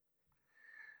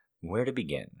Where to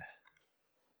begin?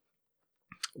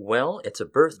 Well, it's a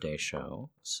birthday show,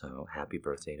 so happy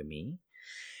birthday to me.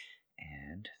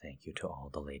 And thank you to all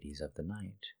the ladies of the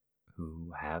night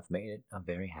who have made it a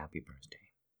very happy birthday.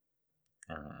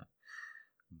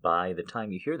 By the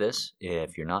time you hear this,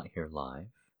 if you're not here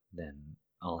live, then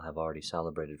I'll have already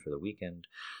celebrated for the weekend,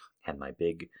 had my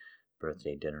big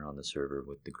birthday dinner on the server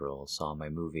with the girls, saw my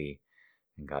movie,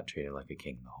 and got treated like a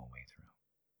king the whole way through.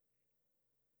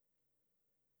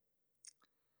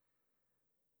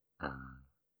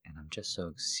 And I'm just so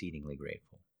exceedingly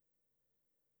grateful.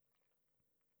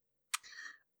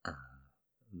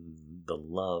 The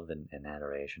love and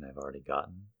adoration I've already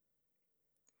gotten,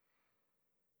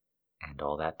 and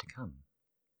all that to come.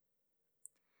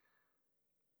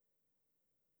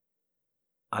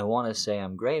 I want to say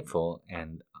I'm grateful,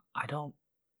 and I don't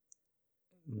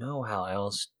know how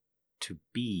else to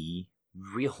be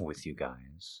real with you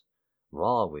guys,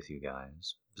 raw with you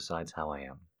guys, besides how I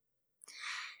am.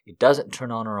 It doesn't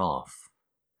turn on or off.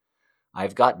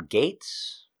 I've got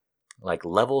gates, like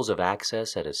levels of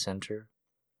access at a center,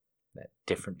 that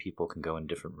different people can go in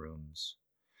different rooms.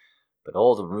 But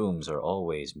all the rooms are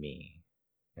always me,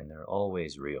 and they're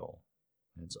always real,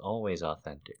 and it's always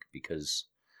authentic, because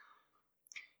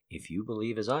if you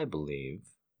believe as I believe,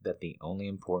 that the only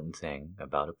important thing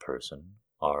about a person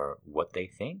are what they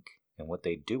think and what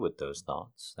they do with those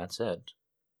thoughts, that's it.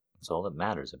 That's all that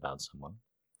matters about someone.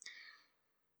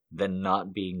 Then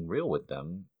not being real with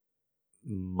them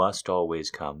must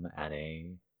always come at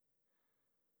a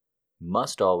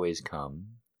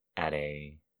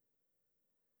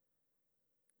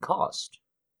cost.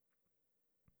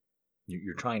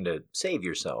 You're trying to save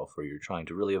yourself, or you're trying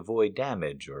to really avoid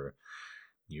damage, or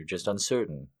you're just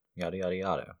uncertain, yada yada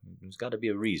yada. There's got to be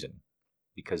a reason,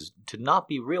 because to not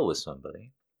be real with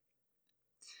somebody,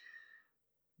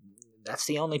 that's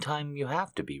the only time you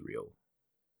have to be real,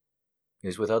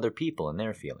 is with other people and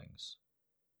their feelings.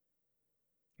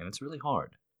 And it's really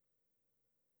hard.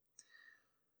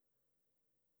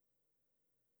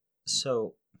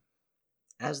 So,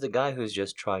 as the guy who's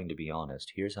just trying to be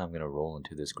honest, here's how I'm going to roll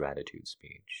into this gratitude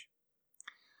speech.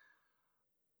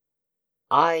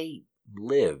 I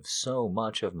live so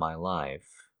much of my life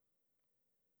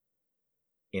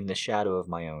in the shadow of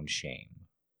my own shame.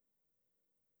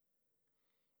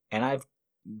 And I've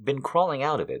been crawling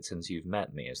out of it since you've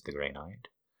met me as the Grey Knight.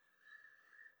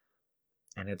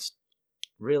 And it's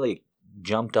really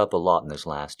jumped up a lot in this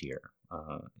last year.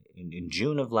 In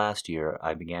June of last year,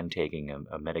 I began taking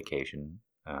a medication.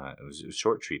 It was a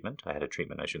short treatment. I had a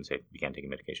treatment. I shouldn't say began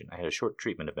taking medication. I had a short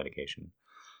treatment of medication,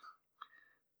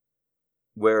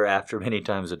 where after many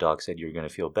times the doc said, you're going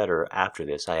to feel better after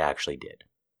this, I actually did,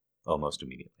 almost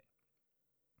immediately.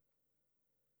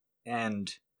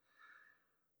 And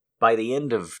by the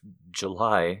end of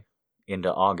July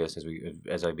into August,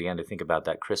 as I began to think about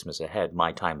that Christmas ahead,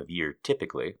 my time of year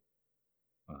typically,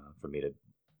 for me to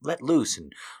let loose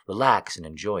and relax and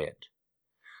enjoy it,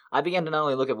 I began to not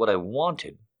only look at what I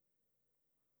wanted,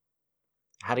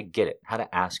 how to get it, how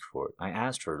to ask for it. I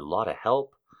asked for a lot of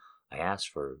help. I asked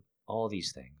for all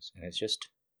these things. And I'm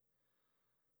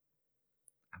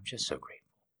just so grateful.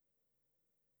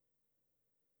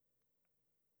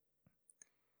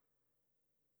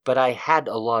 But I had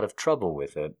a lot of trouble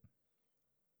with it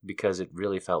because it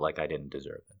really felt like I didn't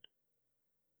deserve it.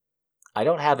 I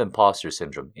don't have imposter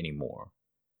syndrome anymore.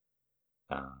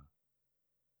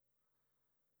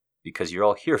 Because you're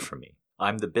all here for me.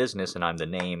 I'm the business and I'm the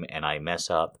name, and I mess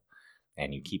up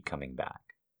and you keep coming back.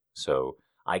 So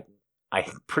I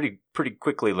pretty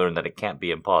quickly learned that it can't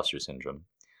be imposter syndrome.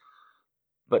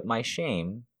 But my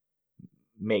shame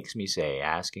makes me say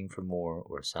asking for more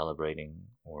or celebrating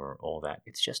or all that,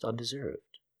 it's just undeserved.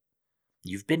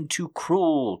 You've been too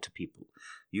cruel to people.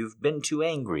 You've been too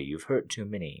angry. You've hurt too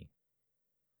many.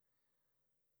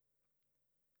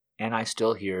 And I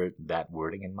still hear that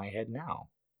wording in my head now.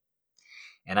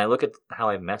 And I look at how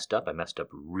I messed up. I messed up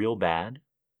real bad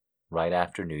right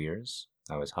after New Year's.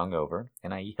 I was hungover,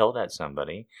 and I yelled at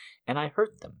somebody, and I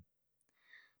hurt them.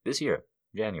 This year,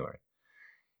 January.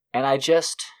 And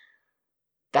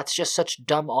that's just such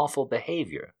dumb, awful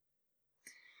behavior.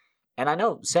 And I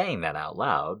know saying that out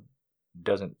loud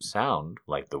doesn't sound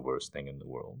like the worst thing in the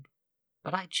world,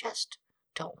 but I just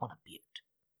don't want to be it.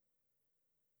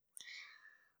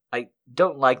 I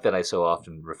don't like that I so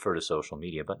often refer to social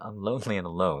media, but I'm lonely and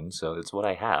alone, so it's what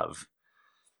I have.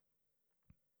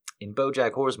 In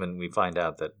BoJack Horseman, we find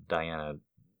out that Diane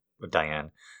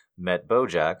met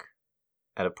BoJack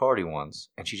at a party once,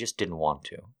 and she just didn't want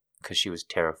to, because she was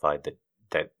terrified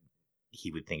that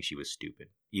he would think she was stupid,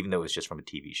 even though it was just from a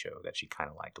TV show that she kind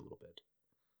of liked a little bit.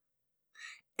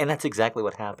 And that's exactly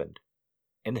what happened.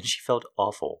 And then she felt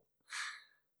awful.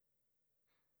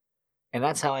 And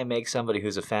that's how I make somebody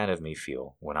who's a fan of me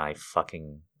feel when I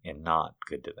fucking am not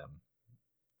good to them.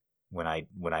 When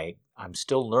I'm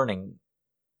still learning,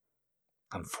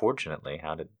 unfortunately,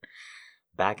 how to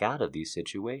back out of these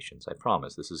situations. I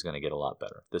promise this is going to get a lot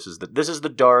better. This is the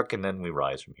dark, and then we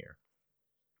rise from here.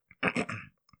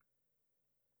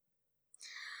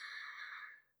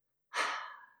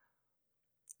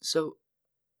 So,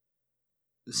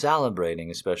 celebrating,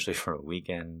 especially for a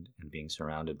weekend, and being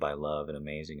surrounded by love and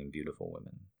amazing and beautiful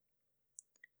women.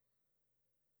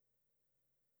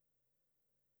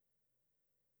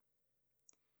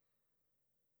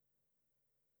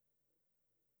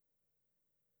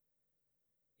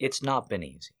 It's not been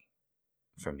easy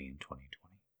for me in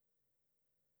 2020.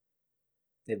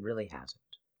 It really hasn't.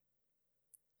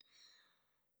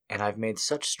 And I've made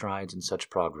such strides and such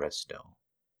progress still.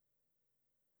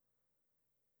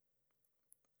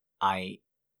 I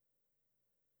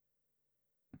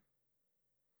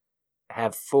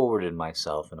have forwarded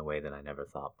myself in a way that I never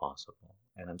thought possible.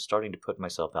 And I'm starting to put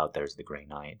myself out there as the Grey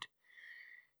Knight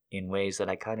in ways that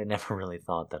I kind of never really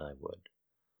thought that I would.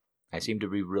 I seem to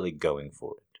be really going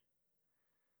for it.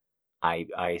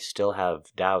 I still have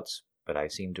doubts, but I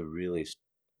seem to really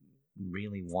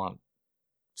want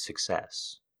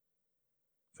success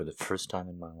for the first time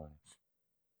in my life.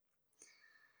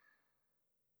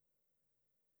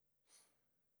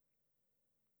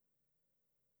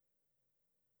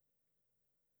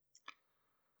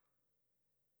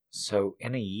 So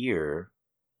in a year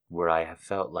where I have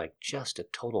felt like just a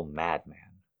total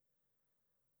madman,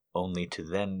 only to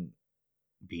then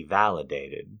be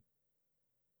validated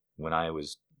when I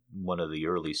was one of the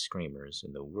early screamers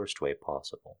in the worst way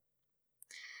possible,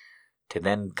 to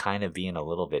then kind of being a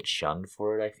little bit shunned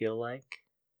for it, I feel like,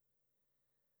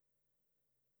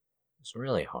 it's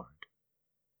really hard.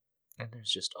 And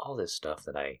there's just all this stuff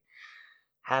that I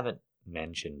haven't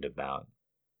mentioned about,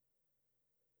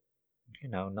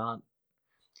 not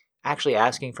actually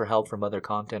asking for help from other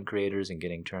content creators and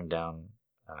getting turned down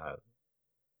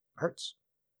hurts.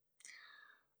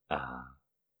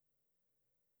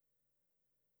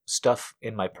 Stuff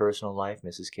in my personal life,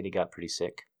 Mrs. Kitty got pretty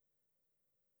sick.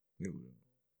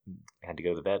 Had to go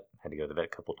to the vet a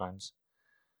couple times.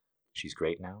 She's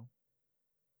great now.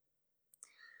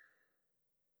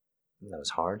 That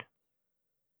was hard,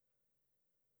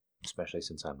 especially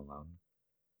since I'm alone.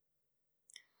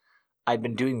 I'd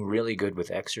been doing really good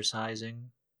with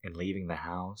exercising and leaving the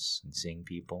house and seeing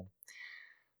people,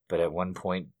 but at one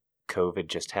point COVID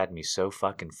just had me so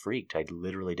fucking freaked I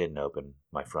literally didn't open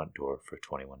my front door for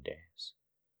 21 days.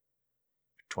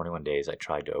 For 21 days I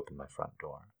tried to open my front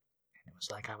door, and it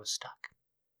was like I was stuck.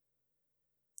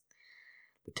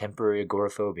 The temporary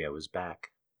agoraphobia was back.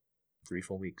 3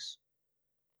 full weeks.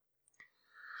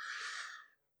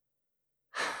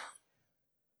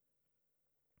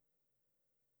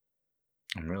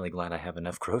 I'm really glad I have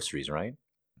enough groceries, right?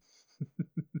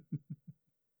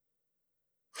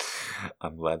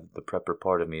 I'm glad that the prepper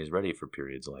part of me is ready for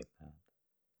periods like that.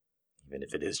 Even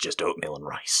if it is just oatmeal and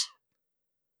rice.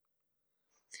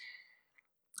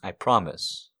 I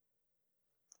promise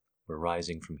we're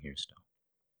rising from here still.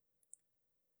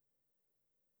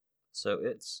 So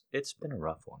it's been a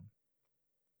rough one.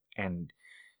 And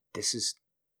this is,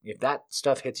 if that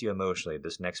stuff hits you emotionally,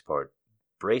 this next part,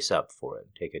 brace up for it.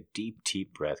 Take a deep,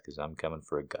 deep breath because I'm coming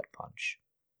for a gut punch.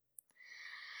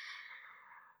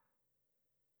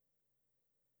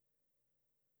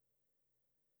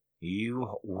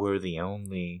 You were the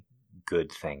only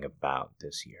good thing about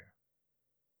this year.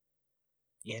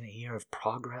 In a year of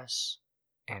progress,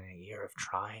 and a year of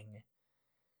trying,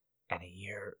 and a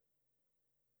year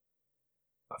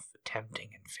of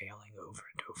attempting and failing over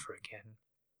and over again.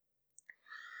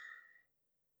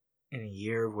 In a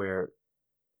year where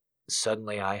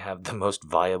suddenly I have the most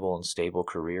viable and stable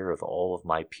career of all of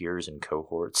my peers and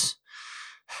cohorts.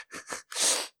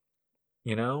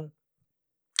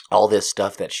 All this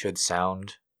stuff that should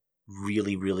sound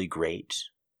really, really great.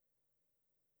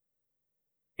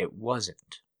 It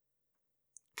wasn't.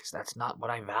 Because that's not what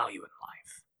I value in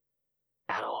life.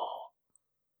 At all.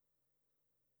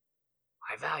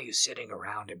 I value sitting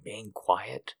around and being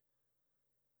quiet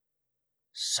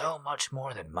so much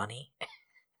more than money.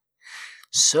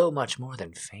 So much more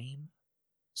than fame.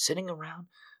 Sitting around,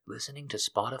 listening to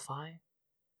Spotify.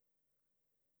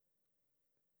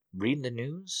 Reading the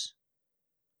news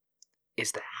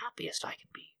is the happiest I can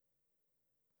be.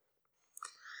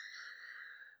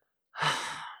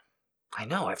 I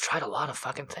know, I've tried a lot of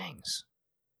fucking things.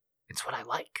 It's what I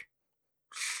like.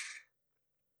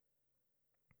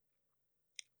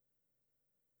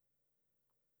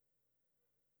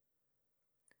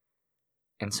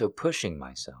 And so pushing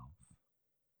myself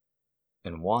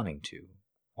and wanting to,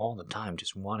 all the time,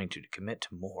 just wanting to commit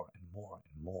to more and more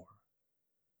and more.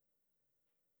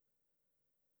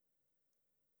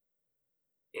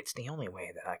 It's the only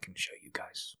way that I can show you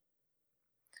guys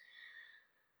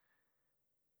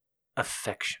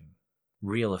affection,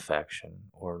 real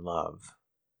affection or love.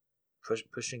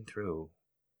 Pushing through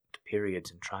the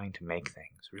periods and trying to make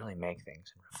things, really make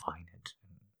things and refine it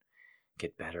and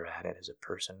get better at it as a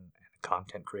person and a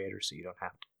content creator so you don't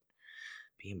have to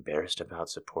be embarrassed about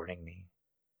supporting me.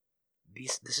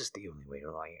 This is the only way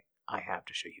I have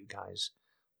to show you guys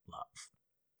love.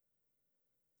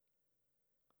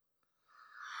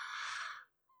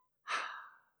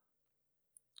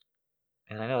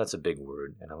 And I know that's a big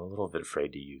word, and I'm a little bit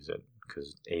afraid to use it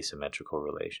because asymmetrical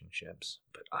relationships.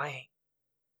 But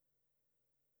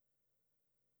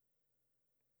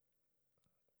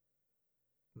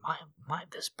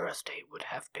this birthday would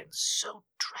have been so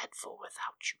dreadful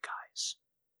without you guys.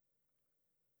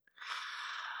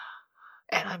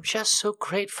 And I'm just so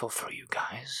grateful for you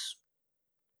guys.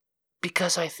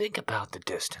 Because I think about the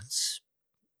distance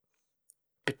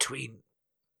between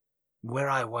where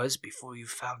I was before you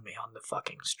found me on the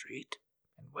fucking street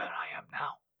and where I am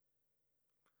now.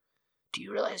 Do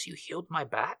you realize you healed my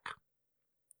back?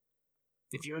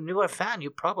 If you're a newer fan,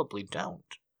 you probably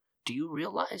don't. Do you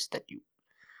realize that you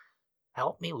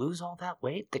helped me lose all that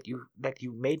weight? That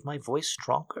you made my voice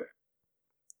stronger?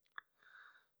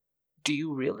 Do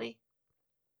you really?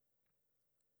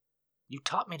 You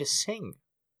taught me to sing.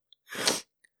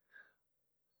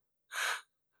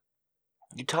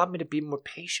 You taught me to be more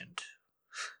patient.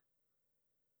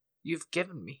 You've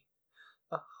given me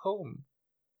a home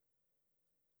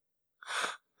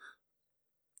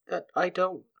that I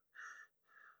don't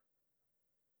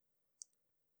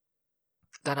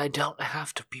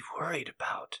have to be worried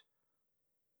about.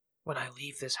 When I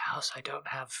leave this house, I don't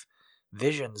have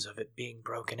visions of it being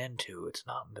broken into. It's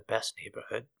not in the best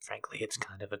neighborhood. Frankly, it's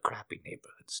kind of a crappy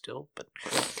neighborhood still, but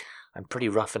I'm pretty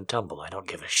rough and tumble. I don't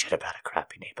give a shit about a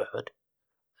crappy neighborhood.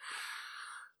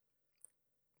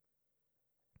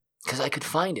 Because I could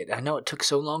find it. I know it took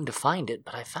so long to find it,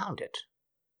 but I found it.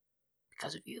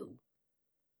 Because of you.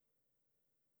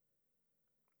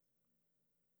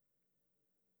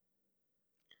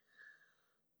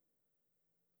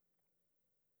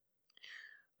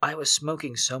 I was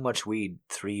smoking so much weed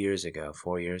 4 years ago,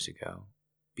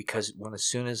 because as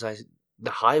soon as the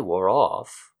high wore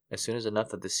off, as soon as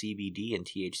enough of the CBD and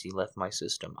THC left my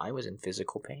system, I was in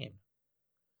physical pain.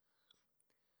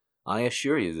 I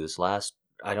assure you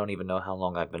I don't even know how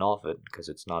long I've been off it, because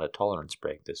it's not a tolerance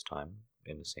break this time,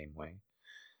 in the same way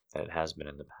that it has been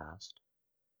in the past.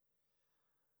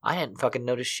 I hadn't fucking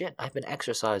noticed shit. I've been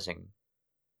exercising.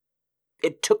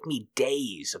 It took me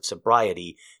days of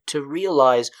sobriety to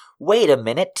realize, wait a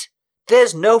minute,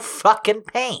 there's no fucking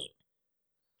pain.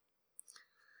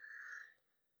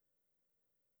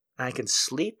 I can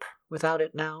sleep without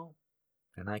it now,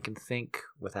 and I can think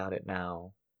without it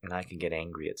now, and I can get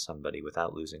angry at somebody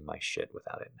without losing my shit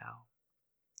without it now.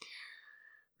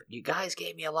 But you guys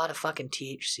gave me a lot of fucking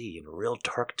THC in a real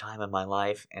dark time in my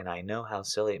life, and I know how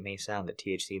silly it may sound that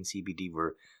THC and CBD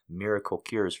were miracle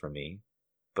cures for me,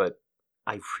 but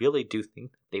I really do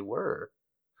think that they were.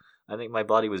 I think my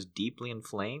body was deeply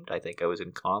inflamed. I think I was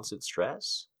in constant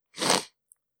stress.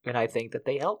 And I think that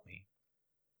they helped me.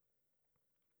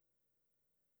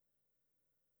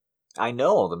 I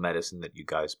know all the medicine that you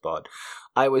guys bought.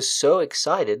 I was so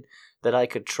excited that I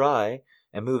could try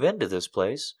and move into this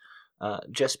place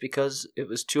just because it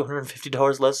was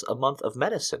 $250 less a month of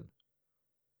medicine.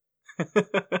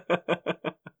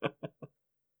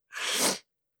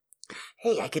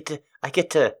 Hey, I get to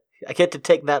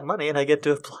take that money and I get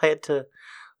to apply it to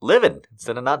living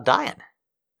instead of not dying.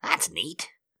 That's neat.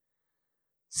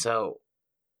 So,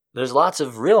 there's lots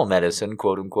of real medicine,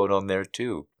 quote unquote, on there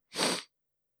too.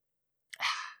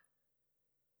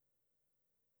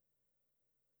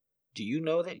 Do you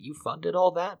know that you funded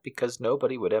all that? Because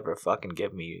nobody would ever fucking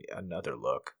give me another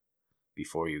look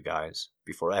before you guys.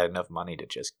 Before I had enough money to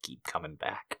just keep coming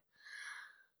back.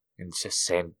 And just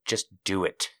saying, just do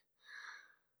it.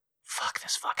 Fuck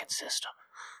this fucking system.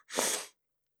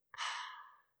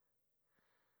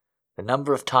 The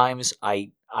number of times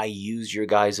I used your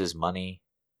guys' money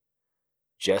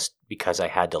just because I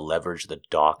had to leverage the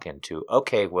doc into,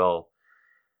 okay, well,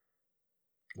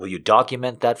 will you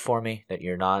document that for me, that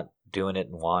you're not doing it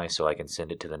and why, so I can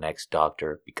send it to the next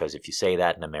doctor? Because if you say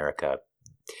that in America,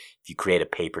 if you create a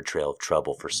paper trail of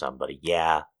trouble for somebody,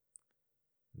 yeah,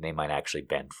 they might actually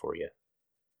bend for you.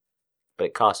 But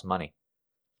it costs money.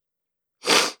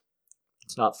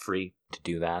 It's not free to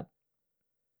do that.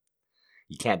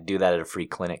 You can't do that at a free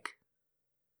clinic.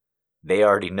 They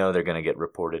already know they're going to get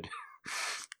reported.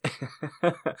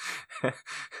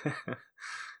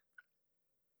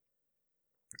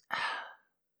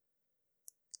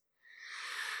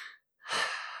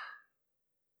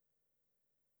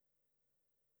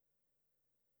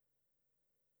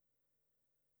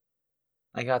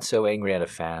 I got so angry at a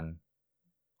fan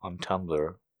on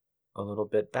Tumblr a little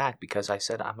bit back because I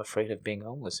said I'm afraid of being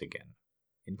homeless again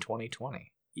in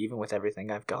 2020, even with everything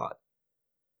I've got.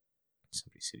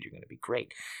 Somebody said you're going to be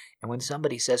great. And when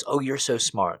somebody says, oh, you're so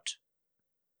smart,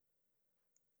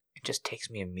 it just takes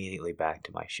me immediately back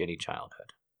to my shitty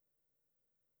childhood.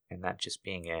 And that just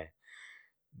being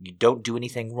you don't do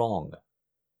anything wrong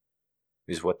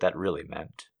is what that really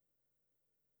meant.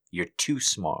 You're too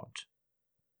smart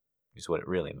is what it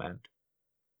really meant.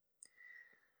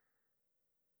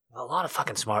 Well, a lot of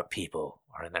fucking smart people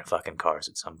are in their fucking cars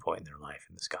at some point in their life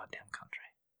in this goddamn country.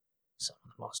 Some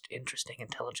of the most interesting,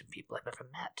 intelligent people I've ever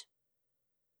met.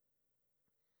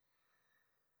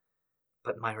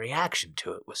 But my reaction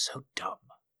to it was so dumb.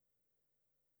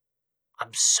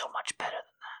 I'm so much better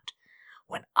than that.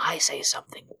 When I say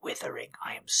something withering,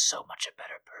 I am so much a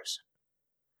better person.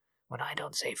 When I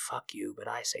don't say fuck you, but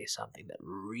I say something that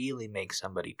really makes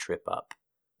somebody trip up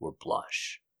or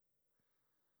blush,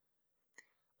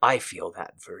 I feel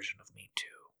that version of me too.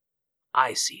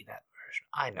 I see that version.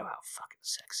 I know how fucking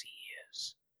sexy he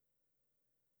is.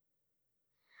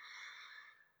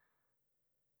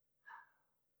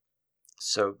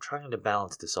 So trying to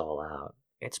balance this all out,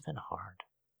 it's been hard.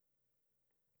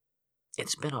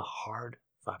 It's been a hard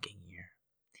fucking year.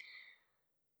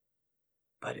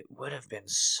 But it would have been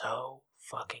so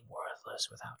fucking worthless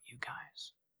without you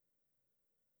guys.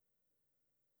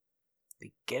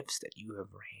 The gifts that you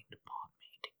have rained upon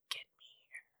me to get me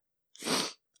here,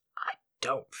 I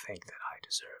don't think that I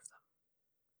deserve them.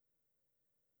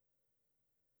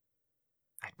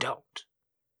 I don't.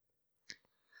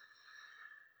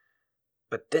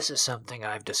 But this is something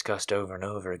I've discussed over and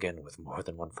over again with more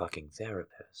than one fucking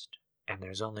therapist. And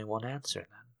there's only one answer then.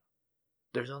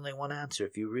 There's only one answer.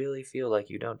 If you really feel like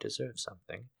you don't deserve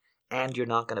something, and you're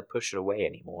not going to push it away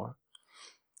anymore,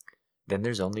 then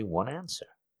there's only one answer.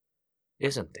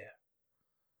 Isn't there?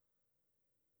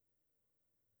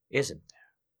 Isn't there?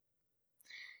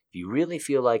 If you really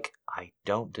feel like, I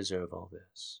don't deserve all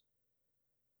this,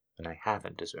 and I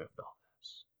haven't deserved all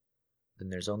this, then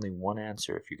there's only one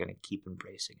answer if you're going to keep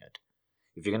embracing it.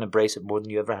 If you're going to embrace it more than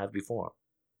you ever have before.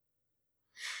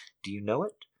 Do you know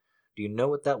it? Do you know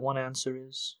what that one answer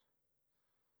is?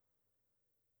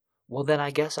 Well, then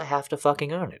I guess I have to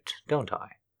fucking earn it, don't I?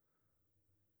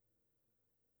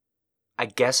 I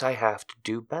guess I have to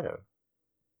do better.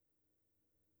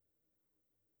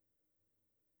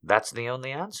 That's the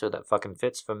only answer that fucking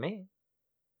fits for me.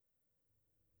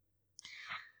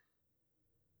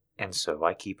 And so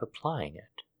I keep applying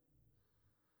it.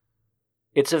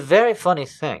 It's a very funny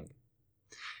thing.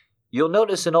 You'll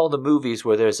notice in all the movies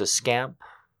where there's a scamp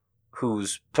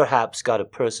who's perhaps got a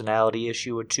personality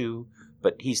issue or two,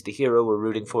 but he's the hero we're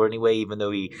rooting for anyway, even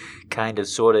though he kind of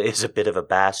sort of is a bit of a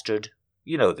bastard.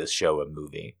 You know this show or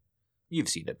movie. You've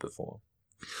seen it before.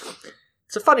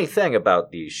 It's a funny thing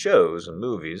about these shows and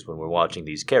movies when we're watching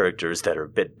these characters that are a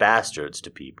bit bastards to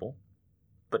people,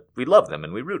 but we love them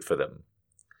and we root for them.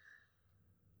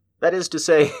 That is to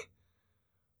say,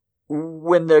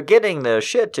 when they're getting their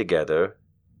shit together,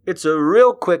 it's a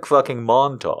real quick fucking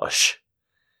montage.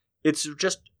 It's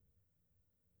just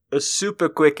a super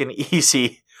quick and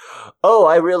easy, oh,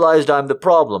 I realized I'm the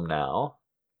problem now.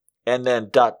 And then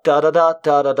dot dot dot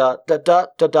dot dot dot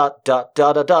dot dot dot dot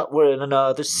dot dot. We're in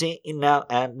another scene now,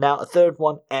 and now a third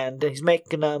one, and he's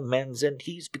making amends, and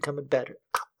he's becoming better.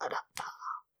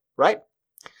 Right?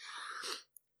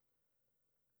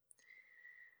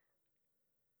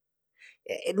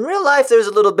 In real life, there's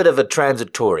a little bit of a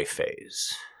transitory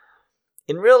phase.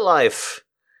 In real life,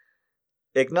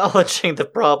 acknowledging the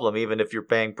problem, even if you're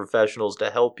paying professionals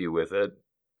to help you with it,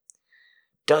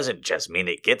 doesn't just mean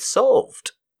it gets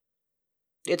solved.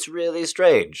 It's really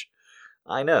strange.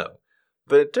 I know.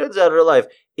 But it turns out in real life,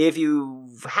 if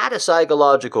you've had a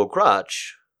psychological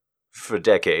crutch for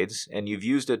decades, and you've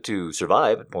used it to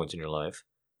survive at points in your life,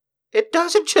 it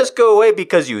doesn't just go away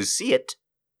because you see it.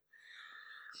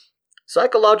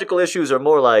 Psychological issues are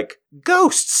more like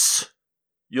ghosts.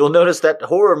 You'll notice that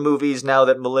horror movies, now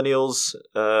that millennials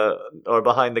are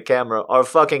behind the camera, are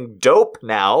fucking dope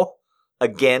now.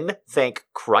 Again, thank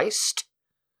Christ.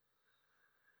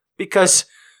 Because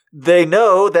they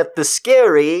know that the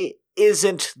scary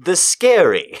isn't the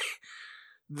scary.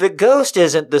 The ghost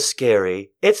isn't the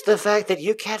scary. It's the fact that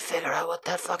you can't figure out what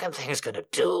that fucking thing is going to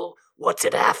do What's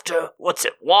it after? What's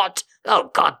it what?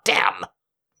 Oh, goddamn!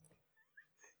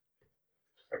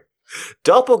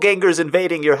 Doppelgangers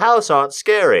invading your house aren't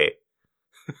scary.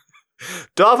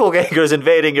 Doppelgangers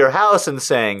invading your house and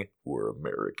saying, "We're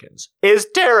Americans," is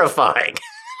terrifying.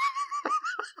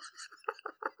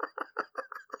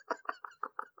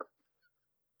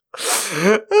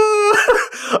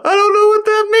 I don't know what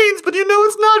that means, but you know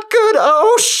it's not good.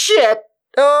 Oh, shit.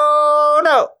 Oh,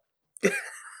 no.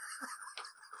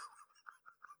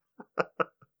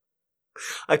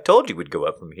 I told you we'd go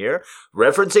up from here,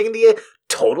 referencing the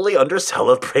totally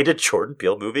under-celebrated Jordan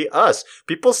Peele movie, Us.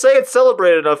 People say it's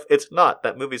celebrated enough. It's not.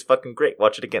 That movie's fucking great.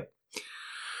 Watch it again.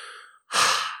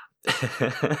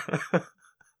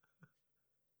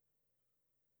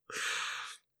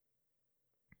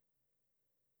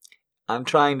 I'm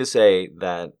trying to say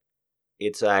that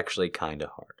it's actually kind of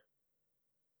hard.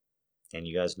 And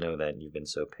you guys know that, and you've been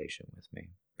so patient with me.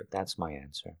 But that's my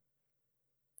answer.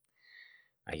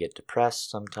 I get depressed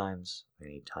sometimes. I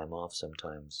need time off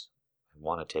sometimes. I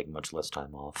want to take much less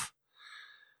time off.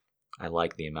 I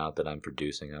like the amount that I'm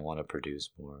producing. I want to produce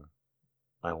more.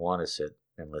 I want to sit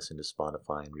and listen to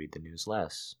Spotify and read the news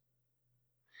less.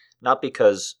 Not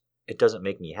because it doesn't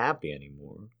make me happy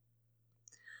anymore,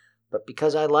 but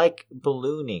because I like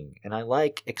ballooning and I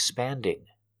like expanding.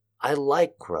 I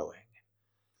like growing.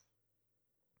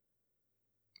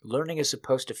 Learning is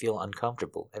supposed to feel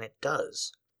uncomfortable, and it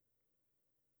does.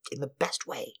 In the best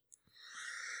way.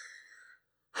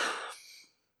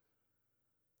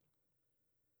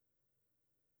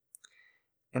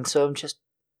 And so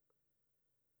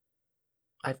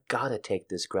I've got to take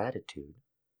this gratitude,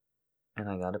 and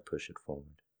I got to push it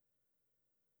forward.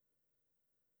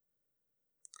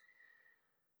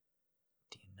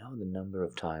 Do you know the number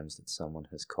of times that someone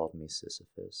has called me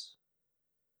Sisyphus?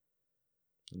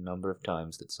 The number of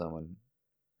times that someone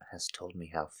has told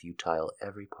me how futile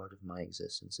every part of my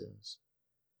existence is.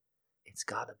 It's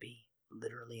gotta be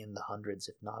literally in the hundreds,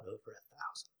 if not over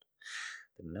 1,000.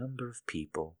 The number of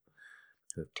people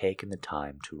who have taken the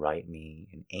time to write me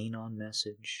an anon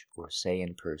message or say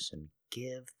in person,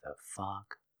 "Give the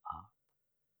fuck up.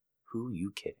 Who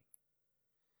you kidding?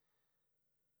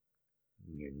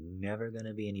 You're never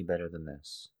gonna be any better than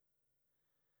this."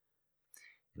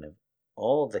 And of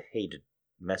all the hated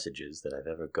messages that I've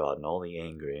ever gotten, all the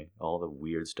angry, all the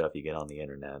weird stuff you get on the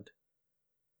internet,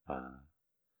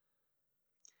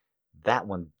 that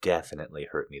one definitely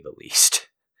hurt me the least.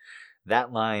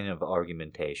 That line of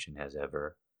argumentation has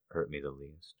ever hurt me the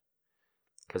least.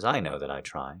 Because I know that I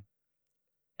try.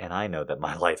 And I know that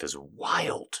my life is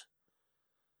wild.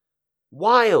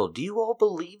 Wild! Do you all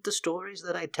believe the stories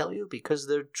that I tell you? Because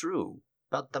they're true.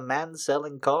 About the man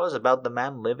selling cars, about the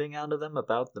man living out of them,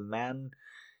 about the man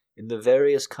in the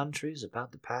various countries,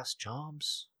 about the past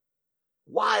jobs.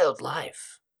 Wild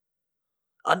life.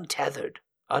 Untethered.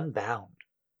 Unbound.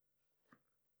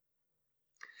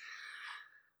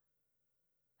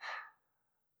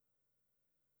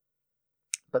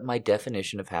 But my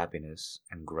definition of happiness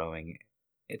and growing,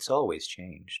 it's always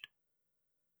changed.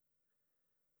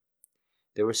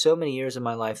 There were so many years in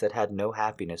my life that had no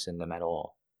happiness in them at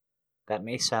all. That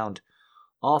may sound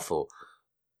awful,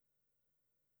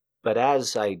 but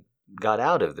as I got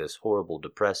out of this horrible,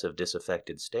 depressive,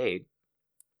 disaffected state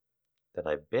that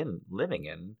I've been living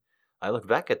in, I look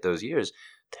back at those years,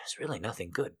 there's really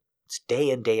nothing good. It's day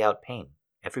in, day out pain.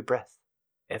 Every breath.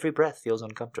 Every breath feels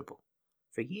uncomfortable.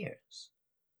 For years.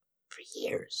 For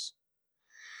years.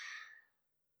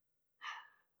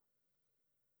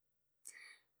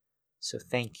 So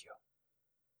thank you.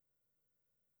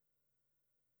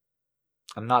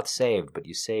 I'm not saved, but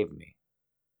you saved me.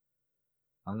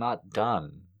 I'm not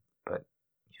done, but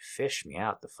you fished me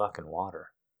out the fucking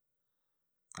water.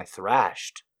 I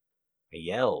thrashed. I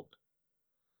yelled.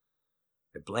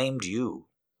 I blamed you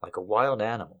like a wild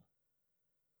animal.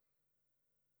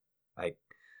 I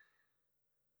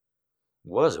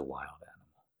was a wild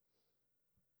animal.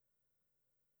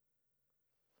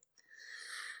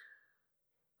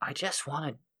 I just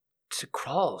wanted to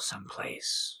crawl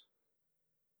someplace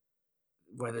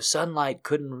where the sunlight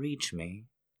couldn't reach me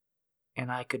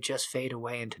and I could just fade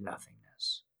away into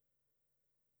nothingness.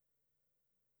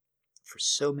 For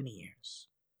so many years.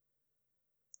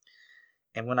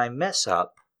 And when I mess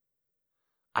up,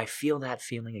 I feel that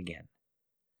feeling again.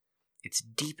 It's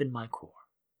deep in my core.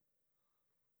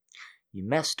 You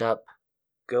messed up,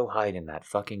 go hide in that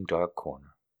fucking dark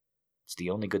corner. It's the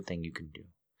only good thing you can do.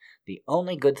 The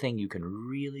only good thing you can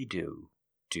really do,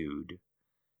 dude,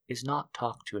 is not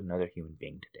talk to another human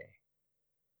being today.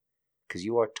 Because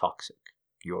you are toxic.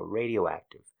 You are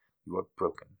radioactive. You are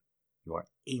broken. You are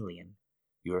alien.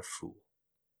 You are a fool.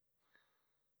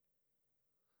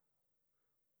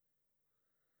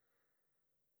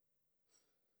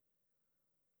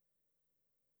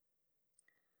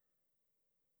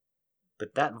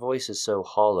 But that voice is so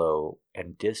hollow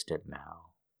and distant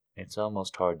now, it's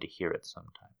almost hard to hear it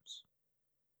sometimes.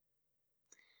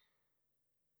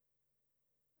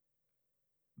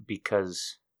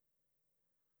 Because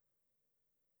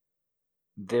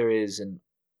there is an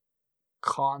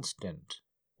constant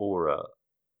aura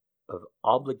of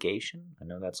obligation. I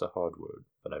know that's a hard word,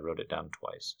 but I wrote it down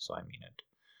twice, so I mean it.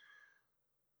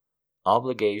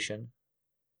 Obligation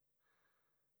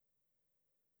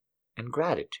and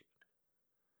gratitude.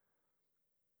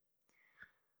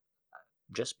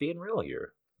 Just being real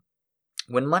here.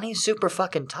 When money's super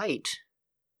fucking tight,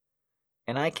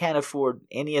 and I can't afford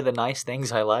any of the nice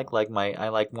things I like I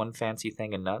like one fancy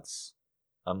thing of nuts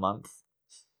a month.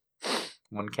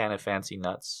 One can of fancy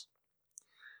nuts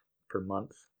per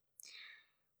month.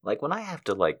 Like when I have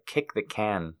to like kick the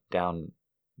can down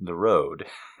the road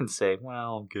and say,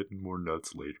 well, I'm getting more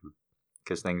nuts later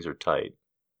because things are tight.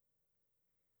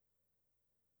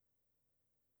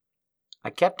 I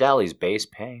kept Allie's base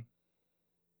pay.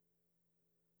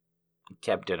 I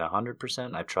kept it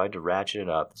 100%. I tried to ratchet it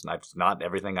up. It's not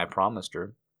everything I promised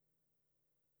her.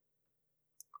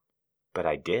 But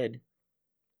I did.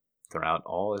 Throughout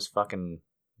all this fucking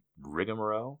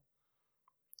rigmarole.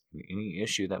 Any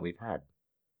issue that we've had.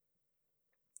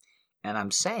 And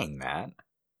I'm saying that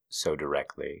so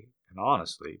directly and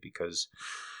honestly because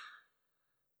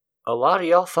a lot of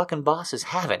y'all fucking bosses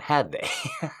haven't, had they?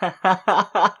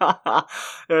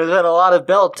 There's been a lot of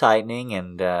belt tightening,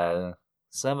 and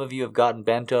some of you have gotten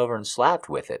bent over and slapped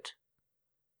with it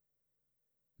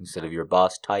instead of your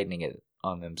boss tightening it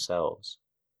on themselves.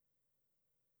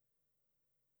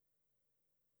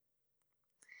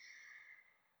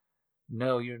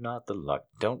 No, you're not the luck.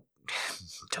 Don't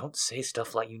say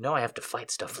stuff like, I have to fight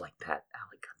stuff like that.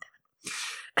 Allie,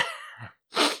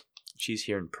 goddammit. She's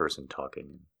here in person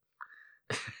talking.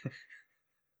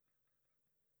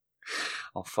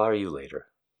 I'll fire you later.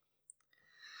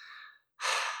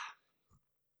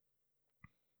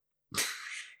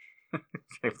 I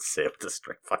say up this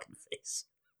straight fucking face.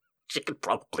 She could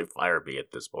probably fire me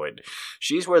at this point.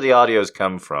 She's where the audios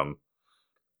come from.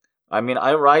 I mean,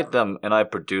 I write them and I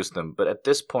produce them, but at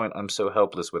this point I'm so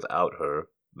helpless without her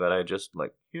that I just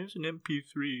like, here's an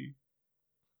MP3.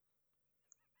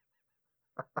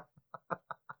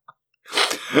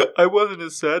 I wasn't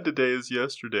as sad today as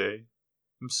yesterday.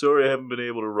 I'm sorry I haven't been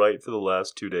able to write for the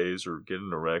last 2 days or get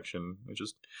an erection.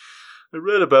 I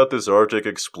read about this Arctic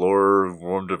explorer who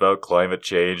warned about climate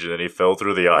change and then he fell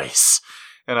through the ice.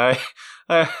 And I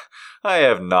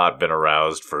have not been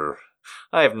aroused since.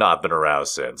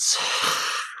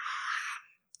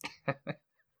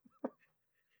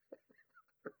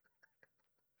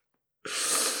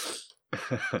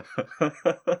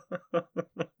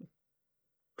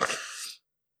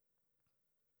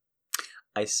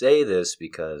 I say this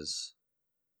because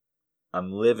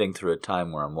I'm living through a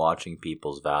time where I'm watching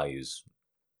people's values,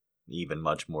 even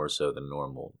much more so than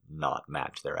normal, not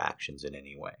match their actions in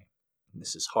any way. And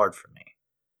this is hard for me.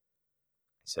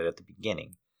 I said at the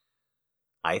beginning,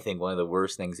 I think one of the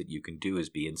worst things that you can do is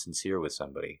be insincere with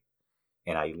somebody.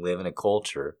 And I live in a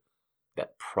culture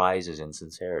that prizes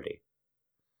insincerity.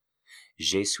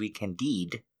 Je suis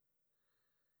candide,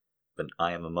 but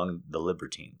I am among the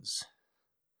libertines.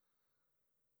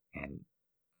 And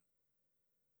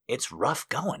it's rough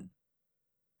going.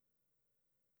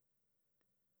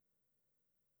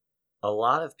 A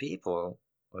lot of people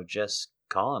are just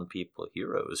calling people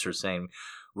heroes or saying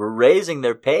we're raising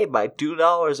their pay by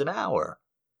 $2 an hour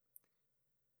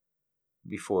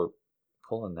before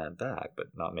pulling that back,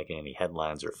 but not making any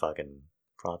headlines or fucking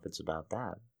profits about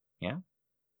that. Yeah?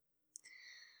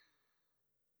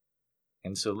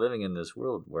 And so living in this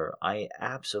world where I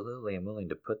absolutely am willing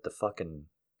to put the fucking...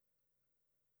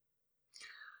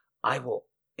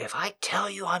 If I tell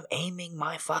you I'm aiming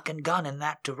my fucking gun in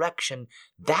that direction,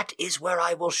 that is where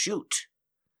I will shoot.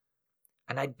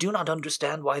 And I do not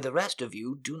understand why the rest of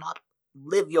you do not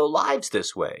live your lives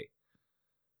this way.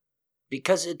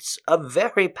 Because it's a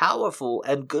very powerful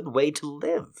and good way to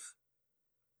live.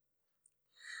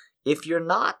 If you're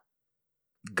not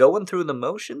going through the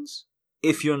motions,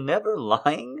 if you're never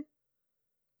lying,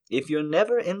 if you're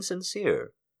never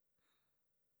insincere,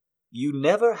 you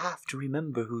never have to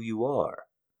remember who you are.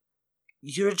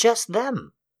 You're just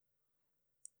them.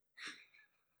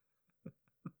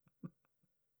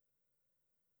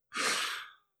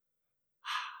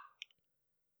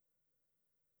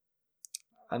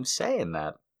 I'm saying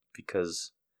that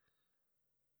because,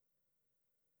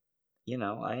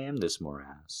 I am this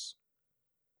morass.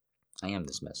 I am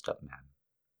this messed up man.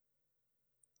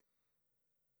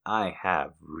 I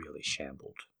have really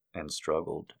shambled and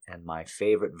struggled, and my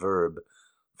favorite verb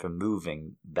for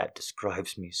moving that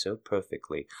describes me so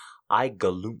perfectly. I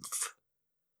galoomph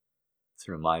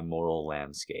through my moral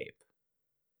landscape.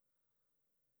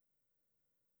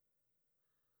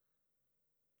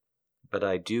 But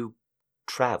I do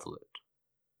travel it.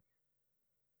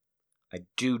 I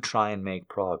do try and make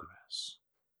progress.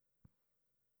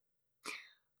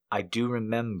 I do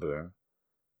remember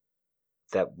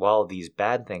that while these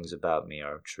bad things about me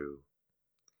are true,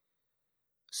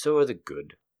 so are the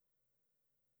good.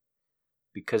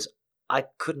 Because I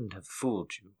couldn't have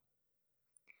fooled you.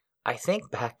 I think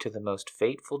back to the most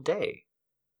fateful day.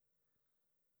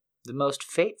 The most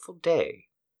fateful day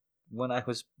when I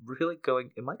was really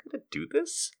going, am I going to do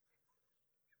this?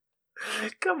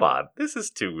 Come on, this is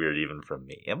too weird even for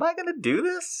me. Am I going to do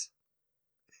this?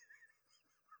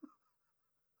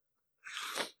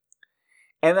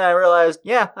 And then I realized,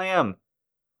 yeah, I am.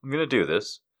 I'm going to do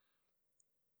this.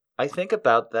 I think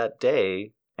about that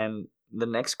day, and the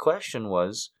next question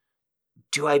was,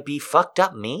 do I be fucked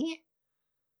up me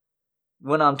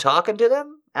when I'm talking to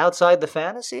them outside the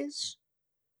fantasies?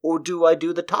 Or do I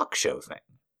do the talk show thing?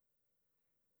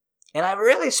 And I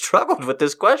really struggled with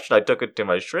this question. I took it to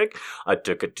my shrink. I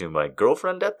took it to my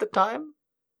girlfriend at the time.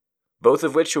 Both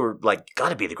of which were like, you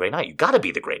gotta be the Grey Knight. You gotta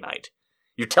be the Grey Knight.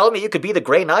 You're telling me you could be the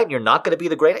Grey Knight and you're not gonna be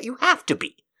the Grey Knight? You have to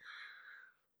be.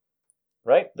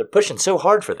 Right? They're pushing so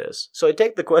hard for this. So I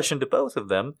take the question to both of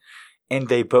them, and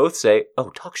they both say,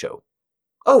 oh, talk show.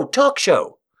 Oh, talk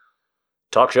show.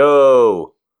 Talk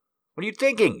show. What are you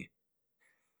thinking?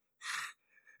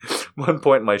 One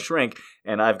point, my shrink,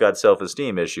 and I've got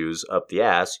self-esteem issues up the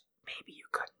ass. Maybe you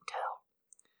couldn't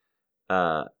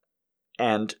tell.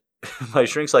 And my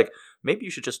shrink's like, maybe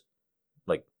you should just,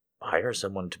 like, hire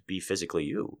someone to be physically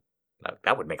you.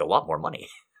 That would make a lot more money.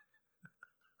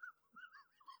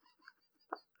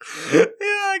 Yeah,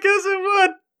 I guess it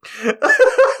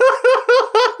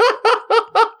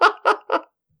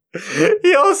would.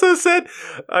 He also said,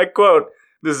 I quote,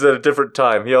 this is at a different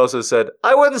time. He also said,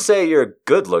 I wouldn't say you're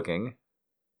good looking.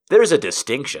 There's a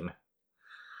distinction.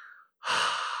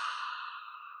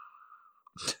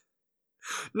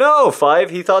 No, Five,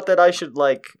 he thought that I should,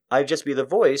 like, I'd just be the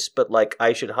voice, but, like,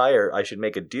 I should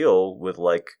make a deal with,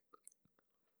 like,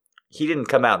 he didn't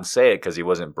come out and say it because he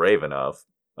wasn't brave enough.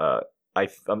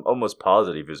 I'm almost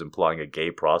positive he was implying a gay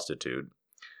prostitute.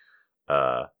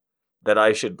 That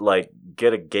I should, like,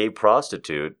 get a gay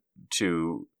prostitute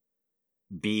to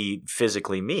be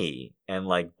physically me and,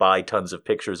 like, buy tons of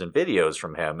pictures and videos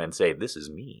from him and say, this is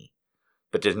me.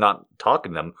 But just not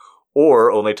talking to them,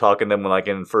 or only talking to them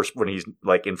when he's,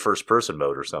 like, in first person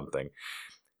mode or something.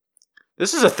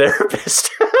 This is a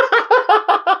therapist.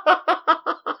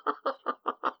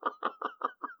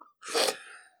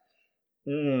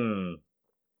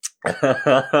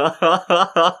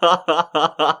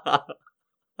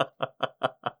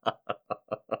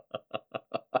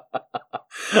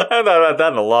 I haven't thought about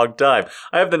that in a long time.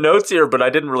 I have the notes here, but I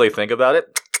didn't really think about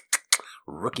it.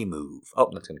 Rookie move. Oh,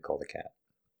 that's going to call the cat.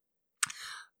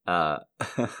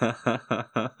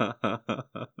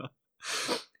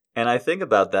 And I think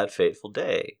about that fateful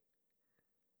day.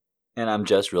 And I'm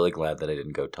just really glad that I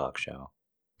didn't go talk show.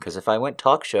 Because if I went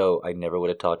talk show, I never would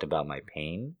have talked about my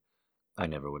pain. I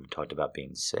never would have talked about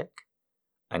being sick.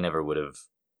 I never would have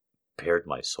bared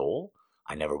my soul.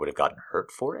 I never would have gotten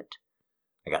hurt for it.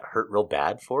 I got hurt real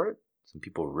bad for it. Some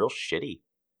people were real shitty.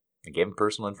 I gave them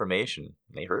personal information.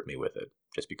 And they hurt me with it.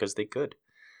 Just because they could.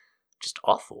 Just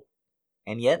awful.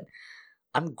 And yet,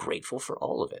 I'm grateful for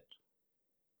all of it.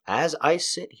 As I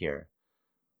sit here,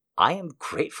 I am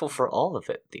grateful for all of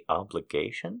it. The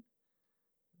obligation,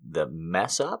 the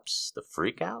mess-ups, the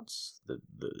freakouts, the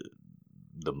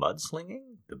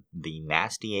mudslinging, the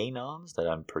nasty anons that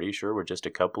I'm pretty sure were just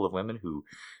a couple of women who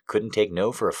couldn't take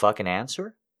no for a fucking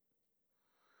answer.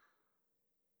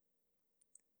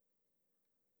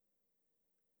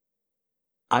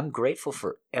 I'm grateful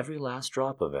for every last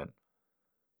drop of it.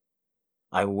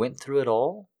 I went through it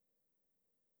all.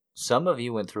 Some of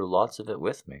you went through lots of it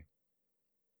with me.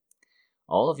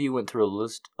 All of you went through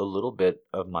a little bit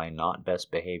of my not best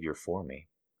behavior for me,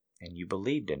 and you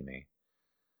believed in me.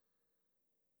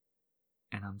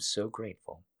 And I'm so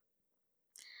grateful.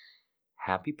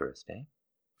 Happy birthday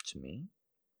to me.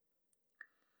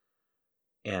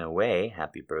 In a way,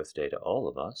 happy birthday to all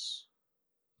of us,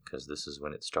 because this is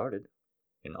when it started,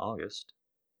 in August.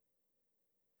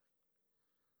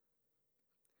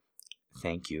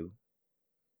 Thank you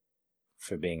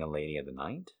for being a lady of the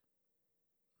night.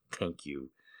 Thank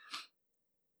you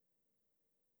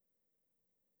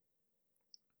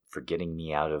for getting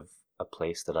me out of a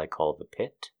place that I call the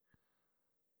pit.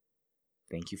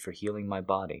 Thank you for healing my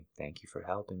body. Thank you for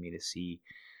helping me to see.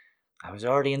 I was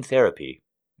already in therapy,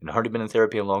 and I'd already been in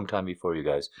therapy a long time before you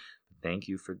guys. Thank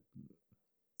you for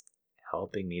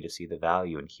helping me to see the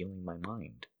value in healing my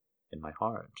mind and my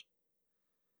heart.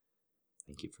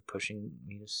 Thank you for pushing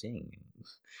me to sing.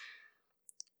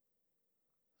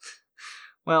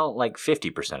 Well, like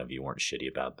 50% of you weren't shitty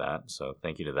about that, so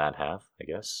thank you to that half, I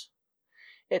guess.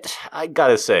 I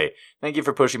gotta say, thank you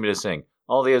for pushing me to sing.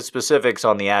 All the specifics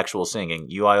on the actual singing,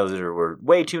 you either were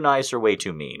way too nice or way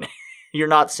too mean. You're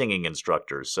not singing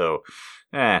instructors, so,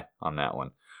 on that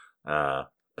one.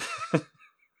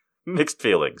 Mixed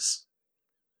feelings.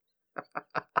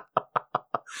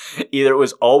 Either it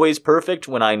was always perfect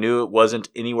when I knew it wasn't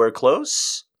anywhere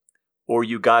close, or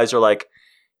you guys are like,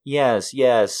 yes,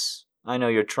 I know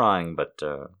you're trying, but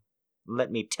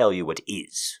let me tell you what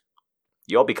is.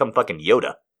 You all become fucking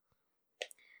Yoda.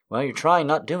 Well, you're trying,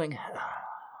 not doing.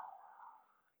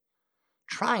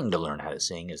 Trying to learn how to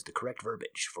sing is the correct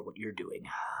verbiage for what you're doing.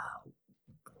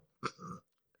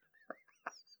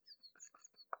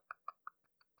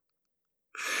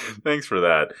 Thanks for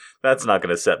that. That's not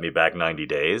going to set me back 90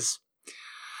 days.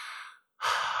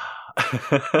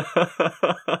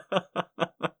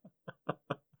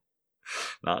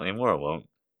 Not anymore, it won't.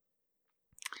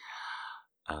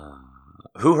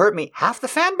 Who hurt me? Half the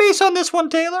fan base on this one,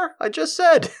 Taylor. I just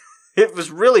said. It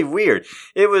was really weird.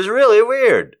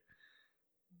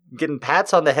 Getting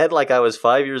pats on the head like I was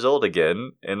 5 years old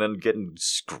again, and then getting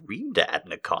screamed at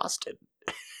and accosted.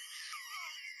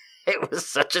 It was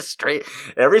such a straight...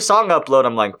 Every song upload,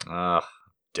 I'm like,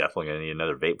 definitely going to need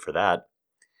another vape for that.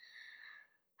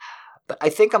 But I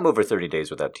think I'm over 30 days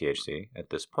without THC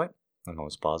at this point. I'm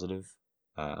almost positive.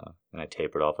 And I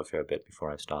tapered off a fair bit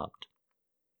before I stopped.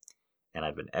 And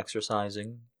I've been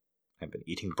exercising. I've been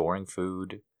eating boring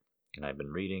food. And I've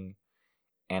been reading.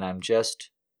 And I'm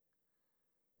just...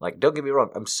 Like, don't get me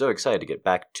wrong, I'm so excited to get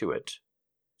back to it.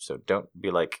 So don't be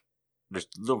like, there's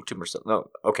a little too much... No,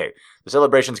 okay. The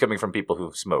celebration's coming from people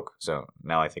who smoke. So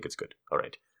now I think it's good. All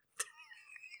right.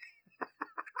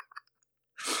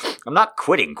 I'm not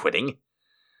quitting.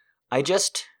 I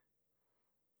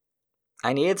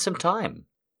needed some time.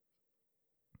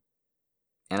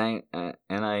 And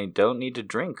I don't need to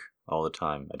drink all the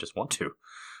time. I just want to.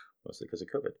 Mostly because of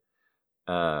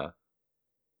COVID.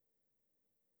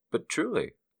 But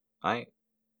truly, I'm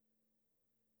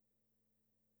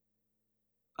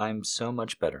so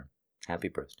much better. Happy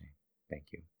birthday. Thank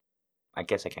you. I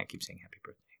guess I can't keep saying happy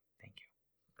birthday.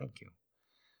 Thank you.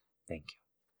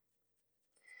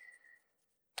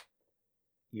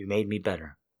 You made me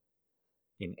better.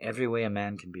 In every way a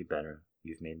man can be better,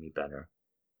 you've made me better.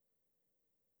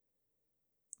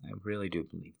 I really do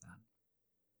believe that.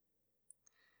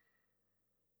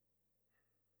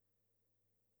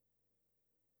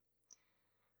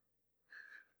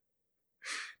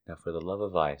 Now, for the love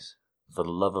of ice, for the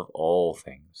love of all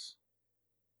things,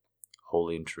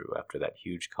 holy and true, after that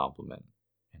huge compliment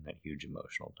and that huge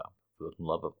emotional dump, for the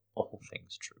love of all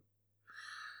things true,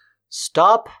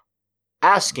 stop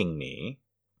asking me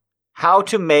how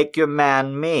to make your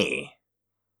man me.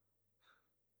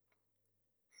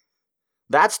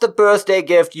 That's the birthday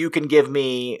gift you can give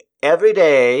me every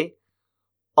day,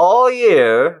 all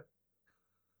year.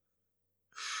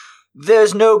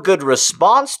 There's no good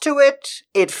response to it.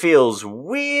 It feels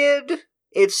weird.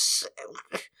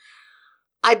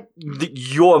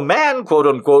 Your man, quote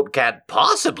unquote, can't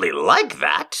possibly like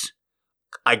that.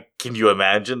 Can you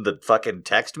imagine the fucking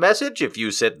text message if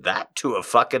you sent that to a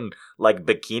fucking,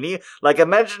 bikini?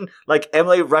 Imagine,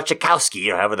 Emily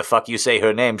Ratajkowski, or however the fuck you say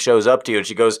her name, shows up to you and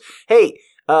she goes, hey,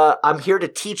 I'm here to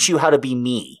teach you how to be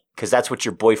me, because that's what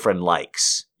your boyfriend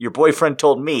likes. Your boyfriend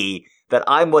told me that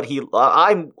I'm what he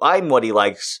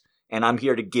likes, and I'm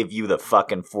here to give you the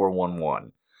fucking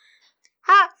 411.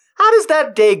 How does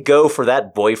that day go for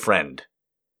that boyfriend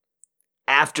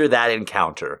after that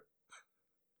encounter?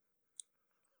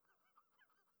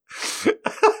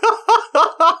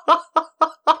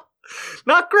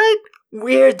 Not great.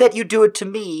 Weird that you do it to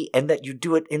me, and that you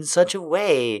do it in such a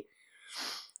way.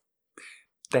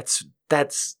 That's.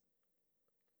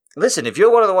 Listen, if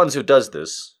you're one of the ones who does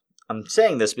this, I'm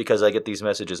saying this because I get these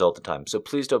messages all the time, so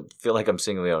please don't feel like I'm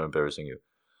singling out embarrassing you.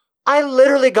 I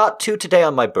literally got 2 today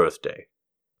on my birthday.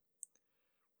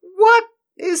 What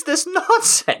is this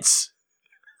nonsense?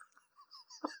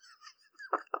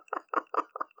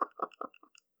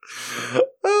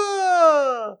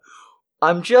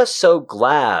 I'm just so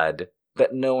glad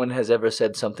that no one has ever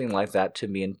said something like that to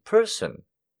me in person.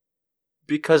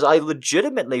 Because I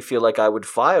legitimately feel like I would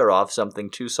fire off something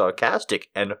too sarcastic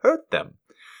and hurt them.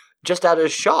 Just out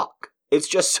of shock. It's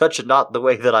just such not the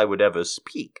way that I would ever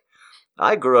speak.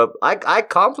 I grew up, I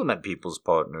compliment people's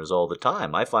partners all the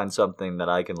time. I find something that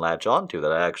I can latch onto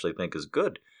that I actually think is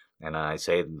good. And I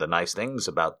say the nice things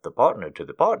about the partner to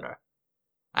the partner.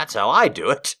 That's how I do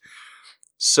it.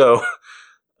 So,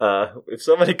 if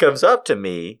somebody comes up to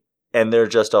me and they're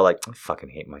just all like, I fucking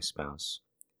hate my spouse.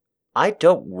 I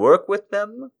don't work with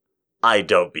them. I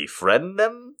don't befriend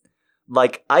them.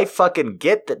 Like, I fucking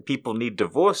get that people need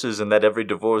divorces and that every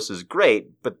divorce is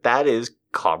great, but that is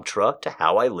contra to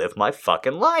how I live my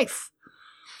fucking life.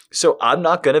 So I'm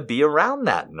not going to be around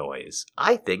that noise.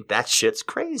 I think that shit's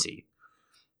crazy.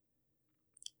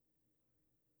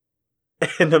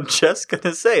 And I'm just going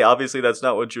to say, obviously that's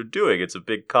not what you're doing. It's a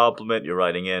big compliment you're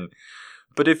writing in.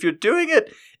 But if you're doing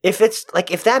it, if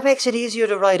that makes it easier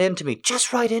to write into me,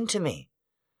 just write into me.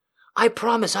 I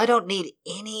promise I don't need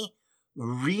any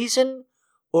reason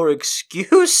or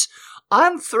excuse.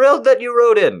 I'm thrilled that you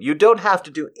wrote in. You don't have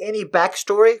to do any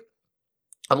backstory.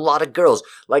 A lot of girls,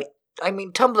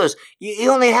 Tumblrs,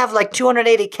 you only have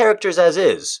 280 characters as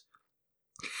is.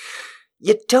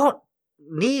 You don't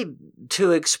need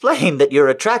to explain that you're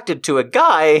attracted to a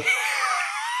guy,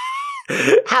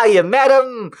 how you met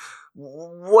him,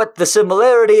 what the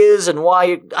similarity is, and why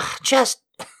you just...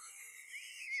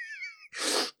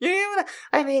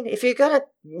 if you're gonna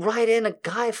write in a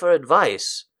guy for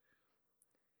advice,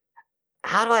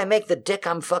 how do I make the dick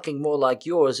I'm fucking more like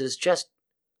yours is just,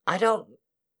 I don't...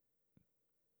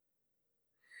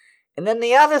 And then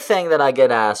the other thing that I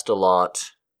get asked a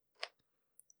lot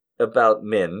about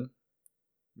men,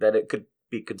 that it could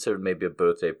be considered maybe a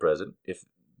birthday present, if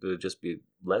there would just be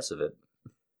less of it,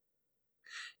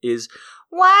 is,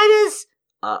 why does...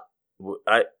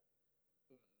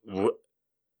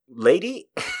 Lady,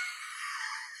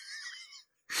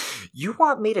 you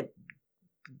want me to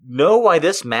know why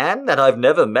this man that I've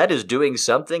never met is doing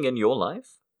something in your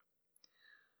life?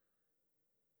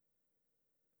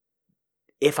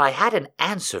 If I had an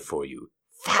answer for you,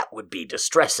 that would be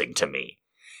distressing to me.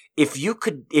 If you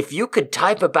could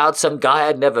type about some guy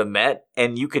I'd never met,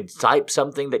 and you could type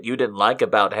something that you didn't like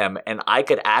about him, and I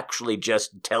could actually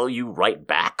just tell you right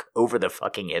back over the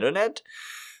fucking internet,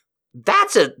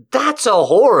 that's a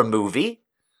horror movie.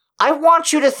 I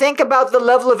want you to think about the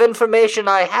level of information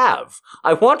I have.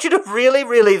 I want you to really,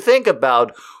 really think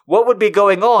about what would be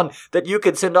going on that you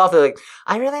could send off like,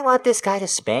 I really want this guy to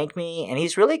spank me, and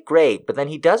he's really great, but then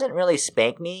he doesn't really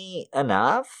spank me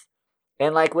enough.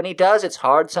 And when he does, it's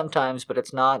hard sometimes, but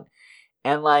it's not.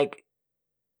 And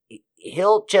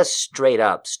he'll just straight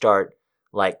up start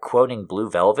quoting Blue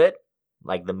Velvet,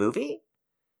 the movie.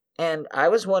 And I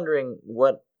was wondering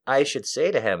what I should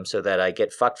say to him so that I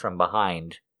get fucked from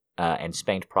behind and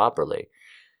spanked properly.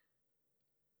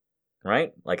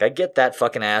 Right? I get that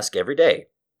fucking ask every day.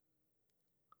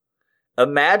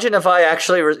 Imagine if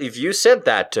if you sent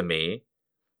that to me,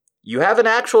 you have an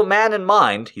actual man in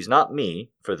mind, he's not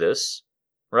me for this,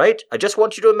 right? I just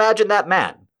want you to imagine that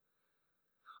man.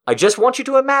 I just want you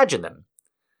to imagine them.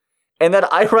 And then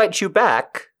I write you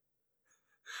back,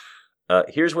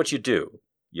 here's what you do.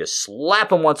 You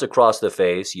slap him once across the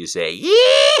face, you say,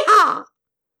 yeehaw!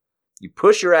 You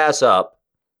push your ass up,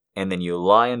 and then you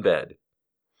lie in bed.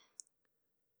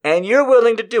 And you're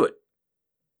willing to do it.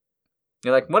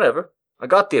 You're like, whatever, I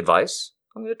got the advice,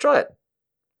 I'm going to try it.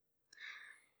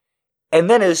 And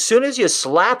then as soon as you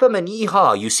slap him and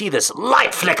yeehaw, you see this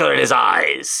light flicker in his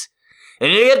eyes.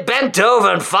 And you get bent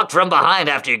over and fucked from behind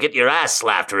after you get your ass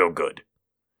slapped real good.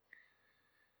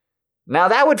 Now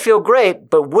that would feel great,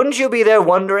 but wouldn't you be there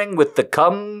wondering with the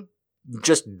cum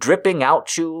just dripping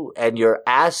out you and your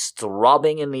ass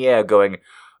throbbing in the air going,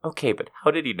 okay, but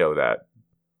how did he know that?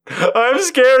 I'm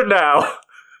scared now.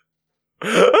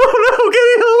 Oh no, can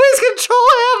he always control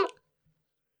him?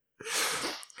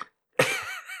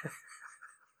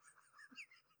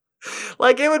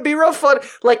 It would be real fun.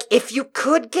 If you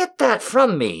could get that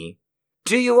from me,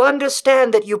 do you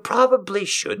understand that you probably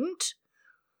shouldn't?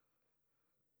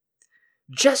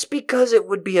 Just because it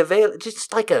would be available,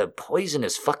 just like a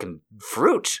poisonous fucking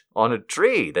fruit on a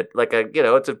tree that,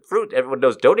 it's a fruit. Everyone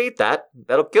knows, don't eat that.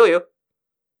 That'll kill you.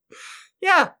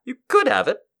 Yeah, you could have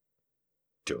it.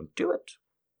 Don't do it.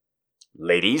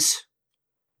 Ladies,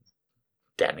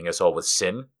 damning us all with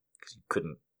sin because you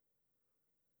couldn't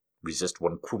resist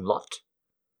one cum laude.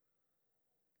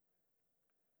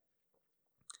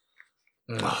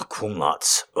 Oh, cum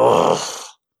laudes. Oh,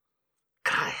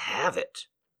 gotta have it.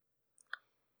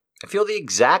 I feel the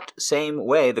exact same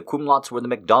way the cum laudes were the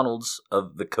McDonald's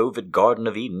of the COVID Garden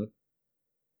of Eden.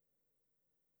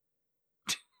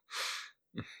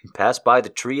 You pass by the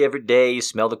tree every day, you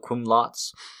smell the cum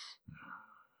laudes.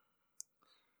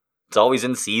 It's always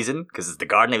in season, because it's the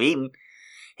Garden of Eden.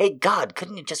 Hey, God,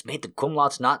 couldn't you just make the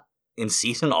kumlauts not in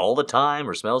season all the time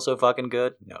or smell so fucking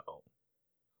good? No.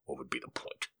 What would be the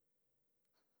point?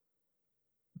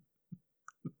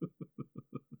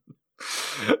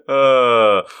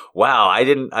 Wow, I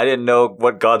didn't know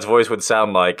what God's voice would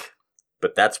sound like,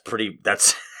 but that's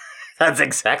that's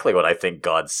exactly what I think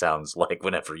God sounds like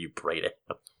whenever you pray to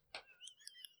him.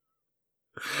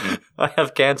 I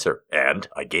have cancer, and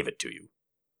I gave it to you.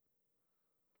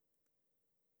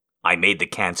 I made the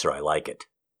cancer, I like it.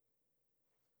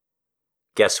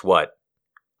 Guess what?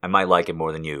 I might like it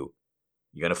more than you.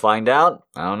 You gonna find out?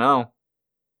 I don't know.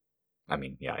 I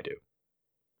mean, yeah, I do.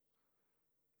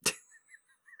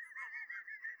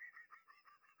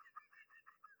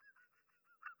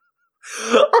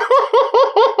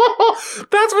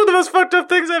 That's one of the most fucked up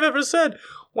things I've ever said.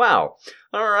 Wow.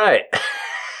 All right.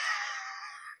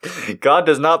 God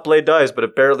does not play dice, but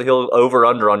apparently he'll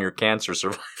over-under on your cancer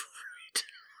survival rate.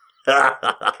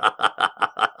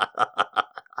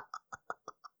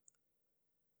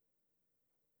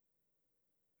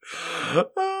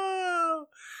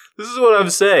 This is what I'm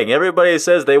saying. Everybody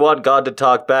says they want God to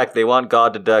talk back. They want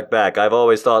God to talk back. I've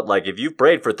always thought, like, if you've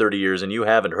prayed for 30 years and you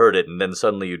haven't heard it, and then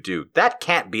suddenly you do, that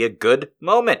can't be a good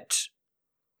moment.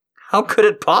 How could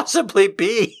it possibly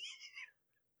be?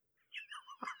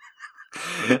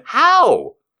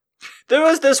 How? There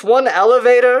was this one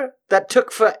elevator that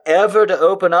took forever to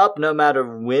open up, no matter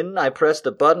when I pressed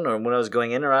the button or when I was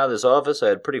going in or out of this office. I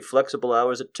had pretty flexible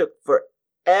hours. It took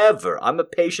forever. I'm a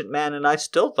patient man, and I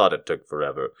still thought it took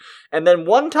forever. And then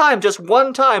just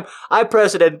one time, I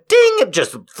pressed it, and ding, it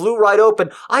just flew right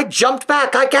open. I jumped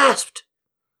back. I gasped.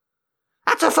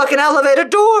 That's a fucking elevator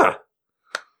door.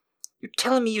 You're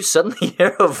telling me you suddenly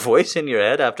hear a voice in your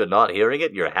head after not hearing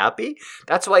it? You're happy?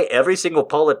 That's why every single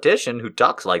politician who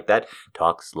talks like that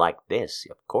talks like this.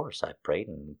 Of course, I prayed,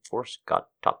 and of course, God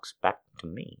talks back to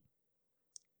me.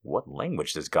 What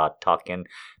language does God talk in?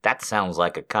 That sounds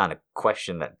like a kind of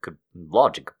question that could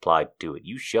logic apply to it.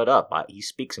 You shut up. He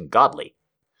speaks in godly.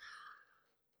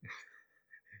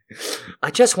 I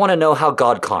just want to know how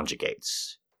God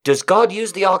conjugates. Does God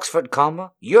use the Oxford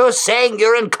comma? You're saying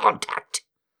you're in contact.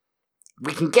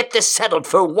 We can get this settled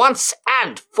for once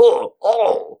and for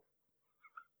all.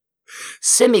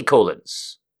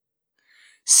 Semicolons.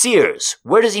 Sears,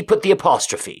 where does he put the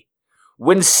apostrophe?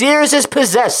 When Sears is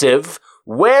possessive,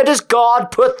 where does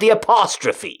God put the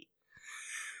apostrophe?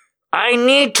 I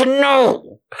need to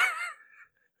know.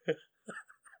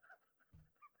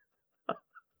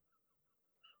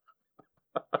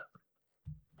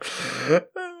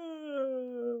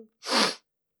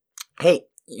 Hey,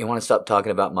 you want to stop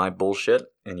talking about my bullshit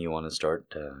and you want to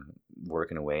start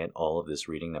working away at all of this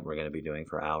reading that we're going to be doing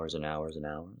for hours and hours and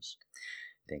hours?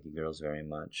 Thank you, girls, very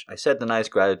much. I said the nice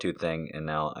gratitude thing, and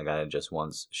now I gotta just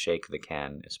once shake the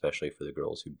can, especially for the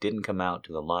girls who didn't come out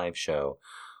to the live show.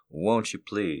 Won't you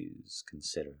please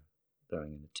consider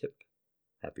throwing in a tip?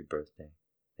 Happy birthday.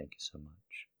 Thank you so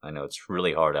much. I know it's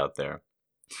really hard out there.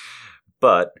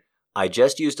 But I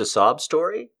just used a sob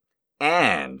story,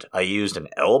 and I used an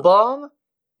L-bomb,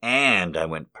 and I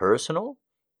went personal,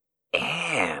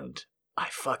 and I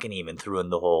fucking even threw in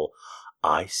the whole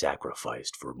I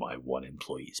sacrificed for my one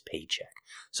employee's paycheck.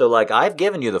 So, like, I've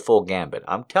given you the full gambit.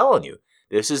 I'm telling you,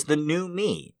 this is the new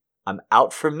me. I'm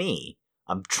out for me.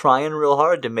 I'm trying real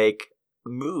hard to make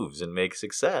moves and make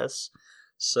success.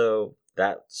 So,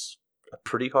 that's a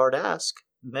pretty hard ask.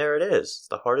 And there it is. It's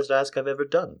the hardest ask I've ever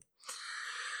done.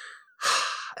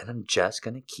 And I'm just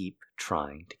going to keep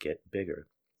trying to get bigger.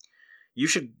 You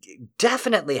should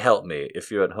definitely help me if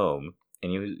you're at home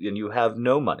and you have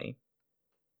no money.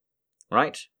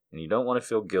 Right? And you don't want to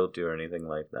feel guilty or anything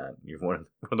like that. You're one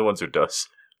of the ones who does.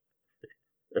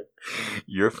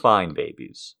 You're fine,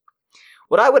 babies.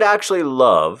 What I would actually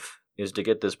love is to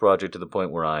get this project to the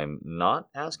point where I'm not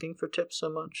asking for tips so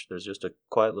much. There's just a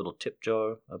quiet little tip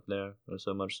jar up there,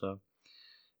 so much so.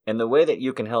 And the way that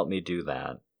you can help me do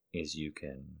that is you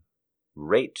can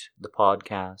rate the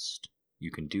podcast.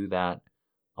 You can do that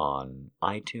on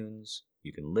iTunes.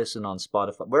 You can listen on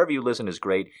Spotify. Wherever you listen is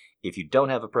great. If you don't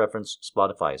have a preference,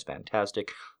 Spotify is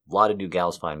fantastic. A lot of new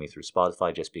gals find me through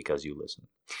Spotify just because you listen.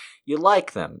 You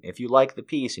like them. If you like the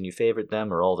piece and you favorite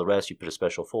them or all the rest, you put a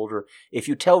special folder. If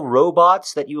you tell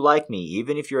robots that you like me,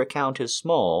 even if your account is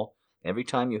small, every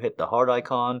time you hit the heart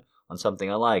icon on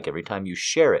something I like, every time you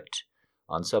share it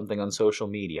on something on social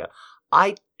media,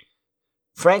 I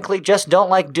frankly just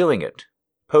don't like doing it.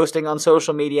 Posting on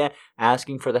social media,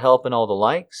 asking for the help and all the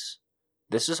likes.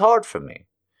 This is hard for me.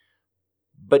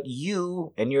 But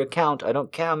you and your account, I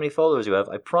don't care how many followers you have,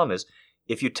 I promise,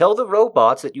 If you tell the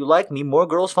robots that you like me, more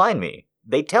girls find me.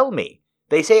 They tell me.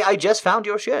 They say, I just found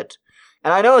your shit.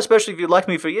 And I know, especially if you've liked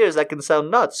me for years, that can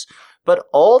sound nuts. But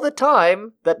all the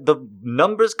time that the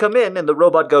numbers come in and the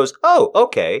robot goes, oh,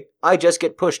 okay, I just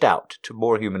get pushed out to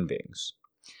more human beings.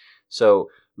 So,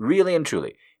 really and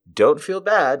truly, don't feel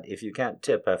bad if you can't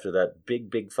tip after that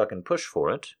big fucking push for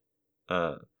it.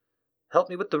 Help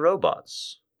me with the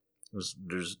robots.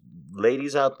 There's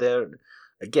ladies out there.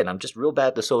 Again, I'm just real bad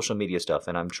at the social media stuff,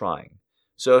 and I'm trying.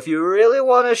 So if you really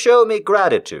want to show me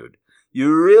gratitude,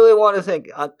 you really want to think,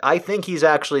 I think he's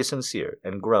actually sincere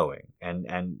and growing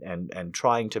and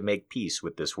trying to make peace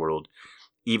with this world,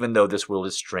 even though this world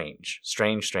is strange.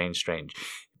 Strange.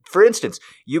 For instance,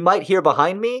 you might hear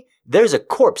behind me, there's a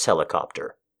corpse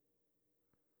helicopter.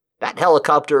 That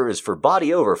helicopter is for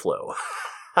body overflow.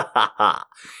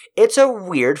 It's a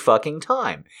weird fucking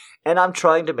time, and I'm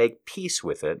trying to make peace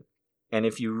with it. And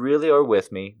if you really are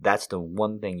with me, that's the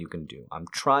one thing you can do. I'm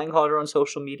trying harder on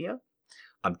social media.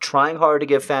 I'm trying hard to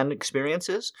give fan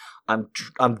experiences.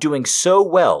 I'm doing so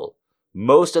well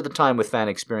most of the time with fan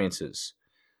experiences.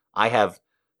 I have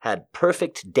had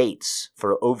perfect dates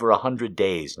for over 100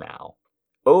 days now.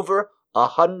 Over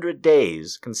 100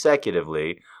 days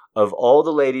consecutively of all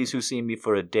the ladies who see me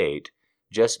for a date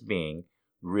just being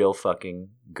real fucking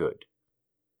good.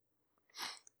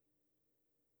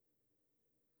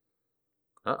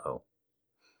 Uh-oh.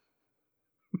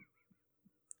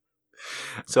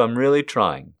 So I'm really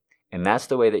trying, and that's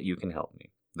the way that you can help me.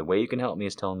 The way you can help me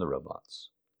is telling the robots.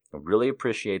 I really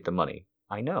appreciate the money.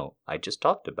 I know. I just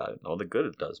talked about it and all the good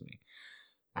it does me.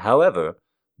 However,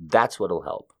 that's what'll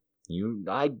help.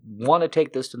 I want to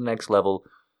take this to the next level.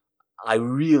 I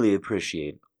really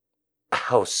appreciate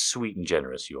how sweet and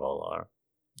generous you all are.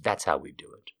 That's how we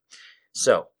do it.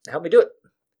 So, help me do it.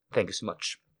 Thank you so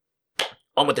much.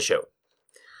 On with the show.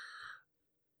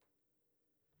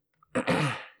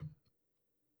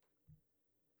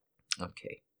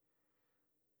 Okay.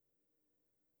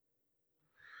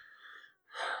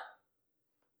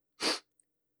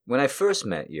 When I first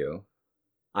met you,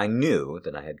 I knew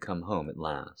that I had come home at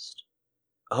last.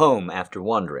 Home after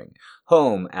wandering.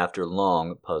 Home after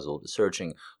long puzzled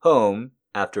searching. Home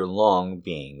after long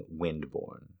being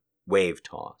wind-borne,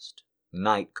 wave-tossed,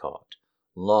 night-caught,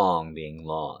 long being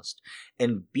lost.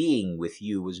 And being with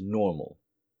you was normal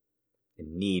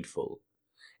and needful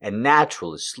and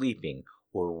natural as sleeping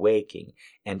or waking,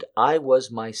 and I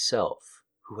was myself,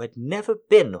 who had never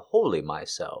been wholly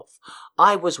myself.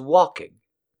 I was walking,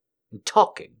 and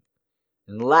talking,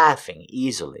 and laughing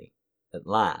easily, at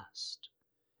last.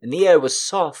 And the air was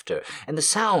softer, and the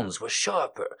sounds were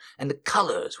sharper, and the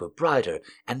colors were brighter,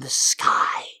 and the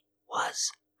sky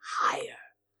was higher.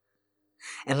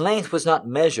 And length was not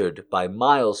measured by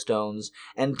milestones,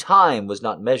 and time was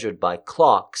not measured by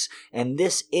clocks, and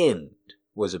this end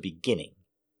was a beginning.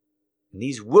 And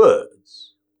these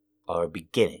words are a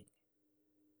beginning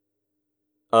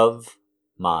of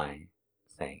my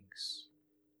thanks.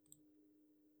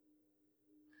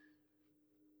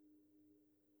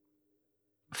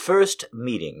 First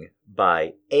Meeting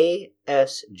by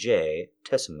A.S.J.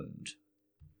 Tessamond.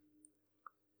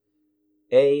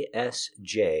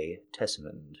 A.S.J.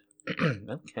 Tessamond.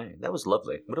 Okay, that was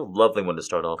lovely. What a lovely one to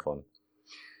start off on.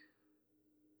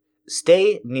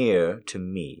 Stay near to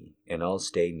me, and I'll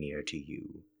stay near to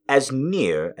you. As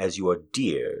near as your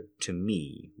dear to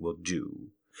me will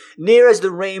do. Near as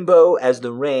the rainbow, as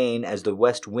the rain, as the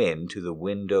west wind to the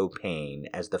window pane,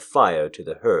 as the fire to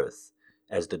the hearth,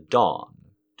 as the dawn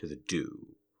to the dew.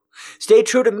 Stay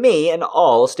true to me, and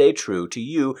I'll stay true to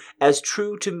you, as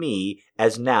true to me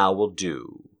as now will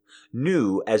do.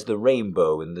 New as the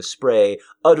rainbow in the spray,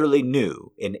 utterly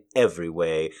new in every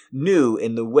way, new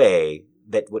in the way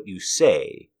that what you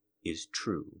say is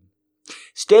true.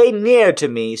 Stay near to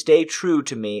me, stay true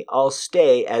to me, I'll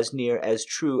stay as near as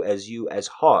true as you as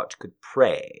heart could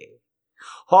pray.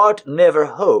 Heart never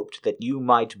hoped that you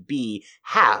might be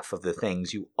half of the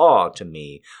things you are to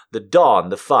me, the dawn,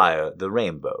 the fire, the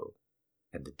rainbow,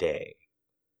 and the day.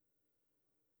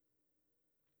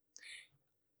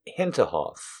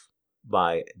 Hinterhoff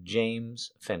by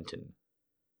James Fenton.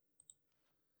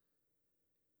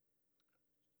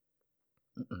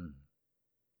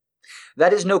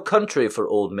 That is no country for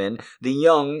old men, the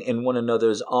young in one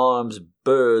another's arms,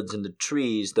 birds in the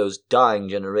trees, those dying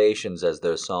generations as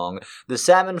their song. The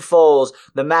salmon falls,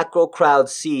 the mackerel crowd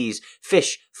sees,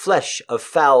 fish, flesh of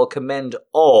fowl commend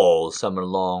all summer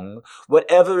long.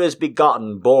 Whatever is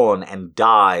begotten, born, and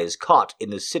dies, caught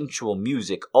in the sensual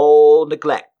music, all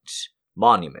neglect,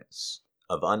 monuments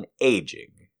of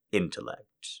unaging intellect.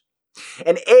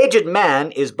 An aged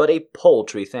man is but a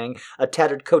paltry thing, a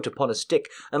tattered coat upon a stick,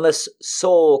 unless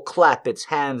soul clap its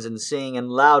hands and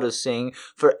louder sing,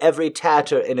 for every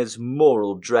tatter in his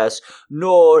moral dress,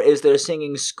 nor is their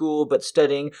singing school but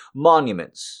studying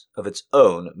monuments of its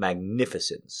own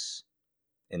magnificence.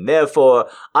 And therefore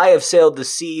I have sailed the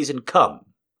seas and come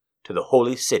to the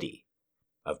holy city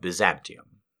of Byzantium.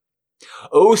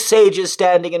 O sages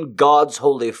standing in God's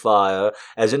holy fire,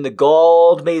 as in the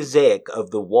gold mosaic of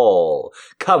the wall,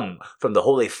 come from the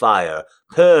holy fire,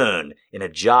 burn in a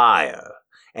gyre,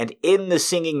 and in the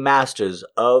singing masters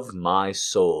of my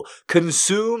soul,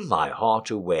 consume my heart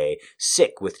away,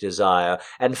 sick with desire,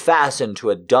 and fasten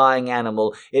to a dying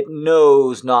animal it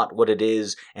knows not what it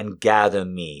is, and gather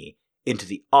me into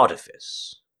the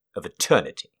artifice of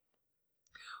eternity.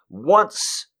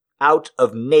 Once out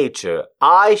of nature,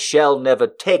 I shall never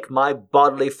take my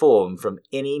bodily form from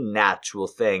any natural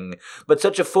thing, but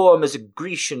such a form as a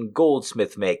Grecian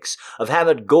goldsmith makes, of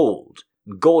hammered gold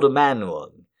and gold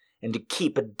Emmanuel, and to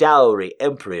keep a dowry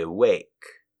emperor awake.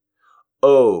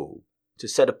 Oh, to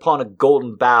set upon a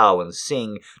golden bough and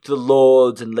sing to the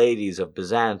lords and ladies of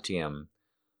Byzantium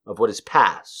of what is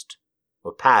past,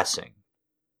 or passing,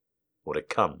 or to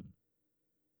come.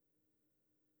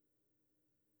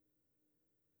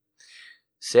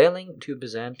 Sailing to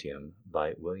Byzantium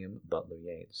by William Butler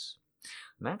Yeats.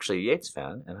 I'm actually a Yeats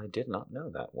fan, and I did not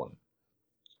know that one.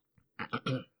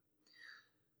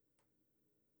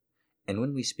 And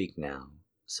when we speak now,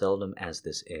 seldom as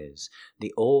this is,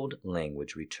 the old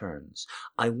language returns.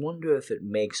 I wonder if it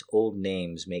makes old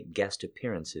names make guest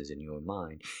appearances in your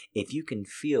mind, if you can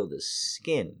feel the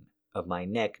skin of my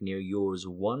neck near yours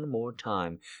one more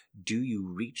time. Do you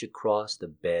reach across the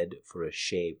bed for a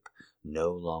shape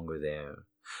no longer there?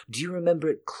 Do you remember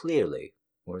it clearly,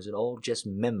 or is it all just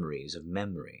memories of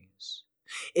memories?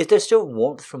 Is there still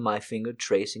warmth from my finger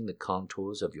tracing the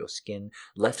contours of your skin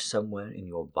left somewhere in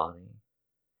your body?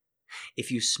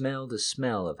 If you smell the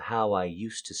smell of how I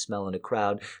used to smell in a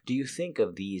crowd, do you think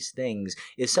of these things?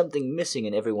 Is something missing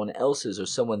in everyone else's or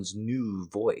someone's new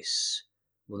voice?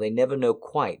 Will they never know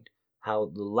quite how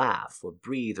to laugh or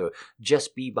breathe or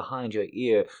just be behind your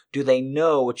ear? Do they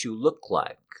know what you look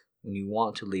like when you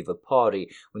want to leave a party,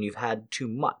 when you've had too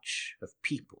much of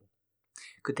people?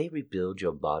 Could they rebuild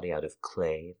your body out of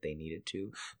clay if they needed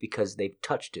to, because they've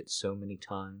touched it so many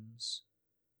times?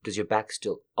 Does your back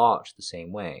still arch the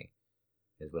same way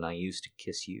as when I used to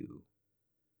kiss you?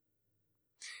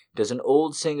 Does an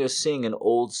old singer sing an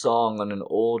old song on an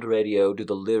old radio? Do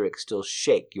the lyrics still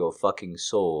shake your fucking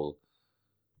soul?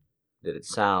 Did it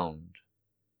sound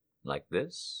like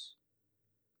this?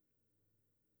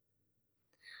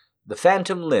 The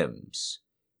Phantom Limbs,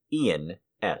 Ian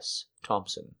S.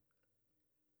 Thompson.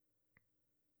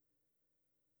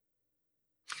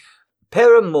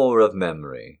 Paramour of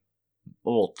memory,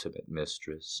 ultimate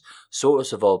mistress,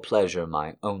 source of all pleasure,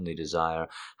 my only desire,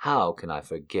 how can I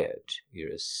forget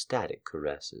your ecstatic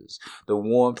caresses, the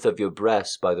warmth of your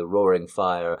breasts by the roaring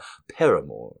fire?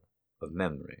 Paramour of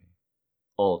memory,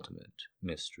 ultimate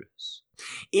mistress.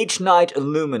 Each night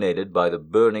illuminated by the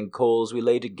burning coals, we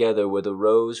lay together where the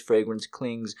rose fragrance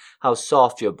clings. How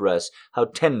soft your breast, how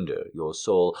tender your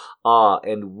soul. Ah,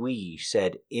 and we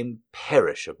said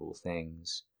imperishable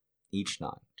things. Each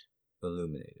night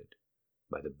illuminated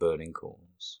by the burning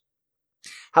coals.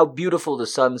 How beautiful the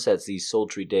sunsets these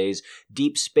sultry days,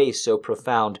 deep space so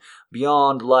profound,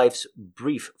 beyond life's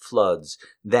brief floods.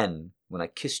 Then, when I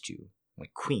kissed you, my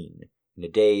queen, in a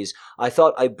daze, I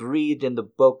thought I breathed in the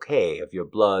bouquet of your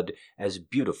blood, as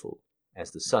beautiful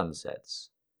as the sunsets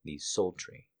these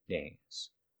sultry days.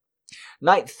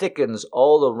 Night thickens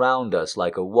all around us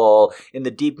like a wall. In the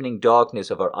deepening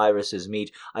darkness of our irises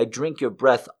meet. I drink your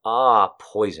breath, ah,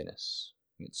 poisonous,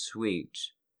 yet sweet.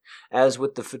 As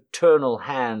with the fraternal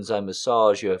hands I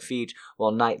massage your feet,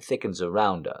 while night thickens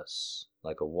around us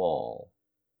like a wall.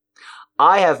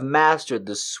 I have mastered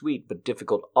the sweet but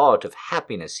difficult art of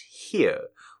happiness here,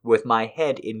 with my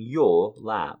head in your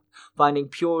lap, finding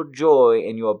pure joy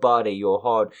in your body, your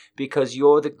heart, because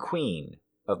you're the queen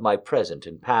of my present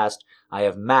and past. I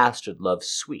have mastered love's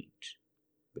sweet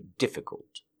but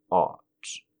difficult art.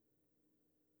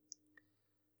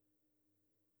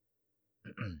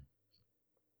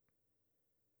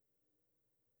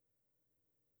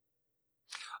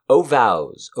 O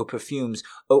vows, O perfumes,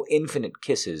 O infinite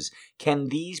kisses, can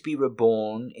these be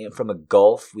reborn from a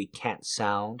gulf we can't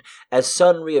sound? As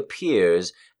sun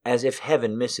reappears, as if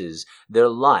heaven misses their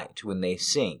light when they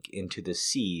sink into the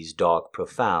sea's dark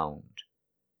profound.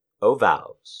 O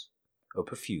vows, O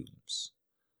perfumes,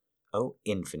 O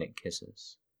infinite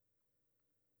kisses.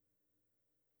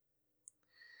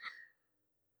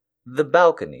 The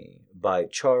Balcony by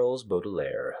Charles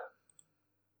Baudelaire.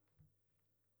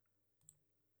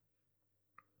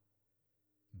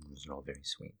 Those are all very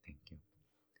sweet, thank you.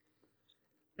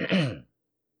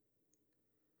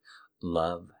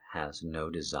 Love has no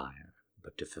desire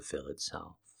but to fulfill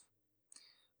itself.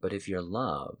 But if your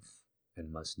love,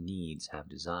 and must needs have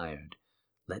desired,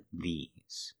 let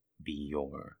these be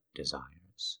your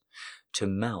desires, to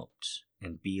melt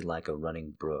and be like a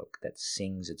running brook that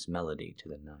sings its melody to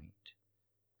the night,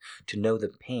 to know the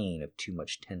pain of too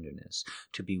much tenderness,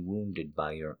 to be wounded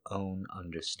by your own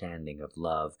understanding of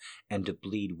love, and to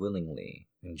bleed willingly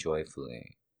and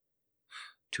joyfully,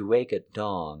 to wake at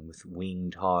dawn with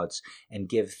winged hearts, and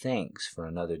give thanks for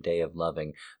another day of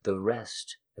loving, the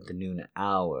rest at the noon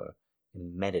hour,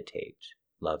 and meditate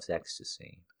love's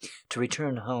ecstasy, to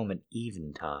return home at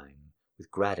eventide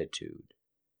with gratitude,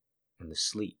 and the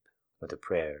sleep with a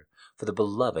prayer for the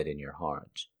beloved in your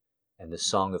heart, and the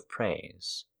song of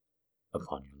praise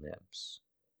upon your lips.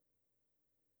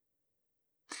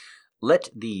 Let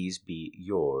these be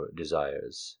your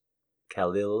desires.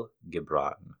 Khalil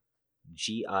Gibran.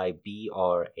 Gibran.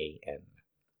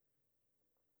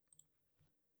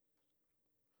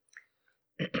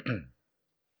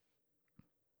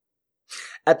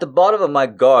 At the bottom of my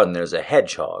garden there's a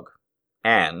hedgehog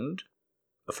and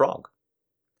a frog,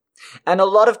 and a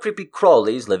lot of creepy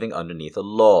crawlies living underneath a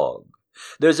log.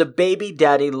 There's a baby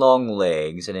daddy long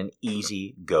legs and an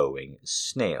easy-going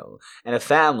snail, and a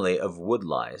family of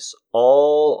woodlice,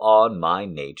 all on my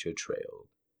nature trail.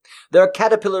 There are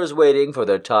caterpillars waiting for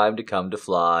their time to come to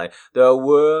fly. There are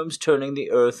worms turning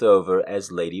the earth over as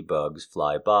ladybugs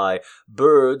fly by.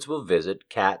 Birds will visit,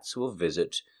 cats will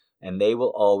visit, and they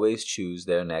will always choose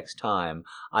their next time.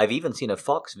 I've even seen a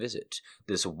fox visit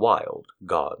this wild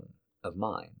garden of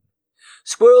mine.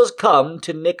 Squirrels come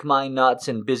to nick my nuts,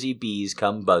 and busy bees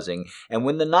come buzzing, and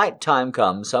when the night time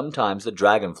comes, sometimes the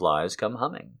dragonflies come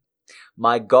humming.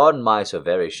 My garden mice are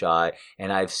very shy,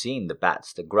 and I've seen the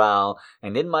bats that growl,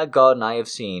 and in my garden I have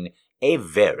seen a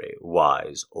very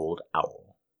wise old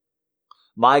owl.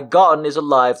 My garden is a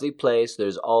lively place,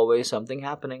 there's always something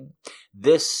happening.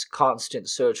 This constant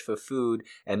search for food,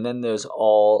 and then there's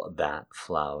all that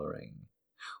flowering.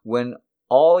 When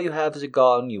all you have is a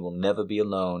garden, you will never be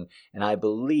alone, and I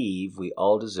believe we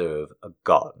all deserve a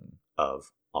garden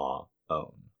of our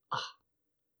own.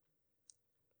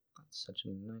 That's such a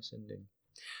nice ending.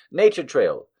 Nature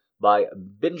Trail by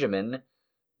Benjamin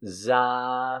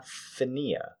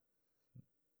Zafania.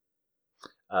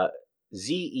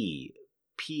 Zephanniah.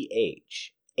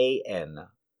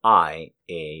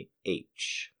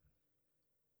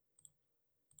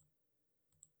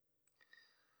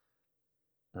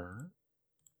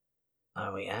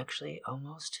 Are we actually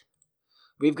almost?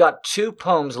 We've got 2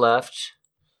 poems left,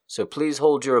 so please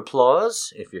hold your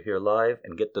applause if you're here live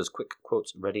and get those quick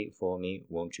quotes ready for me.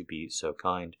 Won't you be so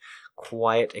kind?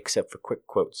 Quiet except for quick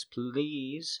quotes,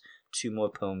 please. 2 more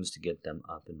poems to get them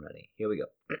up and ready. Here we go.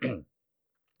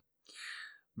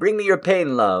 Bring me your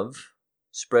pain, love,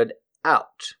 spread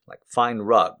out like fine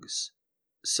rugs,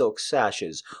 silk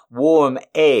sashes, warm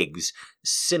eggs,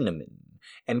 cinnamon,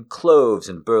 and cloves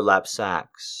in burlap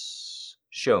sacks.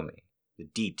 Show me the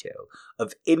detail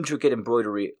of intricate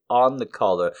embroidery on the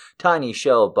collar, tiny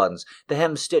shell buttons, the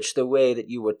hem stitched the way that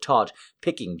you were taught,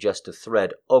 picking just a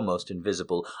thread almost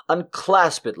invisible.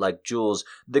 Unclasp it like jewels,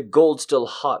 the gold still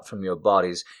hot from your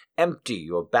bodies. Empty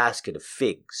your basket of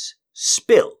figs.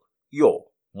 Spill your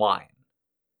wine.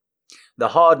 The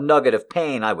hard nugget of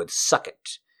pain, I would suck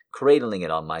it, cradling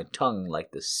it on my tongue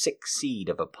like the sick seed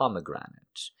of a pomegranate.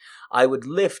 I would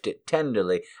lift it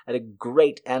tenderly, and a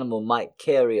great animal might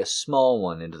carry a small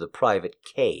one into the private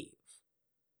cave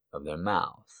of their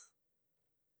mouth.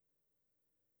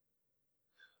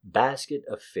 Basket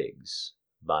of Figs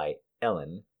by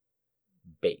Ellen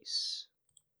Bass.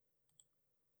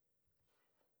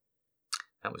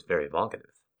 That was very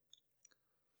evocative.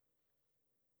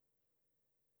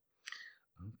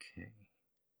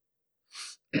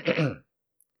 Okay.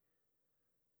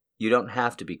 You don't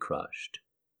have to be crushed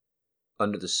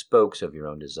under the spokes of your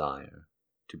own desire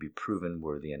to be proven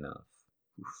worthy enough.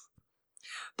 Oof.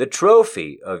 The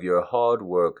trophy of your hard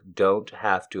work don't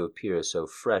have to appear so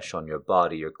fresh on your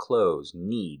body. Your clothes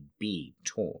need be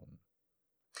torn.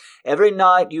 Every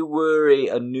night you worry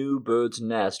a new bird's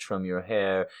nest from your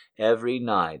hair. Every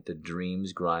night the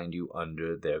dreams grind you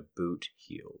under their boot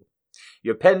heel.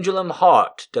 Your pendulum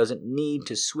heart doesn't need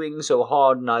to swing so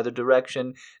hard in either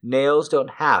direction. Nails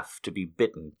don't have to be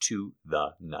bitten to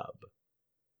the nub.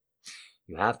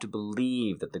 You have to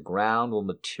believe that the ground will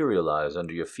materialize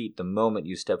under your feet the moment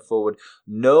you step forward.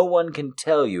 No one can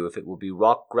tell you if it will be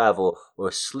rock, gravel,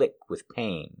 or slick with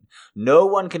pain. No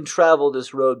one can travel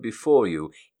this road before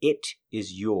you. It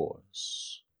is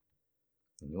yours.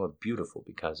 And you are beautiful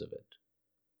because of it.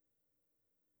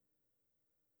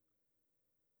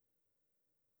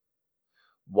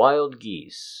 Wild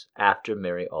Geese After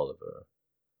Mary Oliver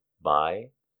by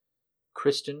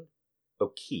Kristen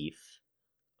O'Keefe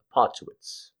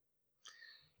Apotowicz.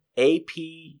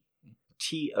 Aptowicz.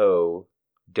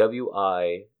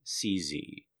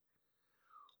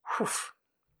 Whew.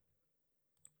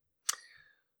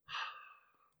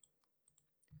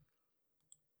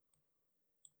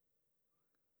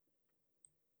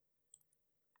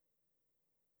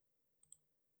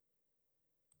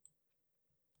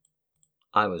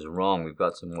 I was wrong. We've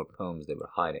got some more poems they were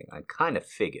hiding. I kind of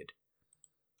figured.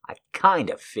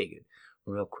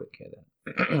 Real quick here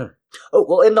then. Oh,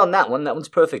 we'll end on that one. That one's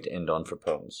perfect to end on for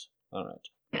poems. All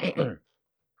right.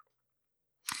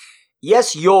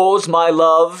 Yes, yours, my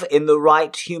love, in the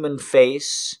right human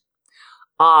face.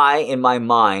 I, in my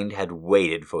mind, had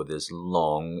waited for this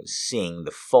long, seeing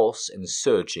the false and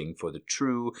searching for the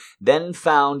true, then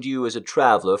found you as a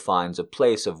traveler finds a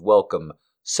place of welcome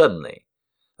suddenly,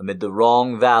 amid the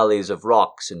wrong valleys of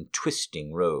rocks and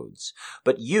twisting roads.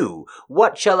 But you,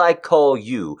 what shall I call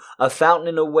you? A fountain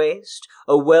in a waste?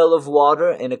 A well of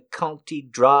water in a county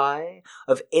dry?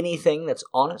 Of anything that's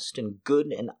honest and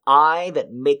good, an eye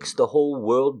that makes the whole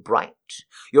world bright?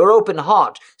 Your open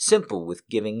heart, simple with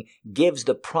giving, gives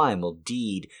the primal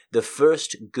deed, the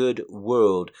first good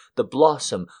world, the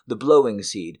blossom, the blowing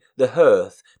seed, the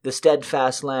hearth, the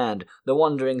steadfast land, the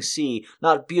wandering sea,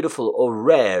 not beautiful or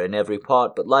rare in every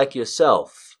part, but like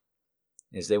yourself,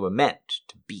 as they were meant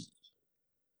to be.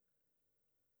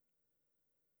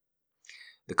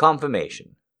 The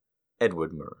Confirmation,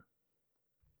 Edward Murr.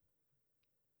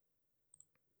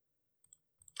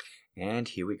 And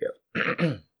here we go.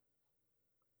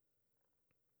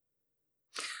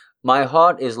 My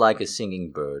heart is like a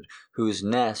singing bird, whose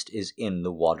nest is in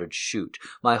the watered shoot.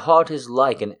 My heart is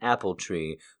like an apple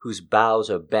tree, whose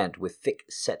boughs are bent with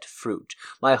thick-set fruit.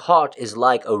 My heart is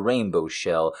like a rainbow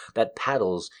shell that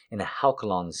paddles in a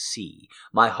halcyon sea.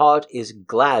 My heart is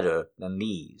gladder than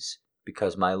these,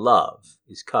 because my love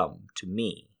is come to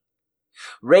me.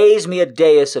 Raise me a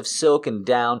dais of silk and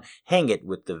down, hang it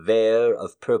with the vair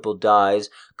of purple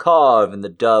dyes, carve in the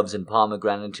doves and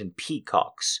pomegranate and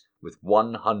peacocks, with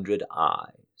 100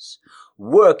 eyes.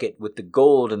 Work it with the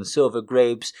gold and silver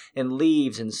grapes and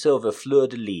leaves and silver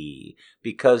fleur-de-lis,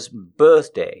 because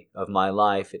birthday of my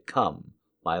life it come,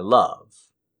 my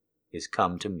love is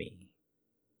come to me.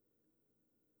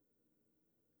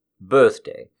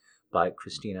 Birthday by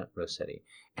Christina Rossetti.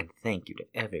 And thank you to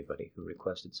everybody who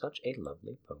requested such a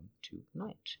lovely poem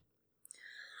tonight.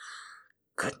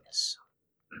 Goodness.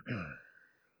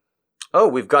 Oh,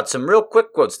 we've got some real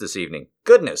quick quotes this evening.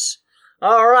 Goodness.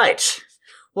 All right.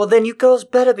 Well, then you girls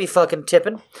better be fucking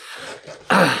tipping.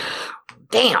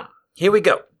 Damn. Here we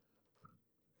go.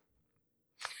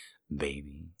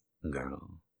 Baby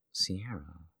girl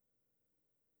Sierra.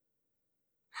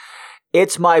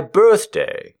 It's my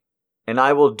birthday, and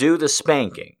I will do the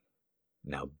spanking.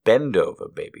 Now bend over,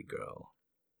 baby girl.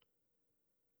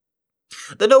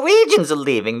 The Norwegians are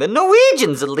leaving. The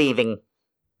Norwegians are leaving.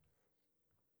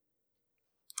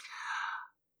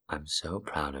 I'm so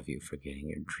proud of you for getting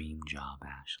your dream job,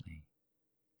 Ashley.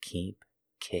 Keep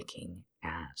kicking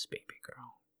ass, baby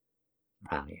girl.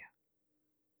 Proud of you.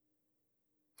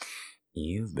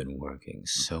 You've been working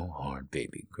so hard,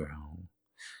 baby girl.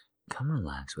 Come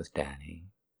relax with Daddy.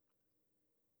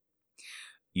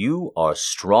 You are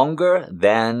stronger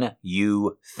than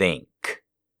you think.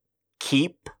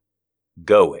 Keep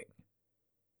going.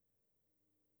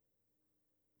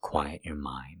 Quiet your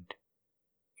mind.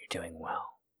 You're doing well.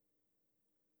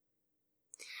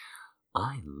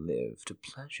 I live to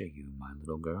pleasure you, my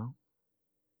little girl.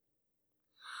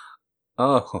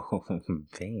 Oh,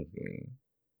 baby.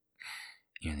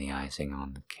 You're the icing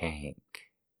on the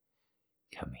cake.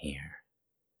 Come here.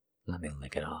 Let me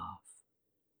lick it off.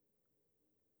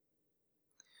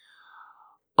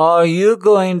 Are you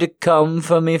going to come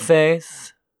for me,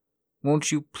 Faith?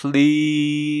 Won't you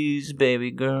please,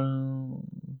 baby girl?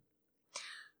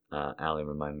 Allie,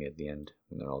 remind me at the end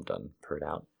when they're all done, purred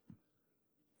out.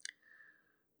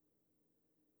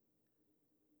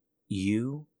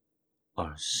 You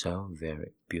are so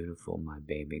very beautiful, my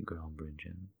baby girl,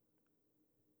 Bridget.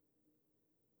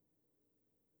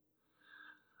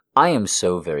 I am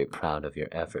so very proud of your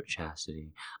effort,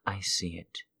 Chastity. I see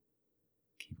it.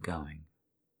 Keep going.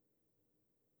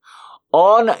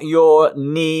 On your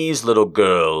knees, little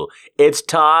girl. It's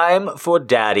time for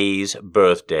Daddy's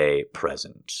birthday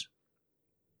present.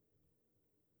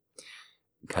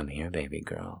 Come here, baby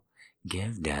girl.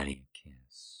 Give Daddy a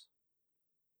kiss.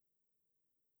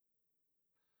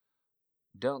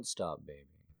 Don't stop, baby.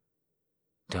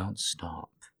 Don't stop.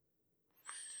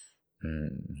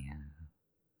 Yeah.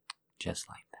 Just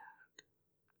like that.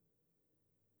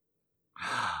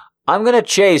 I'm gonna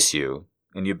chase you,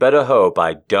 and you better hope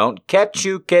I don't catch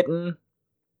you, kitten.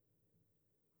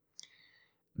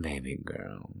 Baby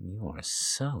girl, you are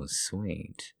so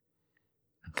sweet.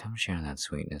 Now come share that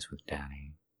sweetness with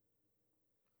Daddy.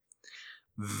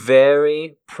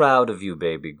 Very proud of you,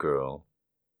 baby girl.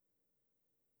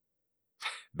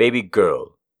 Baby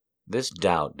girl, this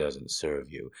doubt doesn't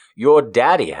serve you. Your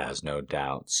daddy has no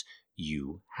doubts.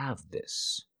 You have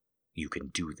this. You can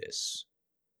do this.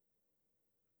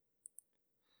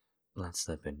 Let's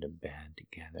slip into bed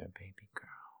together, baby girl.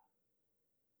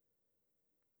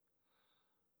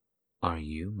 Are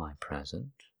you my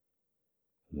present?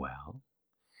 Well,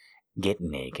 get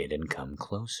naked and come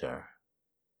closer.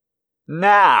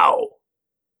 Now!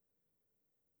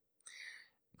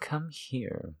 Come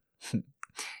here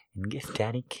and give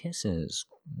Daddy kisses.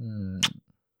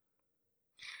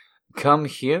 Come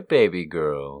here, baby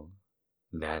girl.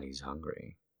 Daddy's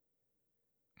hungry.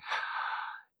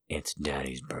 It's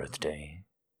Daddy's birthday.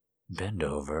 Bend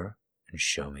over and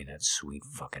show me that sweet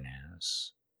fucking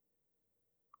ass.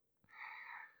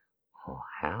 Oh,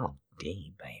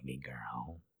 howdy, baby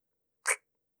girl.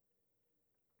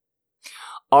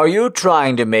 Are you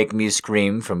trying to make me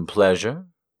scream from pleasure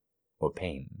or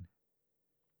pain?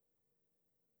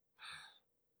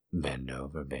 Bend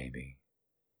over, baby.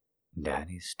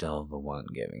 Daddy's still the one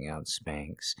giving out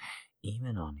spanks,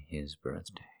 even on his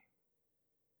birthday.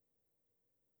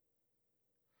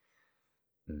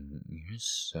 You're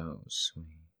so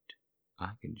sweet. I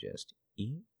could just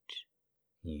eat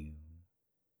you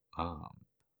up.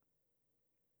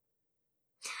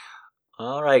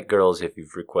 All right, girls, if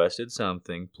you've requested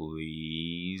something,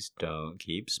 please don't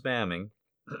keep spamming.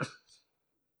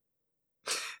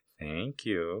 Thank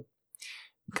you.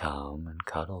 Come and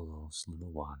cuddle those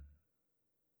little one.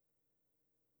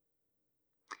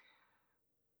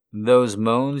 Those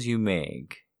moans you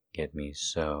make get me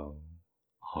so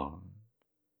hard.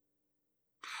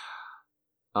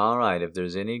 All right, if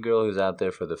there's any girl who's out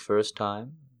there for the first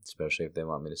time, especially if they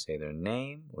want me to say their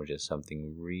name or just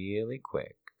something really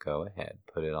quick, go ahead,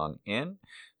 put it on in.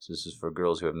 So this is for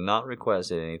girls who have not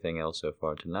requested anything else so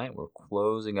far tonight. We're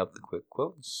closing up the quick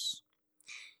quotes.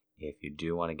 If you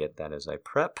do want to get that as I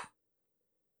prep,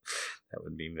 that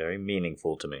would be very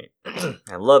meaningful to me.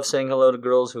 I love saying hello to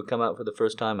girls who come out for the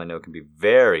first time. I know it can be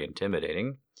very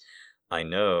intimidating. I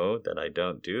know that I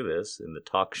don't do this in the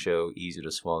talk show easy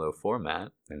to swallow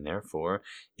format, and therefore,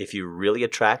 if you're really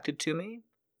attracted to me,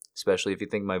 especially if you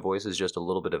think my voice is just a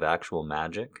little bit of actual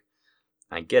magic,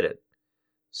 I get it.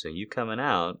 So you coming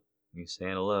out, you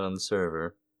saying hello on the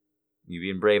server, you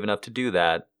being brave enough to do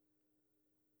that,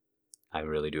 I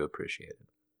really do appreciate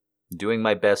it. Doing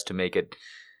my best to make it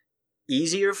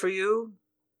easier for you,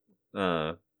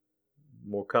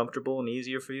 more comfortable and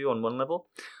easier for you on one level.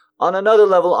 On another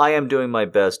level, I am doing my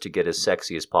best to get as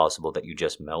sexy as possible that you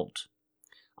just melt.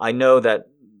 I know that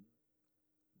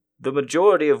the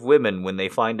majority of women, when they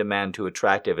find a man too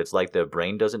attractive, it's like their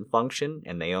brain doesn't function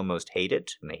and they almost hate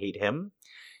it and they hate him.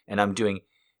 And I'm doing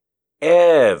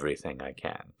everything I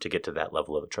can to get to that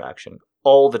level of attraction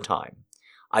all the time.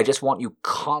 I just want you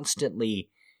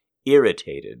constantly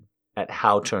irritated at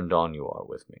how turned on you are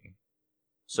with me.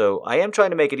 So I am trying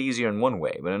to make it easier in one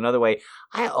way, but in another way,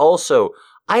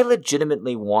 I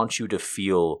legitimately want you to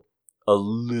feel a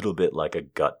little bit like a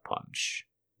gut punch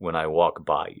when I walk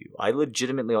by you. I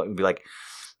legitimately want to be like,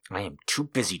 I am too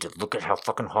busy to look at how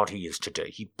fucking hot he is today.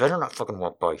 He better not fucking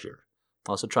walk by here.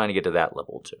 Also trying to get to that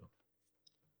level too.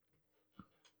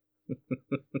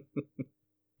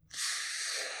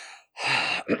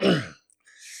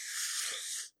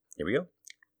 Here we go.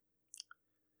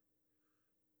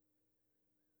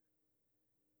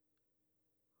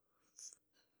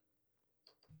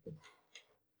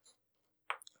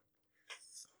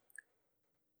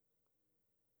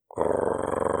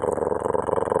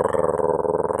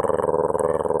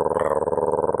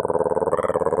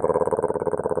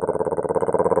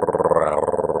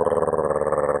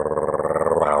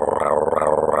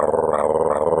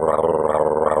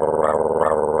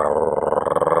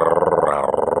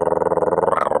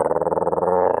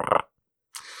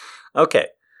 Okay,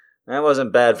 that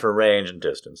wasn't bad for range and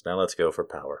distance. Now let's go for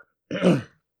power.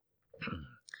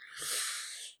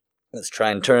 Let's try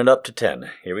and turn it up to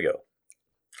 10. Here we go.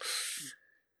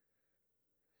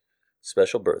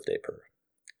 Special birthday purr.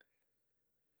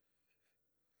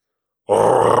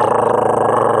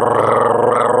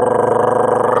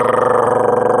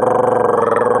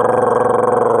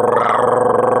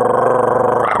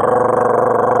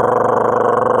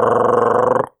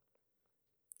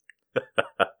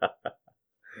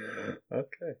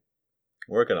 Okay.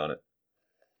 Working on it.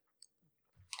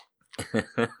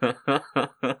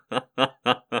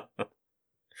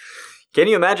 Can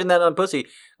you imagine that on pussy?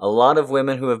 A lot of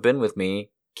women who have been with me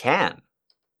can.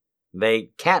 They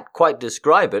can't quite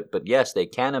describe it, but yes, they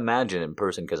can imagine in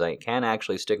person because I can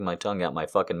actually stick my tongue out my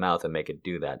fucking mouth and make it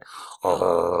do that.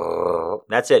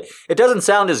 That's it. It doesn't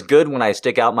sound as good when I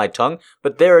stick out my tongue,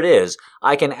 but there it is.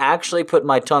 I can actually put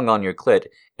my tongue on your clit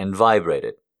and vibrate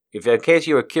it. If in case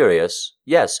you were curious,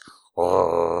 yes.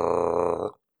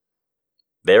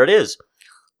 There it is.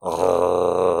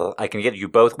 I can get you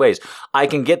both ways. I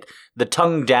can get the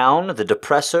tongue down, the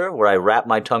depressor, where I wrap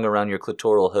my tongue around your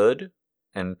clitoral hood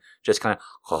and just kind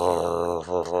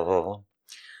of...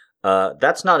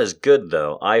 that's not as good,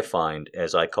 though, I find,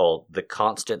 as I call the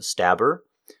constant stabber,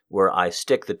 where I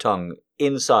stick the tongue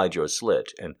inside your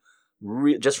slit and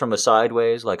just from a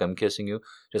sideways, like I'm kissing you,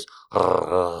 just...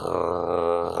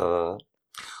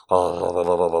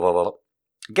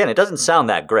 Again, it doesn't sound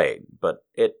that great, but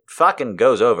it fucking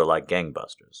goes over like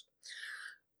gangbusters.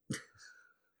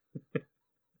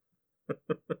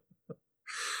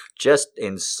 Just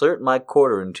insert my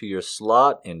quarter into your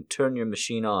slot and turn your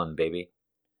machine on, baby.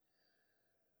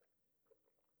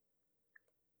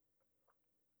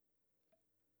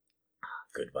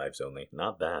 Good vibes only.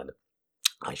 Not bad.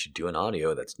 I should do an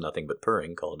audio that's nothing but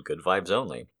purring called Good Vibes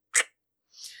Only.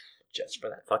 Just for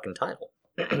that fucking title.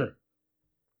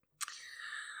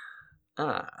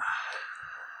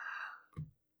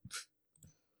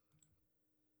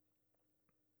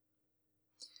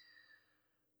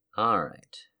 All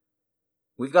right.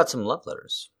 We've got some love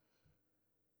letters.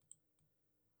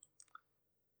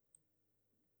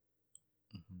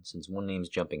 Since one name's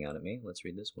jumping out at me, let's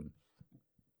read this one.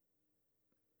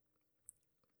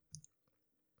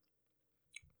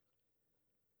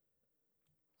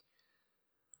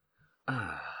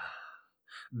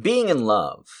 Being in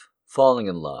love, falling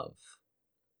in love.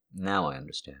 Now I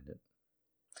understand it.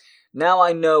 Now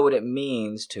I know what it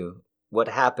means to what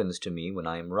happens to me when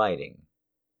I am writing.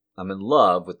 I'm in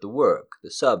love with the work,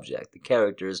 the subject, the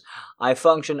characters. I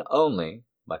function only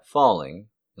by falling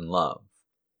in love.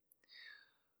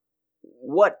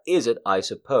 What is it, I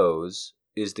suppose,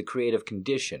 is the creative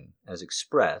condition as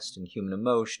expressed in human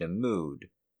emotion and mood?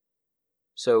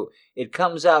 So it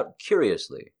comes out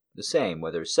curiously, the same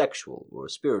whether sexual or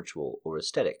spiritual or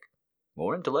aesthetic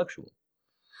or intellectual.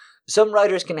 Some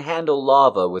writers can handle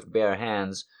lava with bare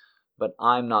hands, but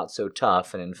I'm not so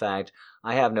tough, and in fact,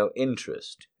 I have no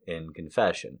interest in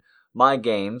confession. My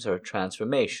games are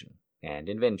transformation and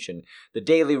invention. The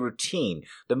daily routine,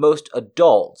 the most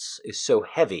adults, is so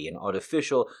heavy and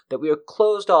artificial that we are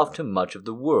closed off to much of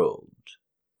the world.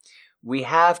 We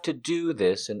have to do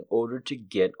this in order to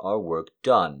get our work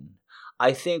done.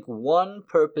 I think one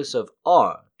purpose of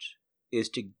art is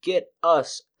to get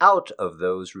us out of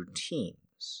those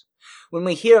routines. When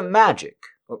we hear magic,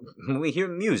 or when we hear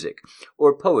music,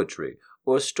 or poetry,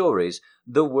 or stories,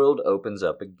 the world opens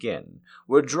up again.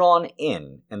 We're drawn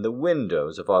in, and the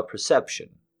windows of our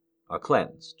perception are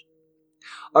cleansed.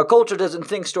 Our culture doesn't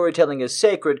think storytelling is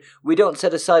sacred. We don't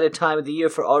set aside a time of the year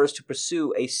for artists to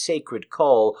pursue a sacred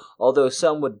call, although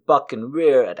some would buck and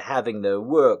rear at having their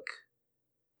work.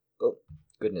 Oh,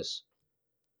 goodness.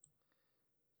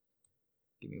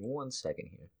 Give me 1 second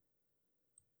here.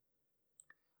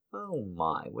 Oh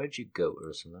my, where'd you go,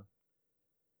 Ursula?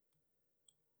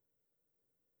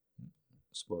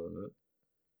 Spoiler alert.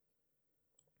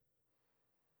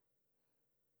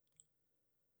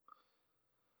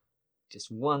 Just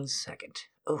 1 second.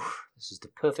 Oh, this is the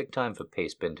perfect time for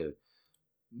Pastebin to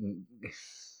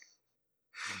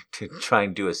try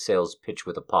and do a sales pitch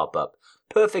with a pop-up.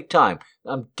 Perfect time.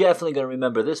 I'm definitely going to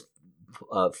remember this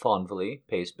fondly,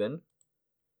 Pastebin.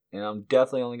 And I'm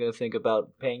definitely only going to think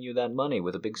about paying you that money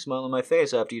with a big smile on my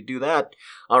face after you do that.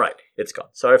 All right, it's gone.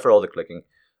 Sorry for all the clicking.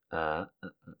 Okay.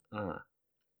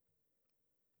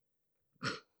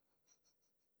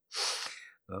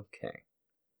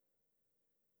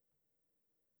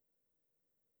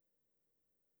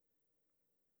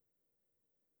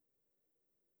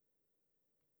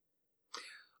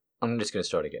 I'm just going to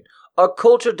start again. Our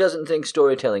culture doesn't think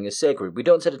storytelling is sacred. We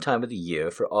don't set a time of the year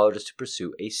for artists to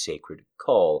pursue a sacred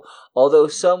call, although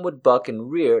some would buck and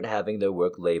rear at having their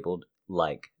work labeled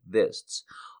like this.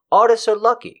 Artists are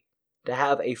lucky. to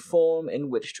have a form in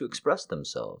which to express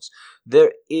themselves.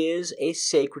 There is a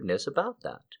sacredness about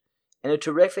that, and a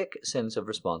terrific sense of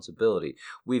responsibility.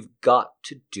 We've got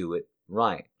to do it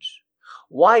right.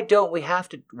 Why do we have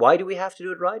to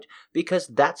do it right? Because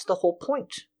that's the whole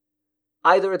point.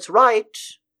 Either it's right,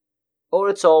 or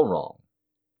it's all wrong.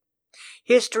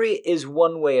 History is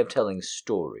one way of telling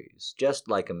stories, just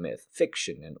like a myth,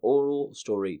 fiction, and oral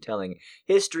storytelling.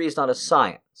 History is not a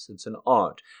science, it's an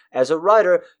art. As a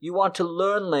writer, you want to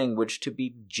learn language to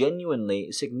be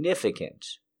genuinely significant.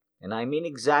 And I mean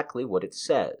exactly what it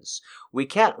says. We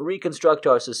can't reconstruct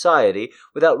our society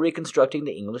without reconstructing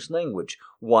the English language.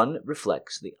 One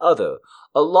reflects the other.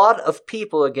 A lot of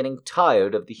people are getting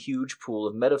tired of the huge pool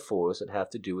of metaphors that have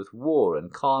to do with war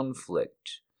and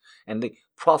conflict, and the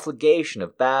profligation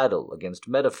of battle against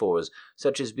metaphors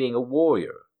such as being a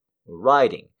warrior, or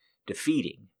riding,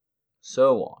 defeating,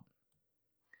 so on.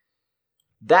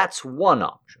 That's one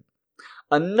option.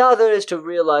 Another is to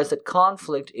realize that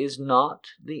conflict is not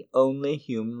the only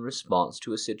human response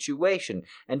to a situation,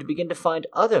 and to begin to find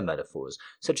other metaphors,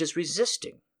 such as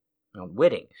resisting,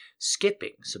 outwitting,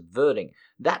 skipping, subverting.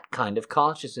 That kind of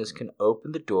consciousness can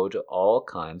open the door to all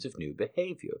kinds of new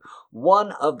behavior.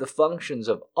 One of the functions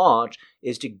of art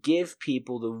is to give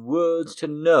people the words to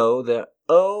know their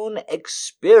own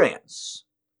experience.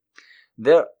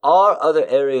 There are other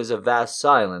areas of vast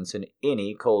silence in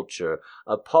any culture.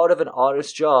 A part of an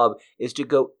artist's job is to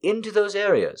go into those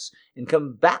areas and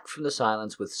come back from the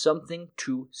silence with something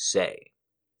to say.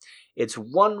 It's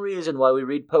one reason why we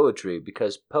read poetry,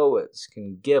 because poets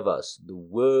can give us the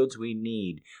words we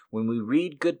need. When we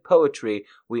read good poetry,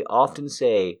 we often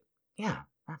say, yeah,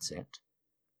 that's it.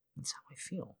 That's how I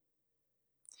feel.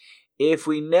 If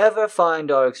we never find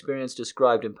our experience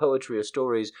described in poetry or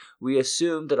stories, we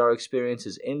assume that our experience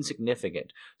is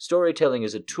insignificant. Storytelling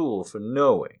is a tool for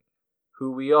knowing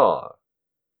who we are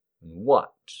and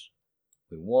what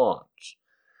we want.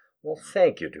 Well,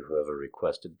 thank you to whoever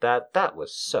requested that. That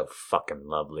was so fucking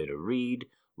lovely to read.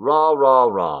 Rah, rah,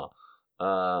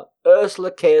 rah. Ursula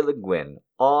K. Le Guin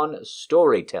on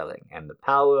storytelling and the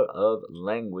power of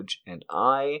language, and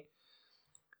I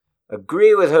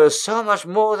agree with her so much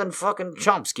more than fucking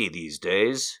Chomsky these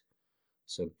days.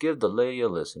 So give the lady a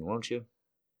listen, won't you?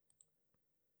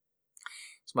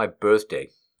 It's my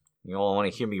birthday. You all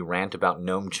want to hear me rant about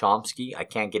Noam Chomsky? I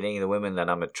can't get any of the women that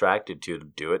I'm attracted to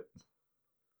do it.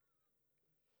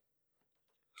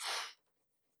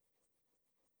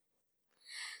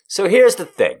 So here's the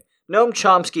thing. Noam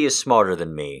Chomsky is smarter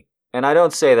than me, and I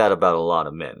don't say that about a lot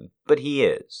of men, but he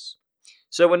is.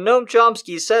 So when Noam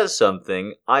Chomsky says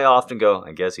something, I often go,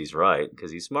 I guess he's right,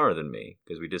 because he's smarter than me,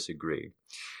 because we disagree.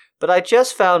 But I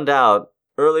just found out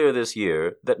earlier this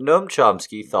year that Noam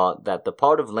Chomsky thought that the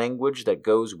part of language that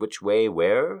goes which way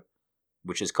where,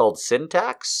 which is called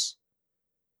syntax,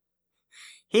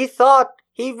 he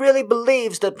really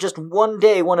believes that just one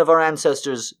day one of our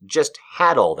ancestors just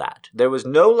had all that. There was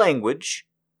no language,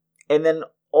 and then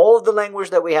all of the language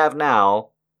that we have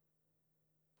now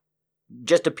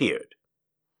just appeared.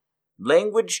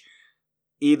 Language,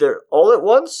 either all at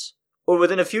once, or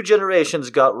within a few generations,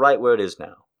 got right where it is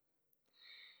now.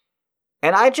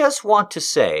 And I just want to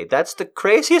say, that's the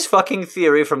craziest fucking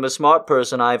theory from a smart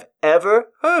person I've ever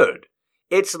heard.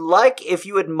 It's like if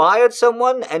you admired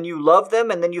someone and you loved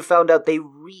them and then you found out they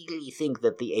really think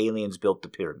that the aliens built the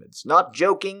pyramids. Not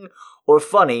joking or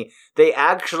funny. They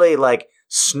actually,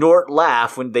 snort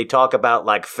laugh when they talk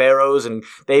about, pharaohs, and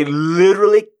they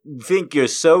literally think you're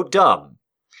so dumb.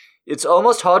 It's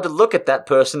almost hard to look at that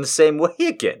person the same way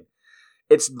again.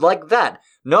 It's like that.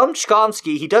 Noam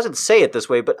Chomsky, he doesn't say it this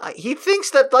way, but he thinks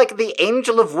that, the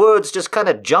angel of words just kind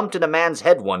of jumped in a man's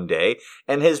head one day,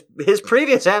 and his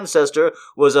previous ancestor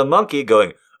was a monkey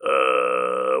going,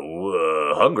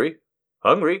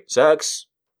 hungry, sex,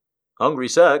 hungry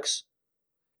sex.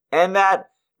 And that,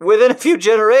 within a few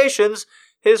generations,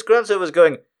 his grandson was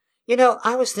going,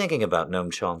 I was thinking about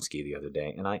Noam Chomsky the other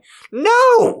day, and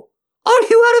No! Are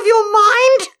you out of your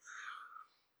mind?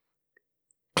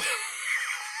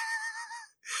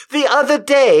 The other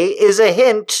day is a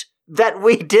hint that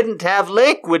we didn't have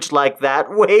language like that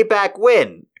way back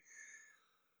when.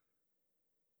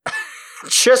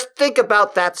 Just think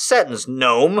about that sentence,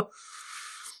 Noam.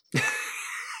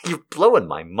 You're blowing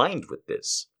my mind with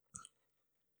this.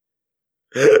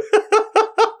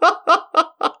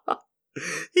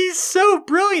 He's so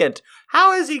brilliant.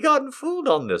 How has he gotten fooled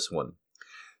on this one?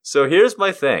 So here's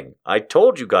my thing. I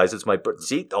told you guys it's my birthday.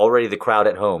 See, already the crowd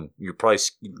at home.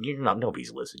 Nobody's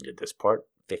listening to this part.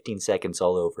 15 seconds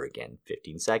all over again.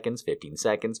 15 seconds, 15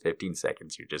 seconds, 15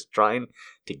 seconds. You're just trying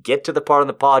to get to the part of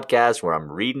the podcast where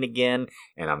I'm reading again,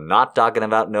 and I'm not talking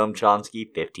about Noam Chomsky.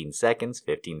 15 seconds,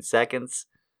 15 seconds,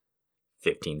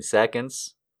 15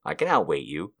 seconds. I can outwait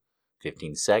you.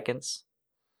 15 seconds.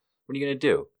 What are you going to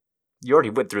do? You already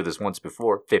went through this once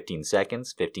before. 15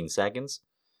 seconds, 15 seconds.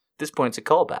 At this point, it's a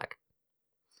callback.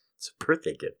 It's a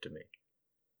birthday gift to me.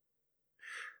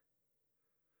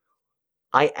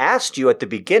 I asked you at the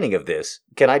beginning of this,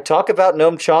 can I talk about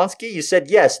Noam Chomsky? You said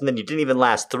yes, and then you didn't even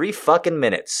last 3 fucking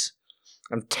minutes.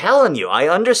 I'm telling you, I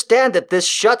understand that this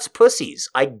shuts pussies.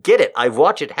 I get it. I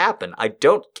watch it happen. I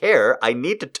don't care. I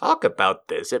need to talk about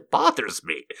this. It bothers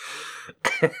me.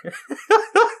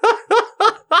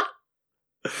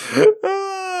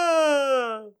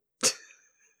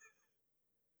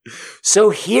 So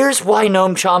here's why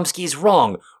Noam Chomsky's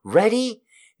wrong. Ready?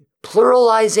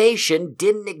 Pluralization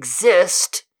didn't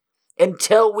exist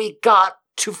until we got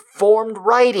to formed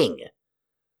writing.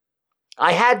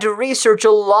 I had to research a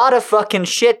lot of fucking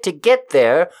shit to get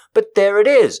there, but there it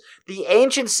is. The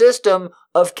ancient system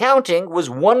of counting was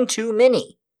 1 too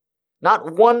many. Not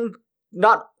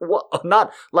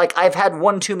like I've had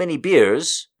 1 too many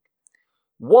beers.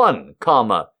 1,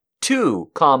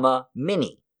 2,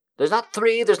 many. There's not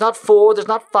 3, there's not 4, there's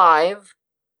not 5.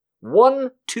 1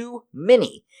 too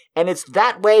many. And it's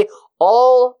that way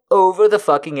all over the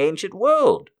fucking ancient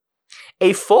world.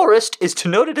 A forest is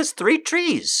denoted as 3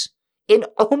 trees in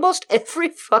almost every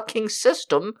fucking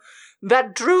system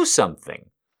that drew something.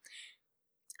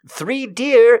 3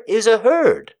 deer is a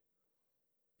herd.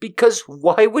 Because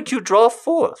why would you draw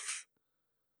 4th?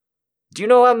 Do you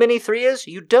know how many 3 is?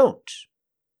 You don't.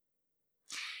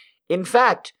 In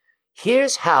fact,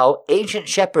 here's how ancient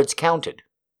shepherds counted.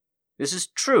 This is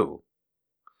true.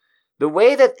 The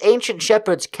way that ancient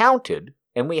shepherds counted,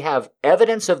 and we have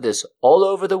evidence of this all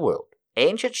over the world,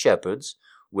 ancient shepherds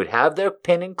would have their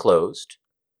pen enclosed,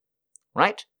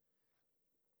 right?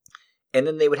 And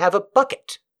then they would have a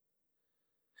bucket.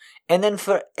 And then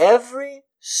for every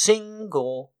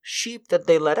single sheep that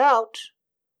they let out,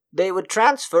 they would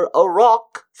transfer a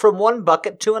rock from one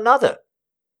bucket to another.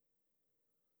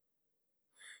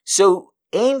 So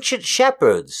ancient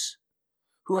shepherds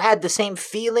who had the same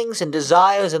feelings and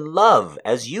desires and love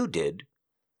as you did,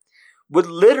 would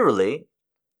literally,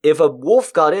 if a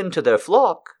wolf got into their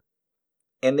flock,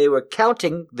 and they were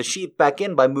counting the sheep back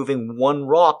in by moving 1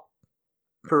 rock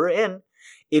per in,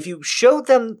 if you showed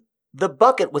them the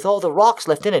bucket with all the rocks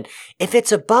left in it, if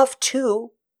it's above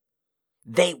 2,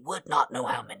 they would not know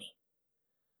how many.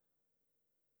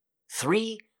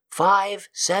 3, 5,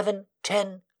 7,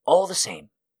 10, all the same.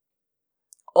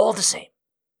 All the same.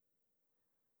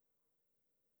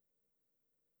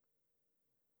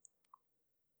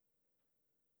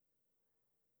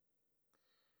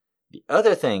 The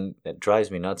other thing that drives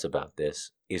me nuts about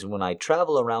this is when I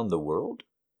travel around the world,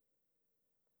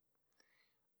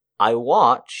 I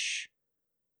watch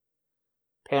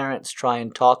parents try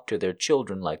and talk to their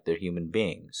children like they're human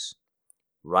beings,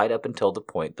 right up until the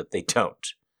point that they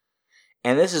don't.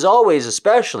 And this is always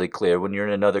especially clear when you're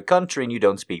in another country and you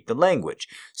don't speak the language.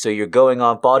 So you're going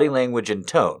off body language and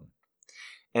tone.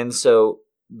 And so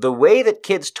the way that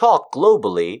kids talk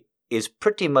globally is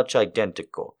pretty much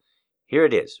identical. Here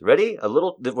it is. Ready?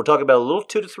 We're talking about a little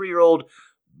 2 to 3-year-old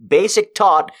basic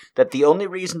taught that the only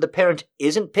reason the parent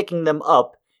isn't picking them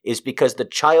up is because the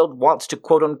child wants to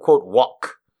quote-unquote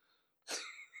walk.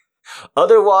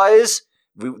 Otherwise,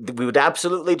 we would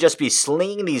absolutely just be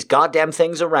slinging these goddamn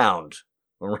things around.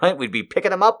 All right? We'd be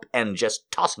picking them up and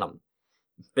just tossing them.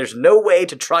 There's no way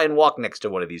to try and walk next to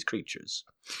one of these creatures.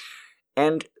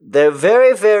 And they're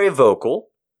very, very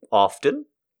vocal, often.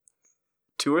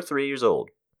 2 or 3 years old.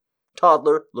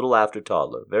 Toddler, little after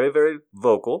toddler. Very, very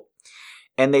vocal.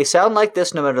 And they sound like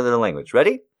this no matter the language.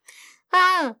 Ready?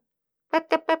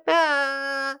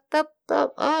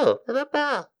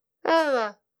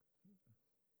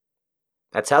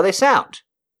 That's how they sound.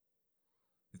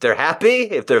 If they're happy,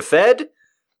 if they're fed,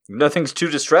 nothing's too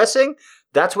distressing,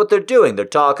 that's what they're doing. They're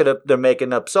talking up, they're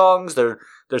making up songs, they're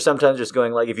sometimes just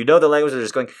going like, if you know the language, they're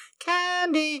just going,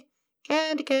 candy,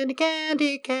 candy, candy,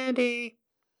 candy, candy.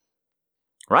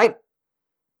 Right?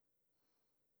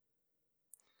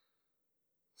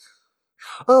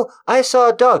 Oh, I saw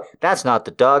a dog. That's not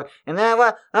the dog. And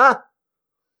then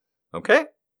okay?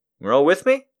 We're all with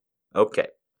me? Okay.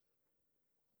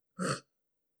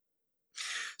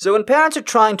 So when parents are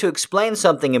trying to explain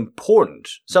something important,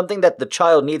 something that the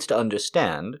child needs to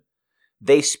understand,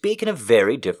 they speak in a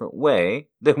very different way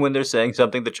than when they're saying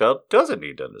something the child doesn't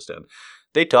need to understand.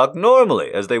 They talk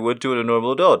normally, as they would to a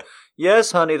normal adult.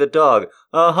 Yes, honey, the dog.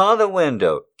 Uh-huh, the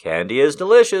window. Candy is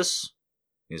delicious,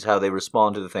 is how they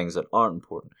respond to the things that aren't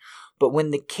important. But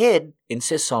when the kid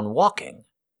insists on walking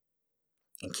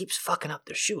and keeps fucking up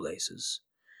their shoelaces,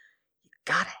 you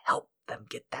gotta help them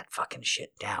get that fucking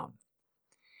shit down.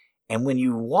 And when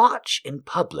you watch in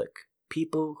public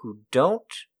people who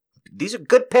don't, these are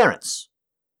good parents,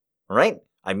 right?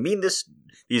 I mean this,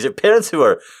 these are parents who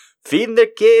are feeding their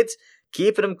kids,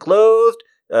 keeping them clothed,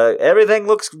 everything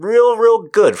looks real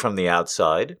good from the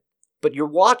outside, but you're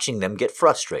watching them get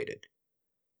frustrated.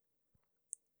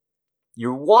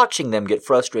 You're watching them get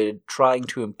frustrated trying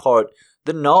to impart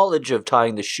the knowledge of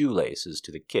tying the shoelaces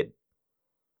to the kid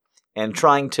and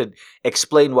trying to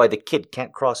explain why the kid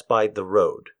can't cross by the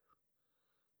road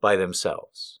by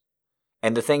themselves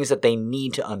and the things that they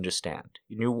need to understand.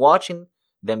 You're watching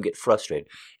them get frustrated.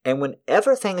 And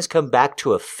whenever things come back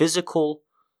to a physical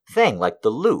thing, like the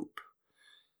loop,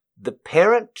 the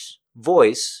parent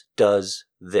voice does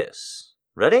this.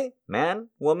 Ready? Man,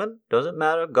 woman, doesn't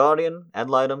matter, guardian, ad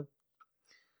litem.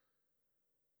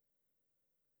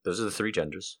 Those are the three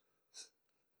genders.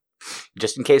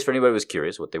 Just in case for anybody was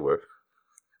curious what they were.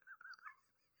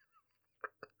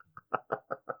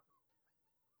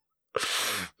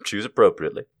 Choose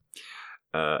appropriately.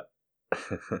 The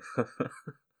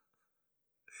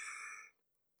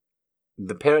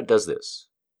parent does this.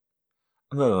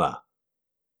 Badama.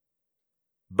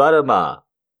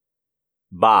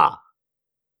 Ba.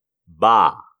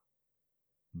 Ba.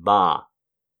 Ba.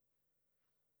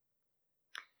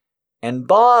 And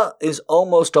ba is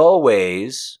almost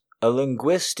always a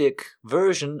linguistic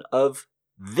version of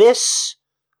this,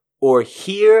 or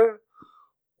here,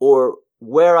 or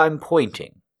where I'm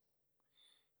pointing.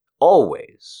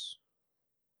 Always.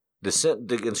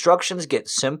 The instructions get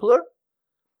simpler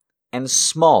and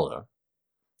smaller,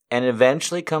 and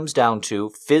eventually comes down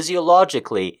to,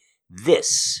 physiologically,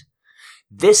 this.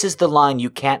 This is the line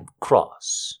you can't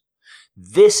cross.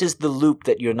 This is the loop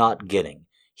that you're not getting.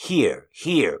 Here.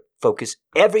 Focus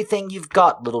everything you've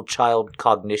got, little child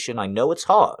cognition. I know it's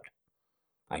hard.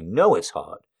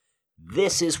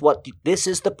 This is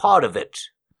the part of it.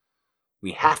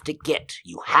 You have to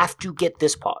get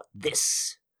this part.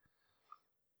 This.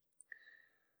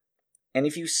 And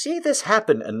if you see this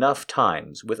happen enough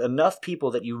times with enough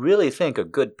people that you really think are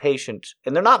good patient,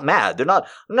 and they're not mad, they're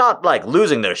not like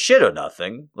losing their shit or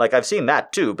nothing. Like, I've seen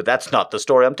that too, but that's not the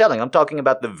story I'm telling. I'm talking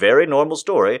about the very normal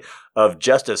story of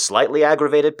just a slightly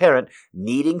aggravated parent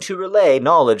needing to relay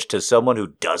knowledge to someone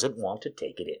who doesn't want to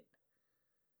take it in.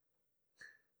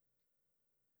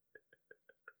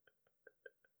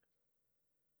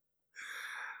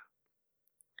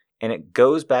 And it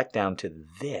goes back down to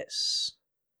this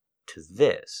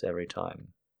every time.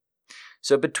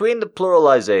 So between the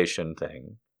pluralization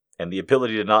thing and the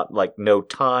ability to not know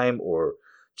time or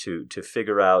to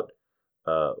figure out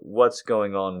what's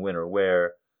going on when or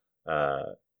where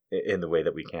in the way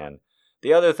that we can.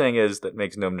 The other thing is that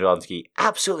makes Noam Chomsky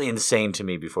absolutely insane to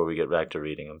me before we get back to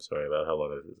reading. I'm sorry about how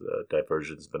long this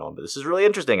diversion's been on, but this is really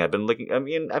interesting. I've had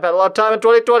a lot of time in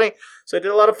 2020, so I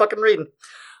did a lot of fucking reading.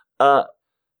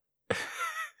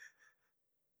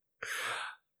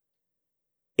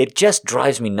 It just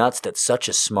drives me nuts that such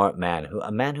a smart man,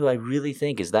 a man who I really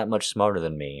think is that much smarter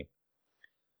than me,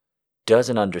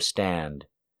 doesn't understand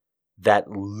that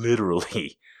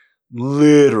literally,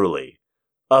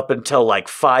 up until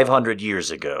 500 years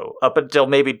ago, up until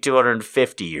maybe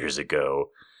 250 years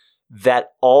ago,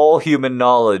 that all human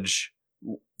knowledge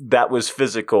that was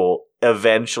physical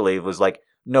eventually was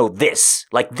no, this,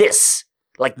 like this.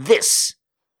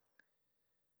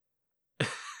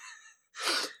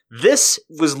 This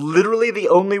was literally the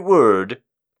only word.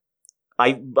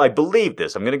 I believe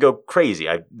this. I'm gonna go crazy.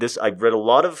 I've read a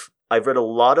lot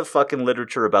of fucking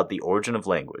literature about the origin of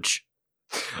language.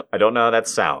 I don't know how that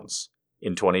sounds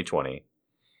in 2020,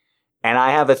 and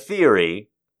I have a theory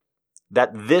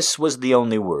that this was the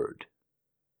only word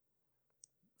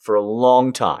for a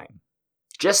long time.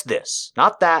 Just this,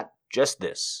 not that. Just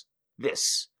this.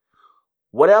 This.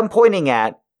 What I'm pointing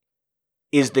at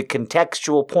is the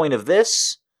contextual point of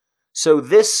this. So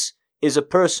this is a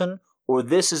person, or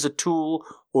this is a tool,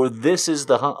 or this is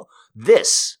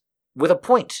this, with a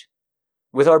point,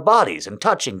 with our bodies and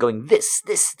touching, going this.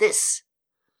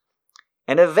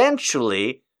 And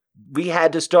eventually, we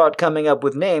had to start coming up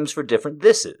with names for different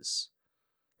thises.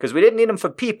 Because we didn't need them for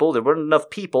people. There weren't enough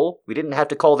people. We didn't have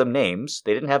to call them names.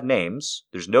 They didn't have names.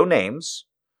 There's no names.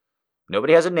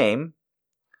 Nobody has a name.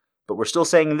 But we're still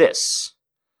saying this.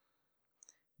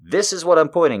 This is what I'm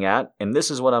pointing at, and this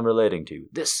is what I'm relating to.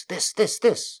 This.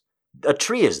 A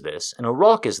tree is this, and a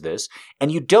rock is this,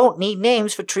 and you don't need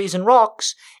names for trees and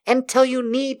rocks until you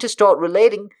need to start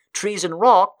relating trees and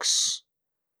rocks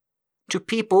to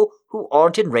people who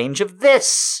aren't in range of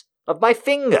this, of my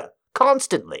finger,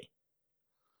 constantly.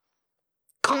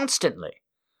 Constantly.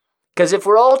 Because if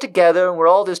we're all together and we're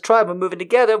all this tribe and moving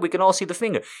together, we can all see the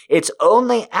finger. It's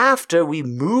only after we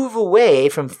move away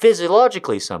from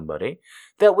physiologically somebody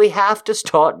that we have to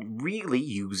start really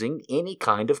using any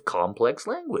kind of complex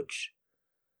language.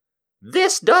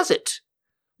 This does it.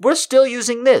 We're still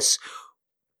using this.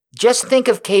 Just think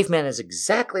of caveman as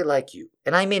exactly like you.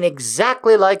 And I mean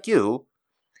exactly like you,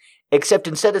 except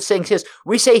instead of saying his,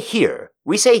 we say here.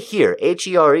 We say here,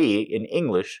 H-E-R-E, in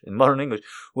English, in modern English,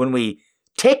 when we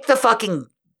take the fucking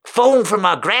phone from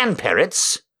our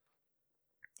grandparents,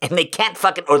 and they can't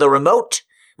fucking, or the remote,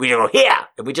 we go here,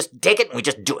 and we just take it and we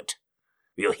just do it.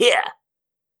 We go here.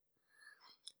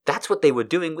 That's what they were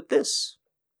doing with this.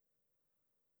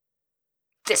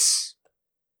 This.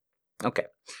 Okay.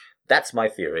 That's my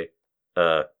theory.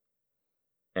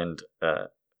 And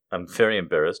I'm very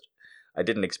embarrassed. I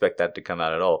didn't expect that to come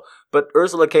out at all. But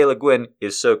Ursula K. Le Guin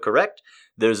is so correct.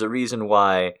 There's a reason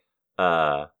why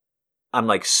I'm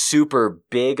like super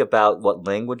big about what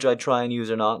language I try and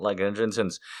use or not. Like, for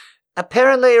instance,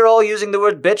 apparently you're all using the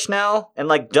word bitch now, and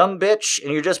like dumb bitch,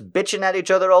 and you're just bitching at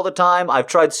each other all the time. I've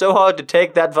tried so hard to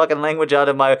take that fucking language out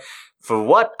of my... For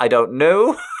what? I don't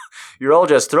know. You're all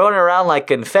just throwing it around like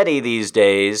confetti these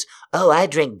days. Oh, I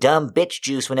drink dumb bitch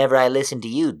juice whenever I listen to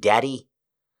you, Daddy.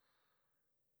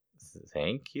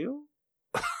 Thank you?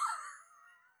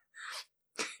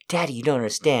 Daddy, you don't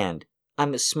understand.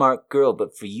 I'm a smart girl,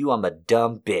 but for you, I'm a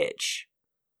dumb bitch.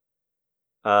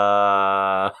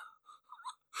 I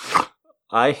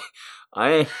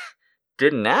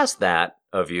didn't ask that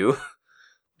of you.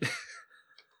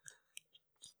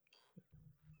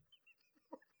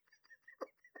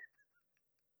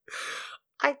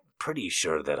 I'm pretty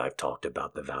sure that I've talked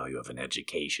about the value of an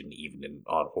education, even in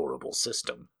our horrible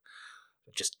system.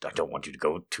 I don't want you to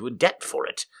go too in debt for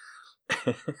it.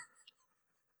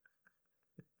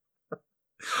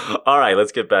 All right,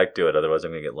 let's get back to it. Otherwise,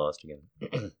 I'm going to get lost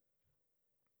again.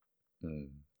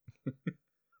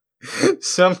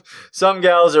 Some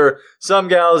gals are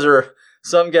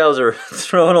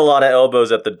throwing a lot of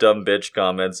elbows at the dumb bitch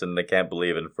comments, and they can't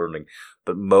believe in flirting.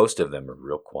 But most of them are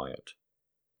real quiet.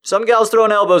 Some gals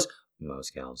throwing elbows.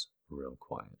 Most gals real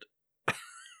quiet.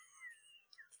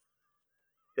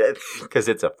 Because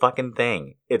it's a fucking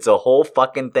thing. It's a whole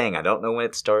fucking thing. I don't know when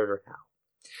it started or how.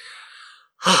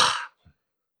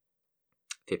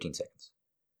 15 seconds.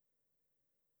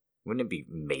 Wouldn't it be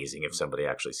amazing if somebody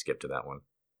actually skipped to that one?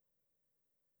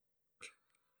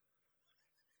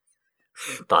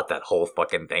 Thought that whole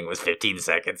fucking thing was 15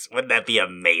 seconds. Wouldn't that be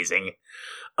amazing?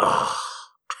 Oh.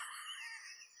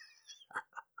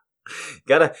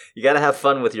 You gotta have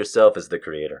fun with yourself as the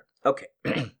creator. Okay.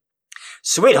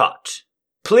 Sweetheart,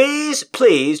 please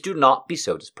do not be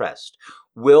so depressed.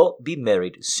 We'll be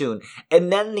married soon,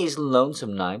 and then these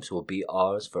lonesome nights will be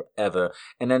ours forever.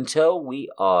 And until we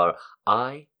are,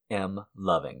 I am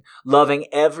loving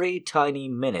every tiny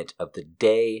minute of the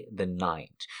day, the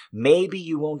night. Maybe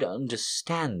you won't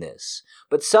understand this,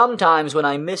 but sometimes when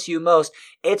I miss you most,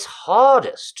 it's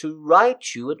hardest to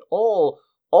write you at all.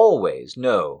 Always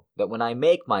know that when I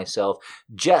make myself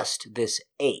just this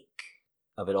ache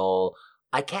of it all,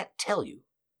 I can't tell you.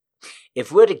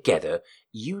 If we're together,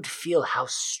 you'd feel how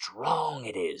strong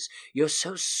it is. You're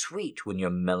so sweet when you're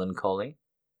melancholy.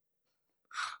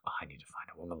 Oh, I need to find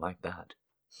a woman like that.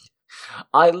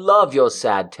 I love your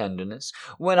sad tenderness.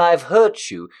 When I've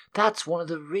hurt you, that's one of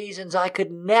the reasons I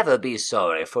could never be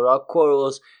sorry for our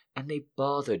quarrels, and they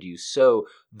bothered you so,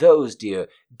 those dear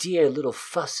little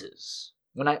fusses,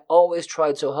 when I always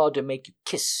tried so hard to make you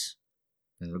kiss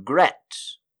and regret.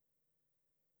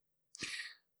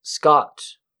 Scott,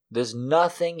 there's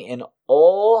nothing in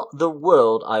all the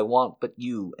world I want but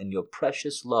you and your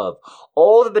precious love.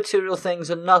 All the material things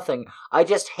are nothing. I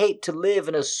just hate to live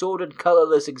in a sordid,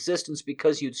 colorless existence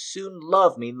because you'd soon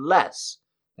love me less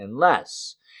and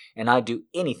less. And I'd do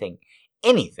anything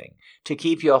to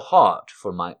keep your heart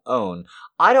for my own.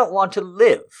 I don't want to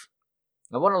live.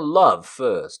 I want to love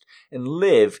first and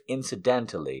live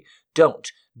incidentally.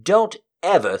 Don't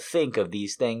ever think of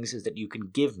these things as that you can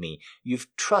give me. You've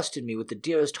trusted me with the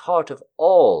dearest heart of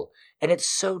all, and it's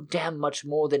so damn much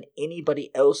more than anybody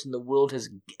else in the world has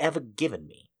ever given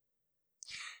me.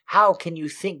 How can you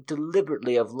think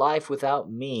deliberately of life without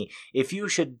me? If you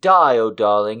should die, oh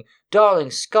darling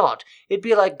Scott, it'd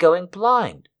be like going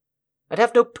blind. I'd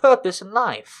have no purpose in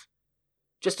life.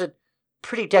 Just a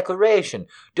pretty declaration.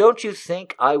 Don't you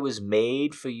think I was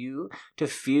made for you, to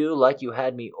feel like you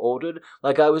had me ordered,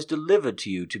 like I was delivered to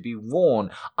you to be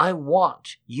worn? I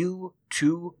want you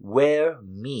to wear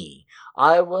me.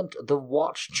 I want the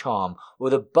watch charm or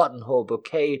the buttonhole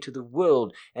bouquet to the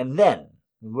world, and then,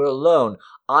 when we're alone,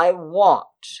 I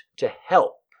want to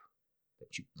help.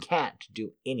 But you can't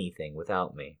do anything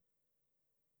without me.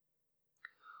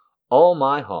 All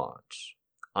my heart,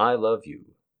 I love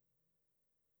you.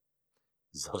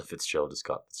 Zelda Fitzgerald to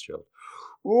Scott Fitzgerald.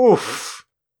 Oof.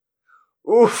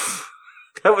 Oof.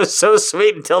 That was so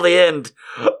sweet until the end.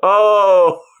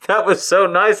 Oh, that was so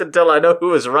nice until I know who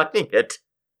was writing it.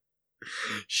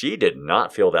 She did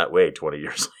not feel that way 20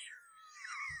 years later.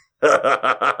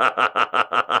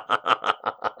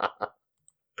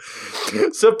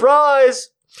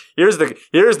 Surprise! Here's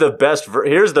the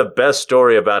best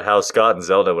story about how Scott and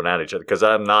Zelda went at each other, because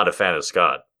I'm not a fan of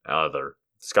Scott either.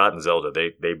 Scott and Zelda,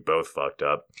 they both fucked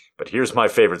up. But here's my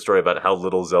favorite story about how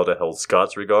little Zelda held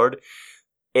Scott's regard.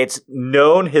 It's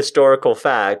known historical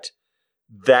fact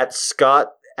that Scott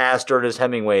asked Ernest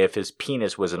Hemingway if his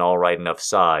penis was an alright enough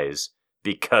size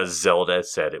because Zelda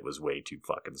said it was way too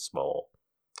fucking small.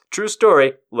 True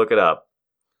story. Look it up.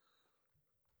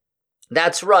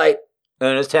 That's right.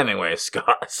 Ernest Hemingway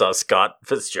saw Scott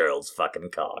Fitzgerald's fucking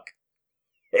cock.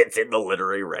 It's in the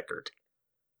literary record.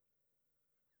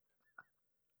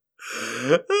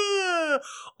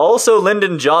 Also,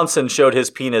 Lyndon Johnson showed his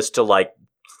penis to like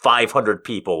 500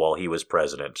 people while he was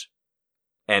president.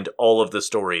 And all of the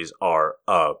stories are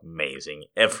amazing.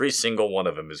 Every single one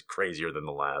of them is crazier than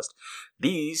the last.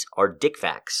 These are dick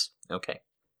facts. Okay.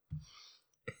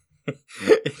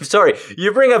 Sorry,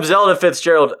 you bring up Zelda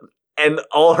Fitzgerald and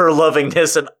all her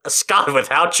lovingness, and Scott,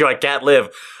 without you I can't live.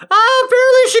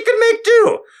 Apparently she can make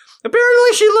do.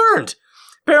 Apparently she learned.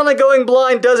 Apparently going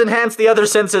blind does enhance the other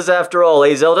senses after all,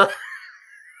 eh, Zelda?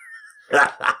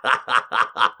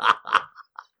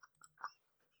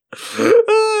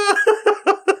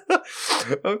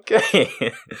 Okay.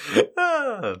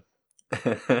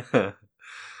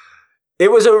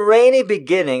 It was a rainy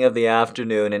beginning of the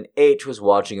afternoon, and H was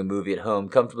watching a movie at home,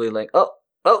 comfortably laying... Oh!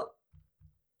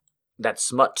 That's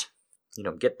smut. You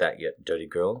don't get that yet, dirty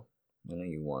girl. I know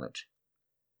you want it.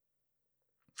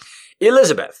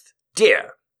 Elizabeth,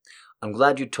 dear, I'm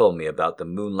glad you told me about the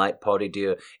moonlight party,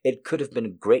 dear. It could have been a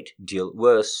great deal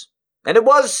worse. And it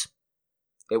was!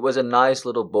 It was a nice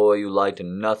little boy you liked,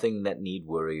 and nothing that need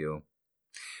worry you.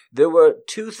 There were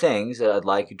 2 things that I'd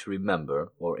like you to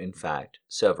remember, or in fact,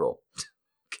 several.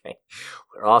 Okay,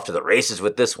 we're off to the races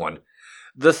with this one.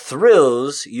 The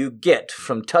thrills you get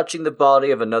from touching the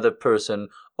body of another person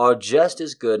are just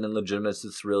as good and legitimate as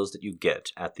the thrills that you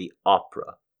get at the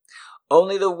opera.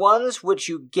 Only the ones which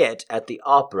you get at the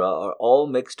opera are all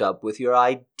mixed up with your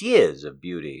ideas of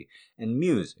beauty and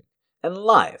music and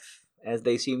life, as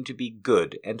they seem to be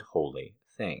good and holy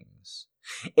things.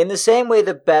 In the same way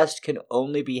the best can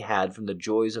only be had from the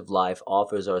joys of life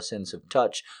offers our sense of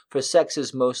touch, for sex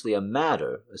is mostly a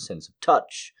sense of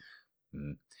touch.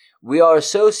 We are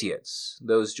associates,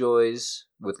 those joys,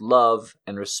 with love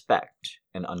and respect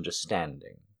and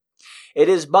understanding. It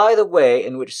is by the way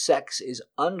in which sex is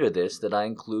under this that I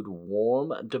include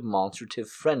warm, demonstrative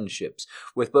friendships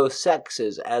with both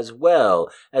sexes, as well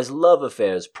as love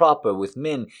affairs proper with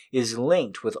men, is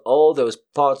linked with all those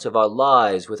parts of our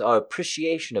lives, with our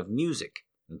appreciation of music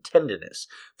and tenderness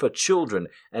for children,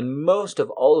 and most of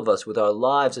all of us with our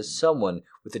lives as someone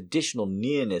with additional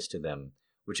nearness to them,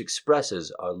 which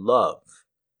expresses our love,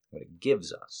 what it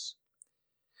gives us.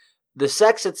 The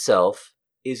sex itself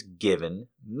is given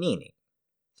meaning.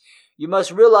 You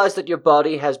must realize that your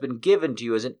body has been given to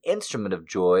you as an instrument of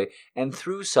joy, and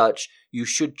through such you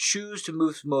should choose to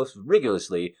move most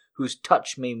rigorously, whose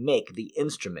touch may make the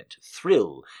instrument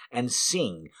thrill and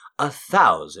sing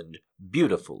 1,000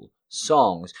 beautiful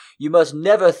songs. You must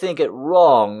never think it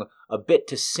wrong a bit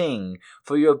to sing,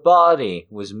 for your body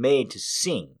was made to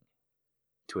sing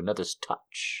to another's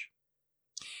touch.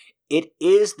 It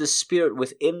is the spirit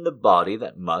within the body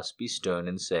that must be stern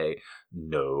and say,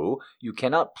 no, you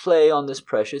cannot play on this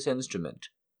precious instrument.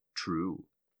 True,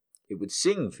 it would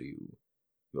sing for you.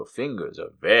 Your fingers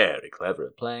are very clever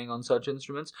at playing on such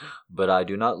instruments, but I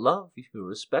do not love you,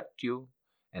 respect you,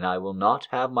 and I will not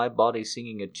have my body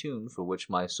singing a tune for which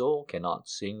my soul cannot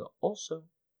sing also.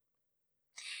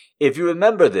 If you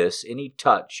remember this, any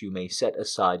touch you may set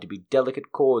aside to be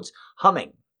delicate chords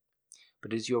humming,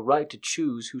 but it is your right to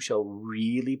choose who shall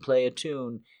really play a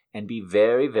tune, and be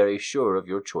very, very sure of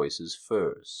your choices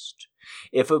first.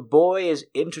 If a boy is an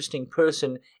interesting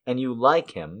person and you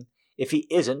like him, if he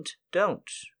isn't, don't.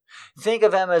 Think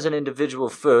of him as an individual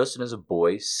first and as a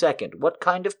boy second. What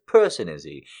kind of person is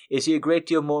he? Is he a great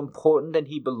deal more important than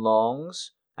he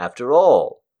belongs? After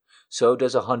all, so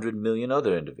does 100 million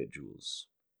other individuals.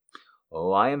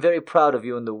 Oh, I am very proud of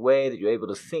you in the way that you're able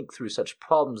to think through such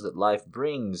problems that life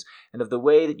brings, and of the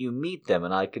way that you meet them,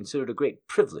 and I consider it a great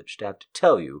privilege to have to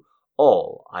tell you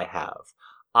all I have.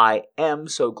 I am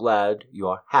so glad you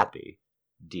are happy,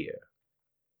 dear.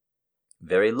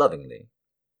 Very lovingly,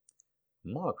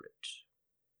 Margaret.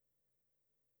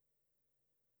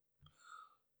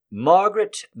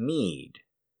 Margaret Mead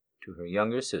to her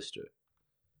younger sister,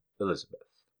 Elizabeth.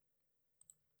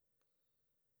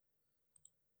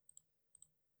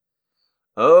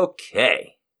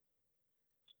 Okay.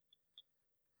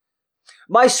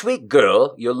 My sweet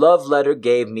girl, your love letter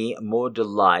gave me more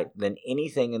delight than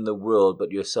anything in the world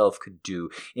but yourself could do.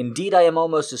 Indeed, I am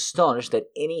almost astonished that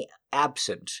any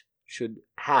absent should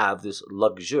have this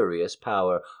luxurious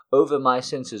power over my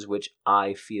senses which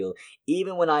I feel.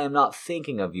 Even when I am not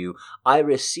thinking of you, I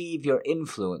receive your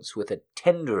influence with a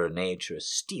tenderer nature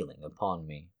stealing upon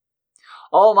me.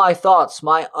 All my thoughts,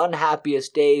 my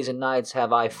unhappiest days and nights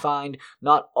have, I find,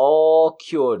 not all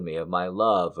cured me of my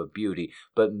love of beauty,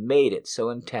 but made it so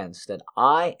intense that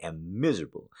I am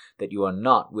miserable that you are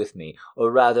not with me,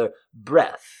 or rather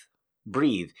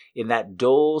breathe in that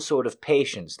dull sort of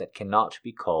patience that cannot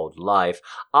be called life.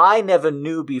 I never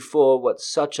knew before what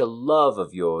such a love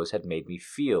of yours had made me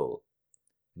feel.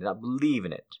 I did not believe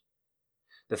in it.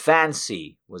 The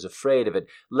fancy was afraid of it,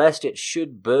 lest it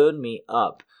should burn me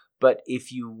up. But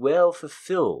if you well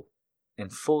fulfill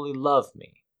and fully love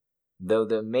me, though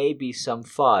there may be some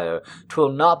fire,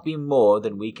 'twill not be more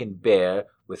than we can bear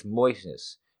with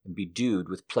moistness and bedewed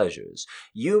with pleasures.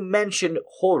 You mentioned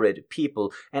horrid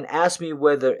people, and asked me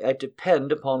whether it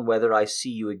depend upon whether I see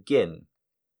you again.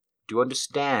 Do you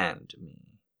understand me,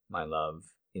 my love,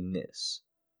 in this?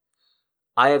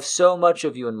 I have so much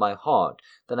of you in my heart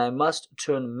that I must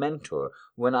turn mentor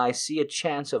when I see a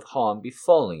chance of harm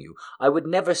befalling you. I would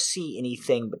never see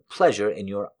anything but pleasure in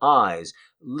your eyes,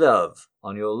 love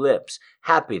on your lips,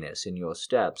 happiness in your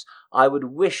steps. I would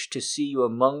wish to see you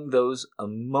among those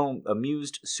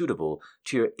amused suitable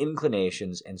to your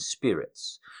inclinations and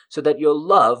spirits, so that your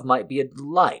love might be a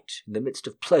delight in the midst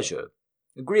of pleasure,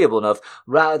 agreeable enough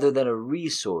rather than a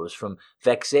resource from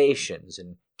vexations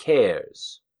and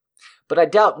cares. But I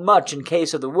doubt much, in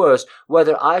case of the worst,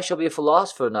 whether I shall be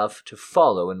philosopher enough to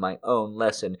follow in my own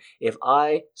lesson, if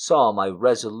I saw my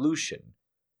resolution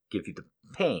give you the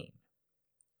pain.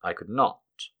 I could not.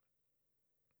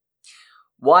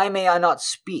 Why may I not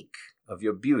speak of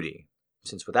your beauty,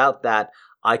 since without that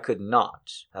I could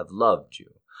not have loved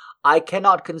you? I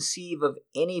cannot conceive of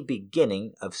any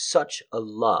beginning of such a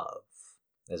love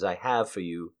as I have for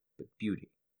you but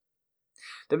beauty.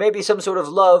 There may be some sort of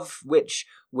love which,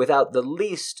 without the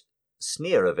least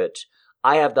sneer of it,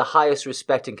 I have the highest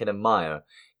respect and can admire.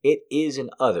 It is in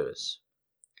others.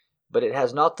 But it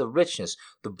has not the richness,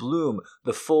 the bloom,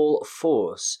 the full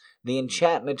force, the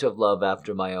enchantment of love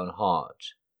after my own heart.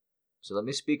 So let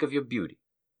me speak of your beauty,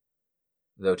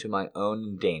 though to my own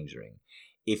endangering,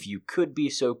 if you could be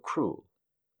so cruel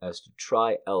as to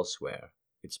try elsewhere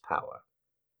its power.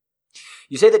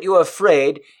 You say that you are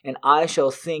afraid, and I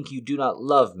shall think you do not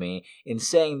love me. In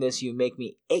saying this, you make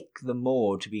me ache the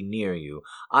more to be near you.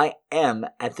 I am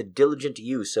at the diligent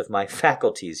use of my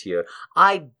faculties here.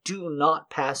 I do not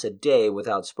pass a day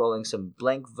without sprawling some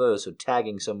blank verse or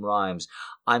tagging some rhymes.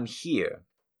 I'm here.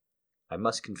 I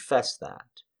must confess that,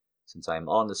 since I am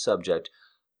on the subject,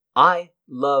 I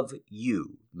love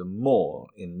you the more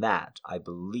in that I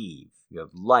believe you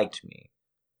have liked me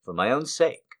for my own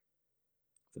sake,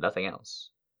 for nothing else.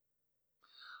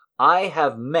 I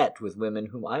have met with women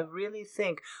whom I really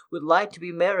think would like to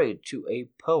be married to a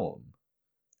poem,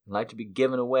 and like to be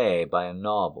given away by a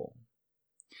novel.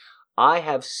 I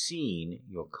have seen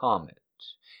your comet,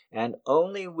 and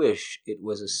only wish it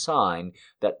was a sign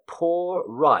that poor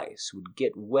Rice would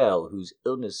get well, whose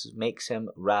illness makes him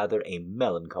rather a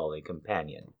melancholy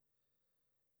companion,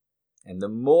 and the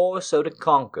more so to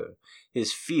conquer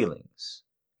his feelings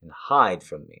and hide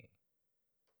from me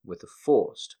with a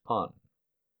forced pun.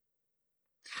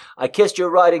 I kissed your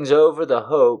writings over the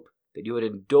hope that you had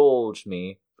indulged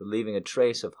me for leaving a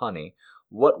trace of honey.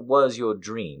 What was your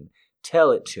dream?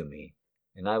 Tell it to me,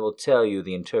 and I will tell you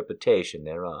the interpretation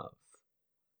thereof.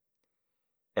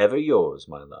 Ever yours,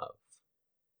 my love.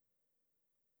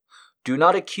 Do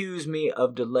not accuse me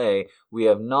of delay. We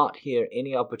have not here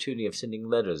any opportunity of sending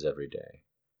letters every day.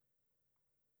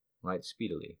 Write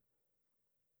speedily.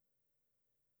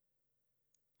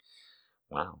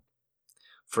 Wow.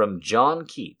 From John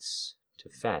Keats to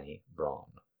Fanny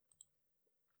Brawne.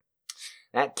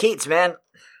 That Keats, man.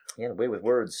 He had a way with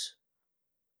words.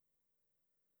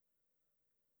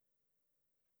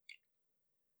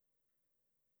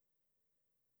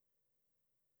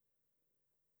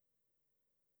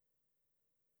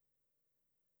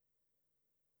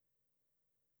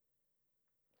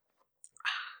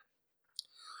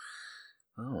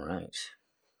 All right.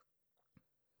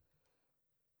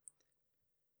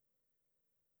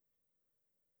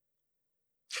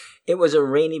 It was a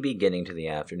rainy beginning to the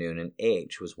afternoon, and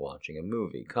H was watching a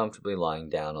movie, comfortably lying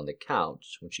down on the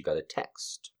couch when she got a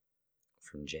text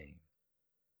from Jane.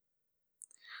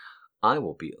 "I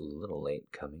will be a little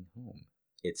late coming home,"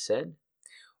 it said.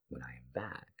 "When I am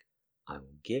back, I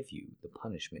will give you the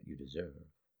punishment you deserve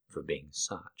for being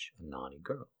such a naughty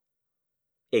girl."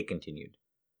 It continued.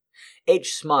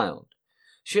 H smiled.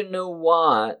 She didn't know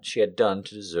what she had done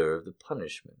to deserve the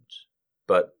punishment,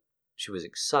 but she was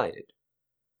excited.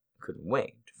 Couldn't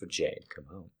wait for Jay to come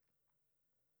home.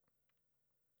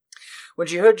 When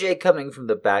she heard Jay coming from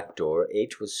the back door,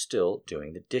 H was still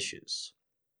doing the dishes.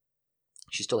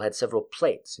 She still had several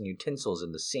plates and utensils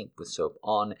in the sink with soap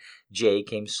on. Jay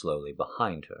came slowly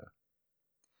behind her.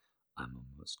 "I'm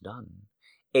almost done,"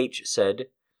 H said,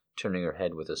 turning her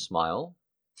head with a smile.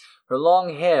 Her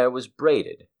long hair was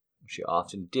braided, as she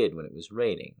often did when it was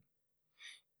raining.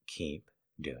 "Keep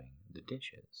doing the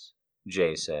dishes,"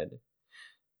 Jay said.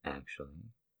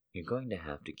 "Actually, you're going to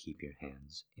have to keep your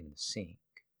hands in the sink.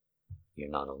 You're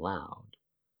not allowed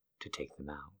to take them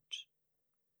out."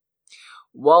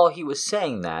 While he was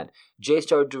saying that, Jay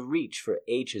started to reach for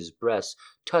H's breasts,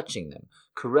 touching them,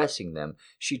 caressing them.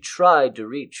 She tried to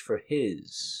reach for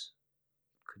his,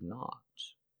 could not.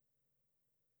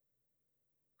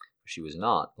 She was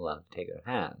not allowed to take her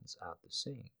hands out the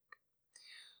sink.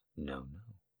 No,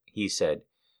 he said.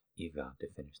 "You've got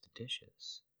to finish the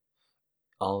dishes.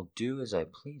 I'll do as I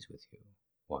please with you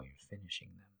while you're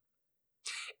finishing them."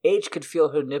 H could feel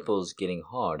her nipples getting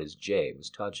hard as Jay was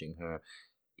touching her.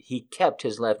 He kept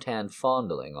his left hand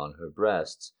fondling on her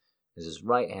breasts as his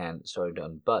right hand started to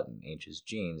unbutton H's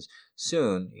jeans.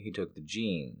 Soon he took the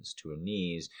jeans to her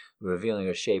knees, revealing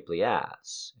her shapely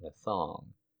ass in a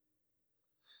thong.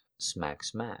 Smack,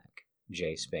 smack,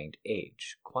 Jay spanked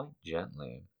H quite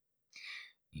gently.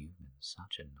 "You've been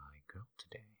such a naughty girl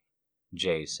today,"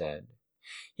 Jay said.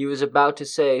 He was about to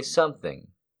say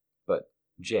something, but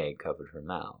Jay covered her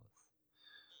mouth.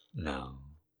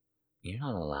 "No, you're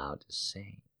not allowed to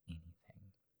say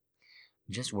anything.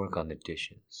 Just work on the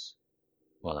dishes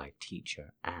while I teach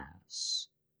your ass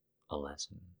a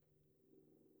lesson."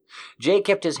 Jay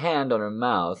kept his hand on her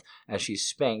mouth as she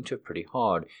spanked her pretty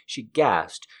hard. She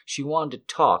gasped. She wanted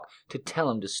to talk, to tell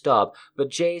him to stop, but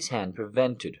Jay's hand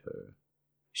prevented her.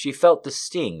 She felt the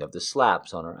sting of the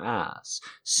slaps on her ass.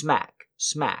 Smack,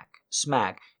 smack,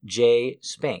 smack. Jay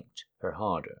spanked her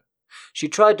harder. She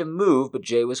tried to move, but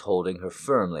Jay was holding her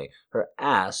firmly. Her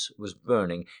ass was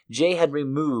burning. Jay had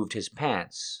removed his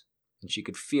pants, and she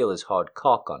could feel his hard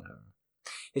cock on her.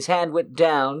 His hand went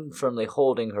down, firmly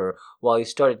holding her, while he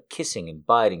started kissing and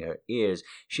biting her ears.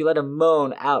 She let a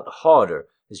moan out harder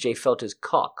as Jay felt his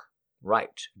cock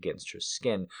right against her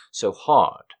skin, so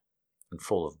hard and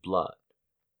full of blood.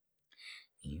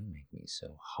 "You make me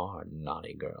so hard,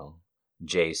 naughty girl,"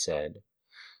 Jay said.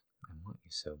 "I want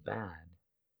you so bad."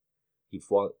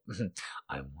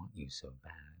 "I want you so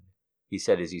bad," he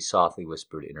said as he softly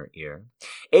whispered in her ear.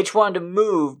 H wanted to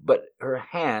move, but her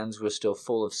hands were still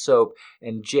full of soap,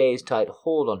 and Jay's tight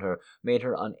hold on her made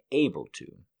her unable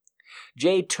to.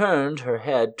 Jay turned her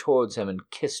head towards him and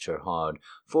kissed her hard,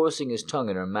 forcing his tongue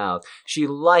in her mouth. She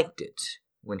liked it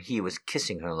when he was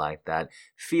kissing her like that,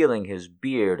 feeling his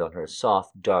beard on her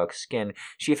soft, dark skin.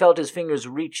 She felt his fingers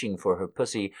reaching for her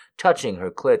pussy, touching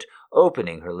her clit,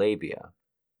 opening her labia.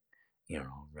 "You're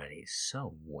already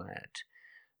so wet,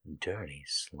 dirty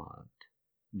slut,"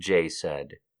 Jay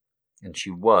said. And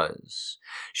she was.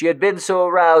 She had been so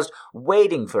aroused,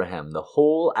 waiting for him the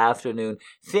whole afternoon,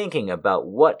 thinking about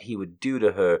what he would do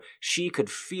to her. She could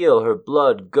feel her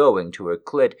blood going to her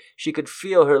clit. She could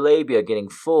feel her labia getting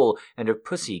full and her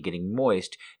pussy getting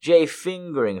moist. Jay,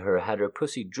 fingering her, had her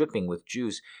pussy dripping with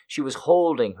juice. She was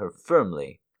holding her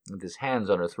firmly, with his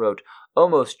hands on her throat,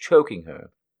 almost choking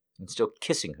her, and still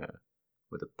kissing her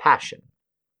with a passion.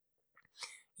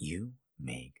 "You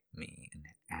make me an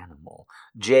animal,"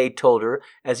 Jay told her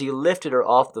as he lifted her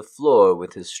off the floor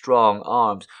with his strong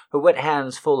arms, her wet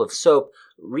hands full of soap,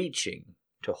 reaching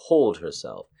to hold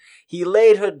herself. He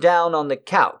laid her down on the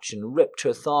couch and ripped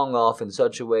her thong off in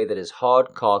such a way that his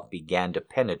hard cock began to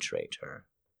penetrate her.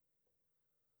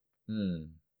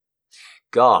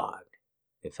 God,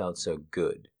 it felt so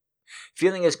good.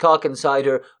 Feeling his cock inside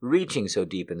her, reaching so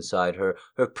deep inside her,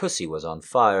 her pussy was on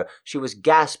fire. She was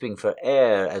gasping for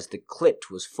air as the clit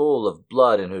was full of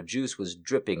blood and her juice was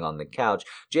dripping on the couch.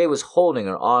 Jay was holding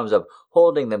her arms up,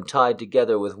 holding them tied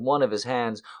together with one of his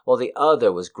hands, while the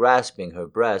other was grasping her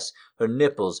breasts, her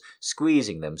nipples,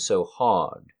 squeezing them so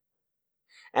hard.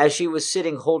 As she was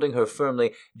sitting holding her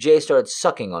firmly, Jay started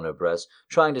sucking on her breasts,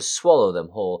 trying to swallow them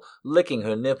whole. Licking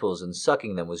her nipples and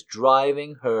sucking them was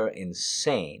driving her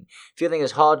insane. Feeling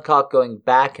his hard cock going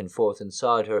back and forth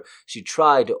inside her, she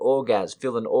tried to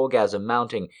feel an orgasm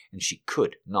mounting, and she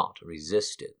could not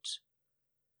resist it.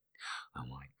 "I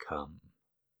want to come."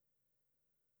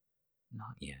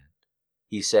 "Not yet,"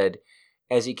 he said,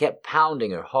 as he kept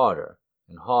pounding her harder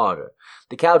and harder.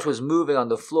 The couch was moving on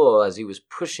the floor as he was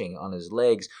pushing on his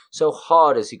legs so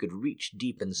hard as he could reach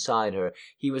deep inside her.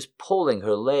 He was pulling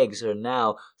her legs her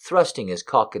now, thrusting his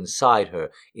cock inside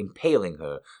her, impaling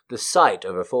her. The sight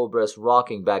of her full breast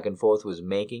rocking back and forth was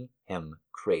making him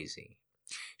crazy.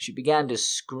 She began to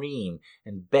scream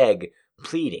and beg,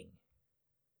 pleading,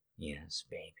 "Yes,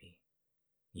 baby,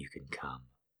 you can come."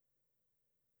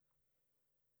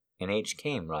 And H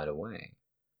came right away,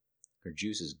 her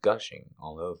juices gushing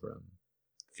all over him,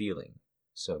 feeling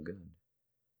so good.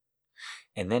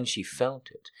 And then she felt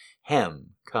it,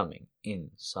 him coming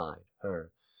inside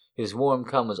her. His warm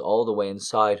cum was all the way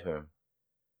inside her.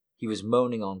 He was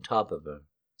moaning on top of her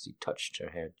as he touched her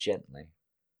hair gently.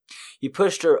 He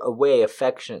pushed her away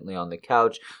affectionately on the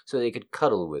couch so that he could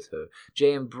cuddle with her.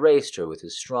 Jay embraced her with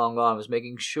his strong arms,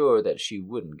 making sure that she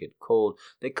wouldn't get cold.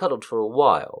 They cuddled for a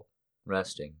while,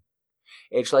 resting.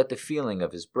 H liked the feeling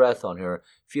of his breath on her,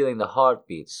 feeling the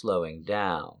heartbeat slowing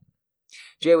down.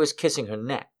 Jay was kissing her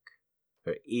neck,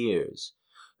 her ears.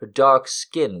 Her dark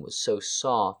skin was so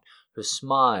soft, her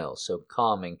smile so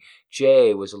calming.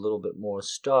 Jay was a little bit more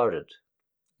started,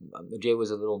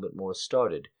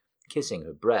 kissing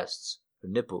her breasts, her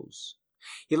nipples.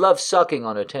 He loved sucking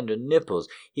on her tender nipples.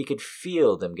 He could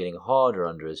feel them getting harder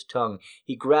under his tongue.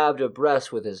 He grabbed her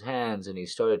breasts with his hands and he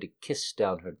started to kiss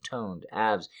down her toned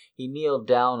abs. He kneeled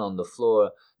down on the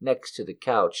floor next to the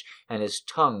couch, and his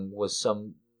tongue was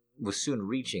soon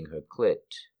reaching her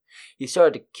clit. He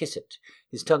started to kiss it,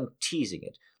 his tongue teasing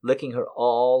it, licking her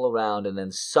all around and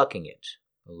then sucking it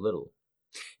a little.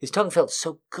 His tongue felt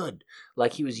so good,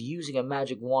 like he was using a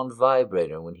magic wand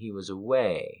vibrator when he was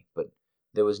away, but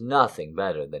there was nothing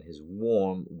better than his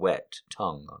warm, wet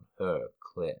tongue on her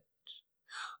clit.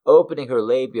 Opening her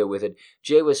labia with it,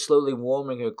 Jay was slowly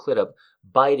warming her clit up,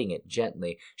 biting it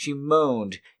gently. She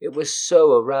moaned. It was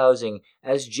so arousing.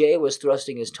 As Jay was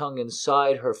thrusting his tongue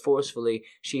inside her forcefully,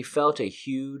 she felt a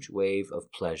huge wave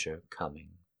of pleasure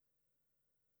coming.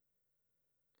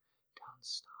 "Don't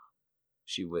stop,"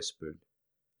 she whispered.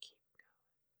 "Keep going."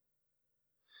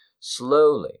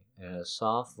 Slowly, in a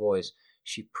soft voice,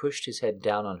 she pushed his head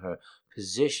down on her,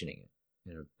 positioning it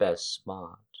in her best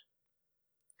spot.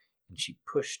 And she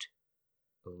pushed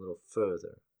a little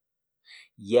further.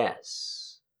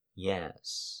 "Yes,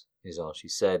 yes," is all she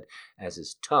said as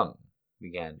his tongue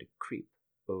began to creep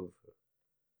over.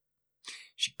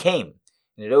 She came,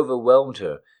 and it overwhelmed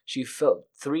her. She felt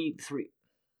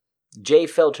Jay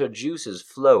felt her juices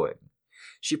flowing.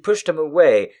 She pushed him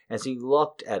away as he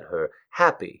looked at her,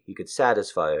 happy he could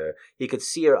satisfy her. He could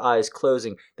see her eyes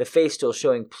closing, the face still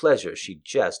showing pleasure she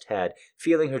just had.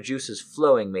 Feeling her juices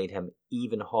flowing made him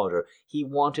even harder. He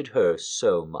wanted her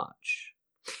so much.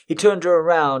 He turned her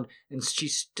around, and she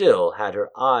still had her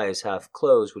eyes half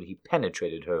closed when he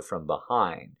penetrated her from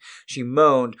behind. She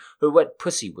moaned. Her wet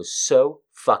pussy was so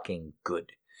fucking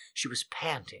good. She was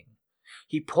panting.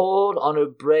 He pulled on her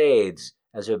braids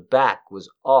as her back was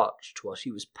arched while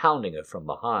he was pounding her from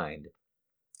behind.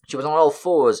 She was on all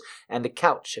fours and the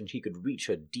couch, and he could reach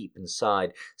her deep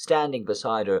inside, standing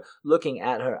beside her, looking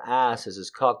at her ass as his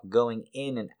cock going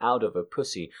in and out of her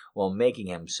pussy while making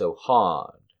him so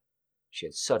hard. She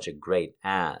had such a great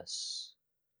ass.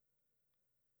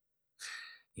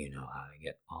 "You know how to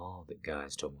get all the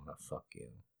guys to want to fuck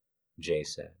you," Jay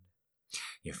said.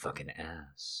 "Your fucking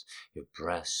ass, your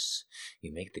breasts,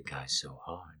 you make the guys so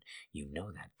hard. You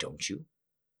know that, don't you?"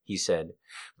 he said.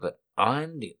 "But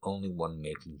I'm the only one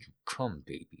making you come,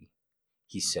 baby,"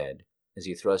 he said, as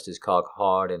he thrust his cock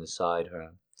hard inside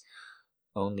her.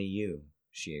 "Only you,"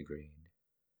 she agreed.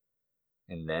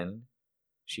 And then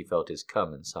she felt his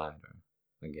cum inside her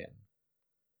again.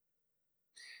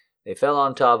 They fell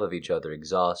on top of each other,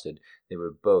 exhausted. They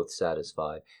were both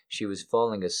satisfied. She was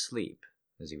falling asleep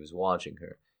as he was watching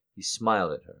her. He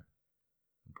smiled at her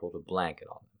and pulled a blanket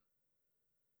on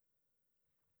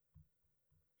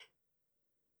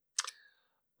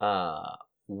them.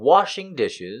 Washing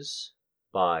dishes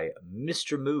by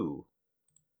Mr. Moo.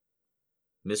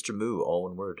 Mr. Moo, all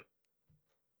one word.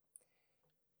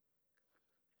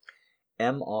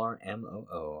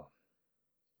 MRMOO.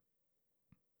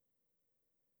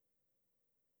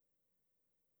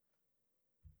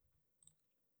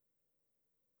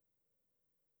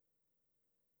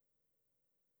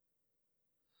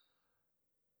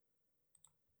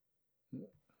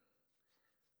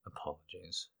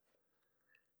 Apologies.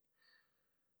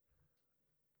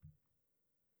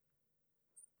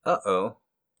 Uh-oh.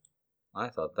 I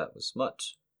thought that was smut.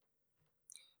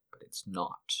 But it's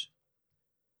not.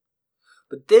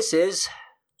 But this is...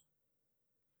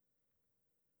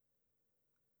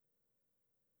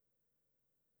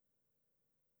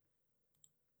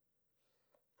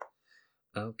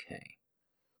 Okay.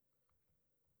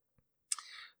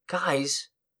 Guys,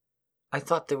 I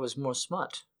thought there was more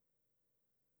smut.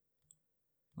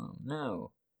 Oh,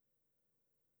 no.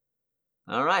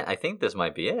 Alright, I think this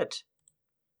might be it.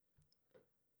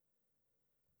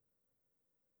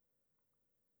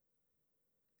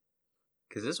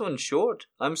 Because this one's short.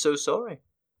 I'm so sorry.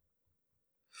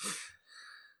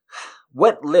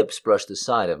 Wet lips brushed the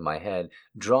side of my head,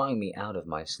 drawing me out of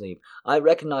my sleep. I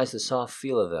recognized the soft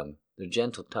feel of them, their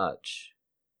gentle touch.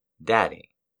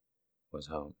 Daddy was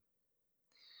home.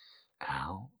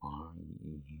 How are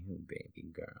you, baby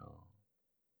girl?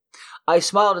 I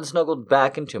smiled and snuggled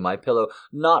back into my pillow,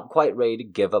 not quite ready to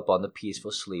give up on the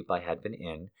peaceful sleep I had been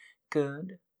in.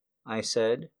 Good, I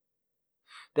said.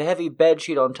 The heavy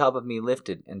bedsheet on top of me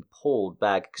lifted and pulled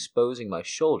back, exposing my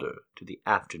shoulder to the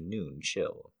afternoon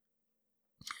chill.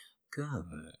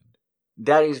 Good.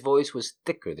 Daddy's voice was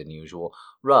thicker than usual,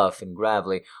 rough and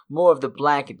gravelly. More of the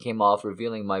blanket came off,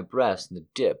 revealing my breast and the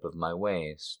dip of my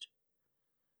waist.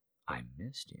 I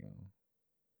missed you.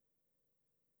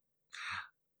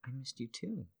 I missed you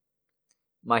too.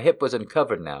 My hip was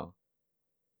uncovered now.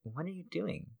 What are you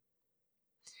doing?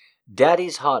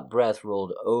 Daddy's hot breath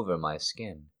rolled over my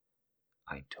skin.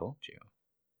 I told you.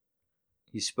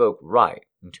 He spoke right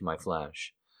into my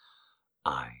flesh.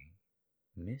 I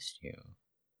missed you.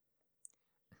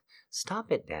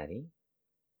 Stop it, Daddy.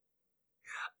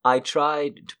 I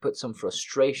tried to put some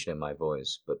frustration in my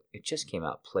voice, but it just came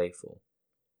out playful.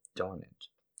 Darn it.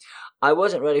 I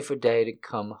wasn't ready for Daddy to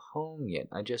come home yet.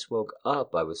 I just woke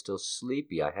up. I was still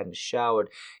sleepy. I hadn't showered.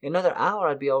 In another hour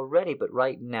I'd be all ready, but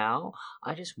right now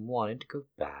I just wanted to go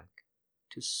back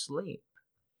to sleep.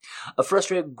 A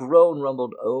frustrated groan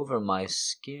rumbled over my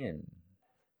skin.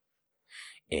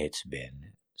 It's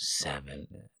been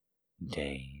 7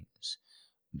 days,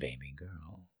 baby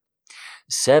girl.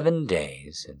 7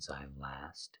 days since I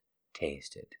last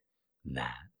tasted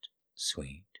that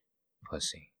sweet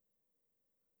pussy.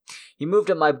 He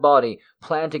moved at my body,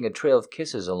 planting a trail of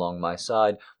kisses along my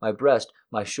side, my breast,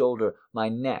 my shoulder, my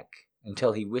neck,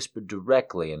 until he whispered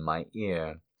directly in my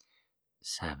ear,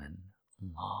 7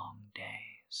 long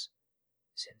days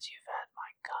since you've had my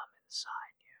cum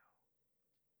inside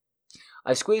you.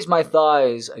 I squeezed my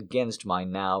thighs against my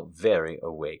now very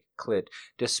awake clit.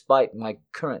 Despite my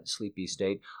current sleepy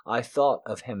state, I thought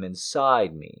of him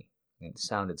inside me. It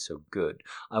sounded so good.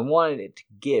 I wanted it to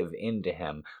give in to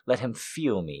him, let him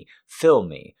feel me, fill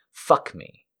me, fuck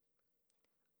me.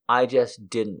 I just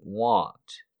didn't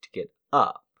want to get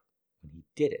up when he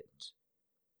did it.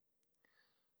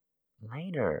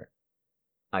 Later,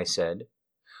 I said.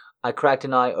 I cracked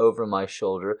an eye over my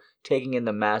shoulder, taking in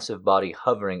the massive body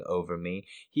hovering over me.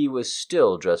 He was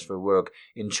still dressed for work,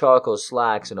 in charcoal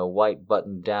slacks and a white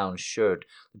button-down shirt.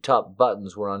 The top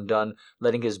buttons were undone,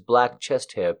 letting his black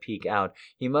chest hair peek out.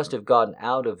 He must have gotten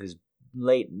out of his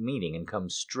late meeting and come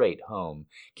straight home.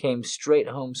 Came straight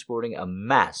home sporting a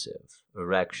massive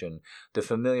erection. The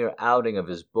familiar outing of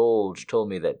his bulge told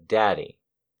me that Daddy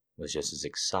was just as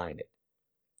excited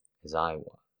as I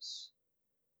was.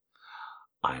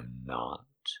 I'm not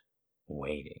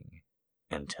waiting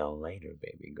until later,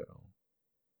 baby girl.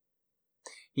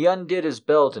 He undid his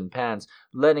belt and pants,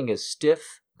 letting his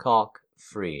stiff cock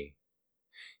free.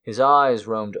 His eyes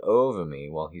roamed over me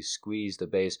while he squeezed the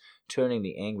base, turning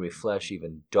the angry flesh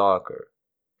even darker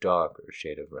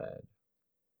shade of red.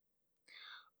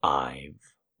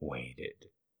 I've waited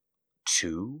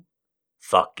too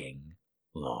fucking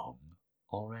long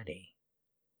already.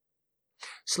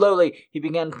 Slowly, he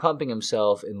began pumping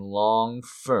himself in long,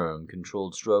 firm,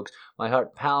 controlled strokes. My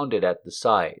heart pounded at the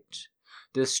sight.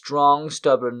 This strong,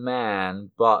 stubborn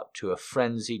man brought to a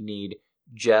frenzied need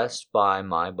just by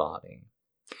my body.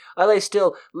 I lay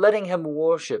still, letting him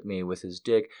worship me with his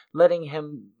dick,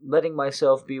 letting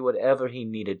myself be whatever he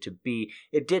needed to be.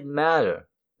 It didn't matter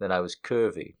that I was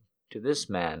curvy, To this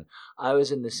man, I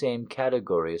was in the same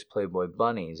category as Playboy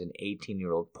bunnies and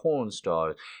 18-year-old porn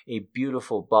stars, a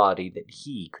beautiful body that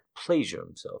he could pleasure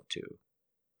himself to.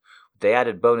 With the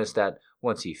added bonus that,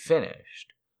 once he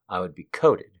finished, I would be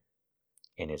coated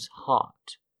in his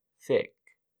hot, thick,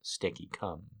 sticky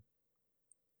cum.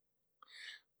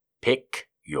 "Pick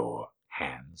your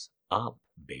hands up,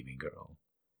 baby girl,"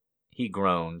 he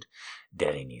groaned.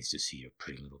 "Daddy needs to see your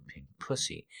pretty little pink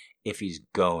pussy if he's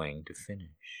going to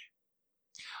finish."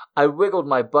 I wiggled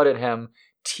my butt at him,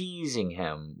 teasing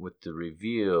him with the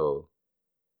reveal.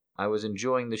 I was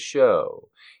enjoying the show,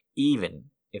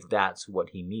 even if that's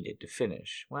what he needed to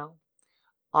finish. Well,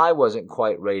 I wasn't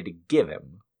quite ready to give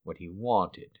him what he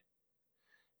wanted.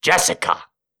 "Jessica!"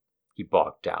 he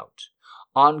barked out.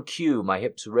 On cue, my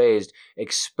hips raised,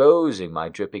 exposing my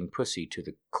dripping pussy to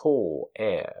the cool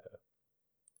air.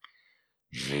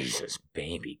 "Jesus,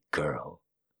 baby girl,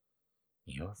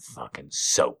 you're fucking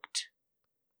soaked."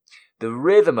 The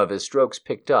rhythm of his strokes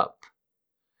picked up.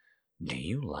 "Do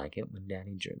you like it when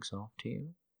Daddy jerks off to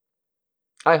you?"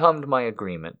 I hummed my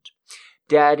agreement.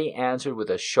 Daddy answered with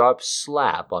a sharp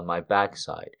slap on my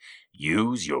backside.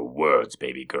 "Use your words,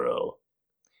 baby girl.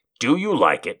 Do you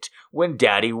like it when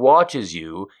Daddy watches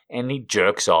you and he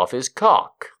jerks off his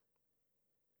cock?"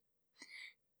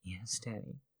 "Yes,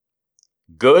 Daddy."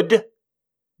 "Good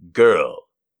girl.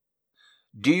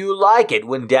 Do you like it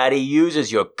when Daddy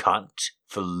uses your cunt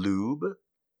for lube?"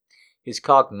 His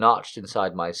cock notched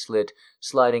inside my slit,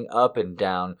 sliding up and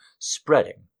down,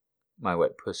 spreading my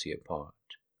wet pussy apart.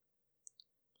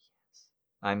 "Yes,"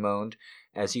 I moaned,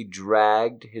 as he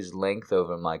dragged his length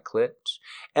over my clit.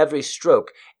 Every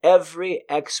stroke, every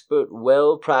expert,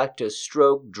 well-practiced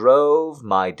stroke drove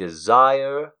my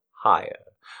desire higher.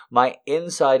 My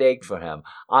inside ached for him.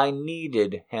 I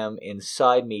needed him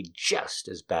inside me just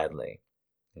as badly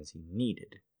as he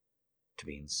needed to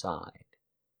be inside.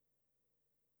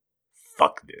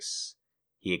 "Fuck this,"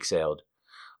 he exhaled.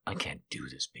 "I can't do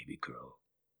this, baby girl."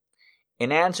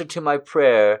 In answer to my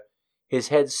prayer, his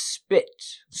head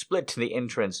split to the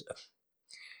entrance,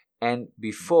 and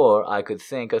before I could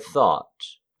think a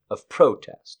thought of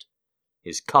protest,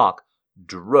 his cock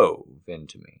drove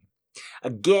into me.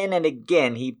 Again and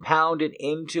again he pounded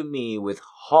into me with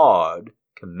hard,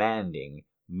 commanding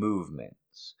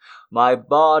movements. My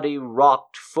body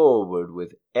rocked forward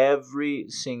with every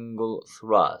single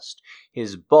thrust.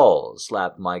 His balls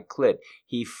slapped my clit.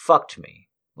 He fucked me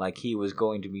like he was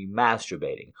going to be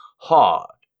masturbating,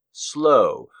 hard,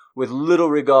 slow, with little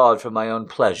regard for my own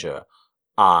pleasure.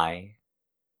 I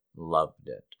loved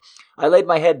it. I laid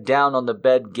my head down on the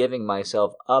bed, giving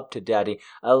myself up to Daddy,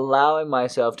 allowing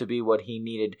myself to be what he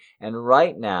needed, and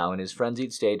right now, in his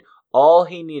frenzied state, all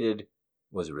he needed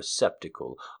was a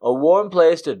receptacle, a warm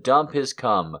place to dump his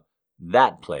cum.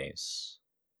 That place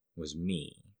was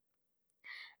me.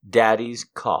 Daddy's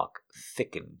cock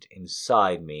thickened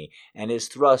inside me, and his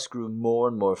thrust grew more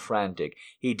and more frantic.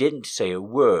 He didn't say a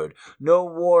word, no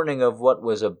warning of what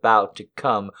was about to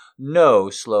come,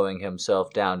 no slowing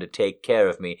himself down to take care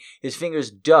of me. His fingers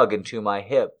dug into my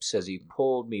hips as he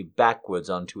pulled me backwards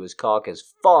onto his cock as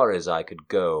far as I could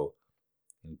go,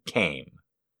 and came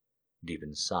deep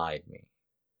inside me.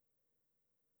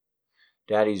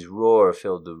 Daddy's roar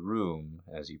filled the room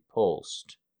as he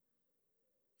pulsed,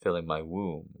 filling my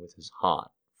womb with his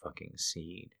hot fucking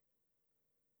seed.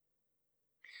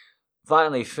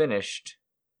 Finally finished,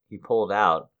 he pulled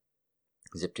out,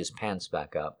 zipped his pants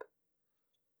back up.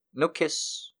 No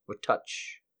kiss or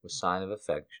touch or sign of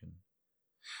affection.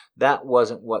 That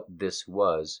wasn't what this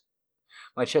was.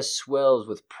 My chest swells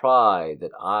with pride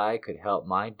that I could help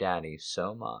my daddy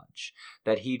so much,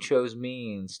 that he chose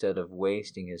me instead of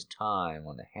wasting his time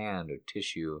on a hand or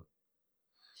tissue.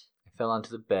 I fell onto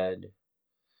the bed,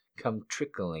 come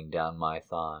trickling down my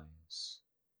thighs.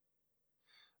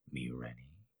 "Me ready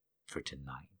for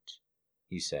tonight,"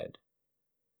 he said.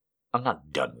 "I'm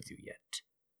not done with you yet."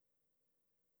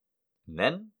 And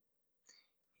then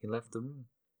he left the room.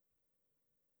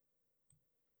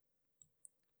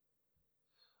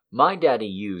 My daddy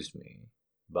used me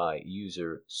by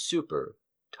user Super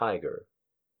Tiger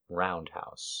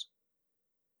Roundhouse.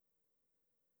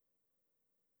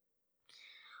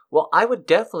 Well, I would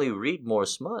definitely read more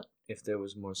smut if there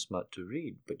was more smut to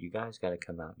read, but you guys gotta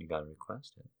come out and you gotta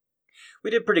request it.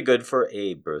 We did pretty good for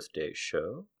a birthday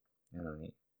show, and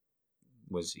I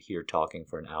was here talking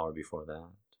for an hour before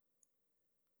that.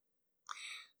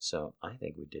 So I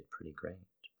think we did pretty great.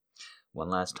 One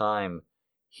last time,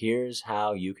 here's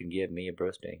how you can give me a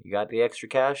birthday. You got the extra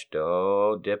cash?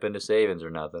 Don't dip into savings or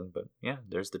nothing, but yeah,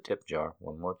 there's the tip jar.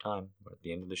 One more time, we're at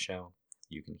the end of the show.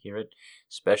 You can hear it,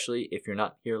 especially if you're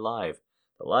not here live.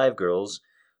 The live girls,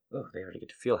 oh, they already get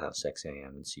to feel how sexy I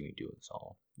am and see me do this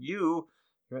all. You're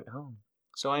at home.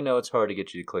 So I know it's hard to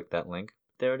get you to click that link.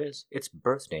 There it is. It's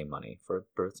birthday money for a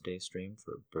birthday stream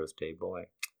for a birthday boy.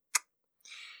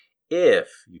 If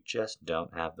you just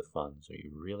don't have the funds or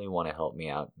you really want to help me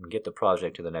out and get the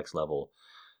project to the next level,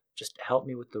 just help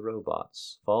me with the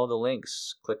robots. Follow the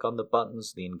links, click on the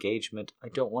buttons, the engagement. I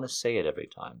don't want to say it every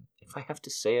time. If I have to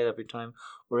say it every time,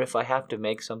 or if I have to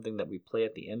make something that we play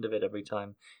at the end of it every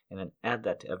time and then add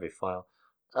that to every file,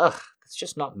 that's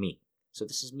just not me. So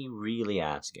this is me really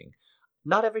asking.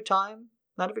 Not every time,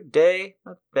 not every day,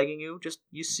 not begging you, just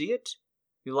you see it?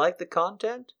 You like the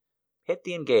content? Hit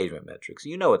the engagement metrics.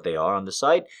 You know what they are on the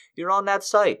site. You're on that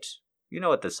site. You know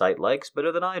what the site likes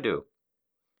better than I do.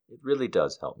 It really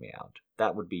does help me out.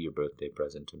 That would be your birthday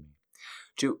present to me.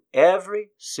 To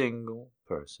every single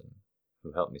person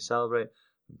who helped me celebrate,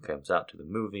 who comes out to the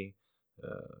movie,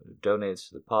 who donates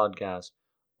to the podcast,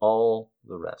 all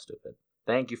the rest of it.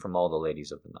 Thank you from all the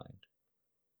ladies of the night.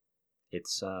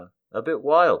 It's a bit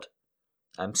wild.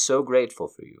 I'm so grateful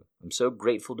for you. I'm so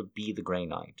grateful to be the Grey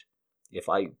Knight. If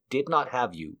I did not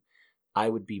have you, I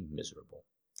would be miserable.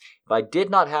 If I did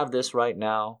not have this right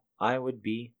now, I would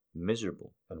be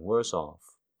miserable and worse off.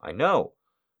 I know,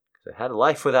 because I had a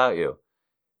life without you.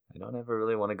 I don't ever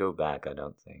really want to go back, I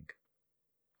don't think.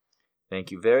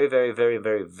 Thank you very, very, very,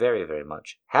 very, very, very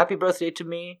much. Happy birthday to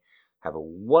me. Have a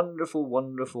wonderful,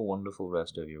 wonderful, wonderful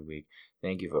rest of your week.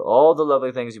 Thank you for all the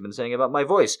lovely things you've been saying about my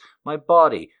voice, my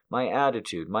body, my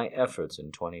attitude, my efforts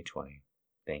in 2020.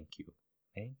 Thank you.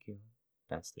 Thank you.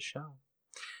 That's the show.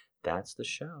 That's the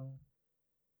show.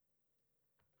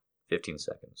 15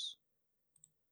 seconds.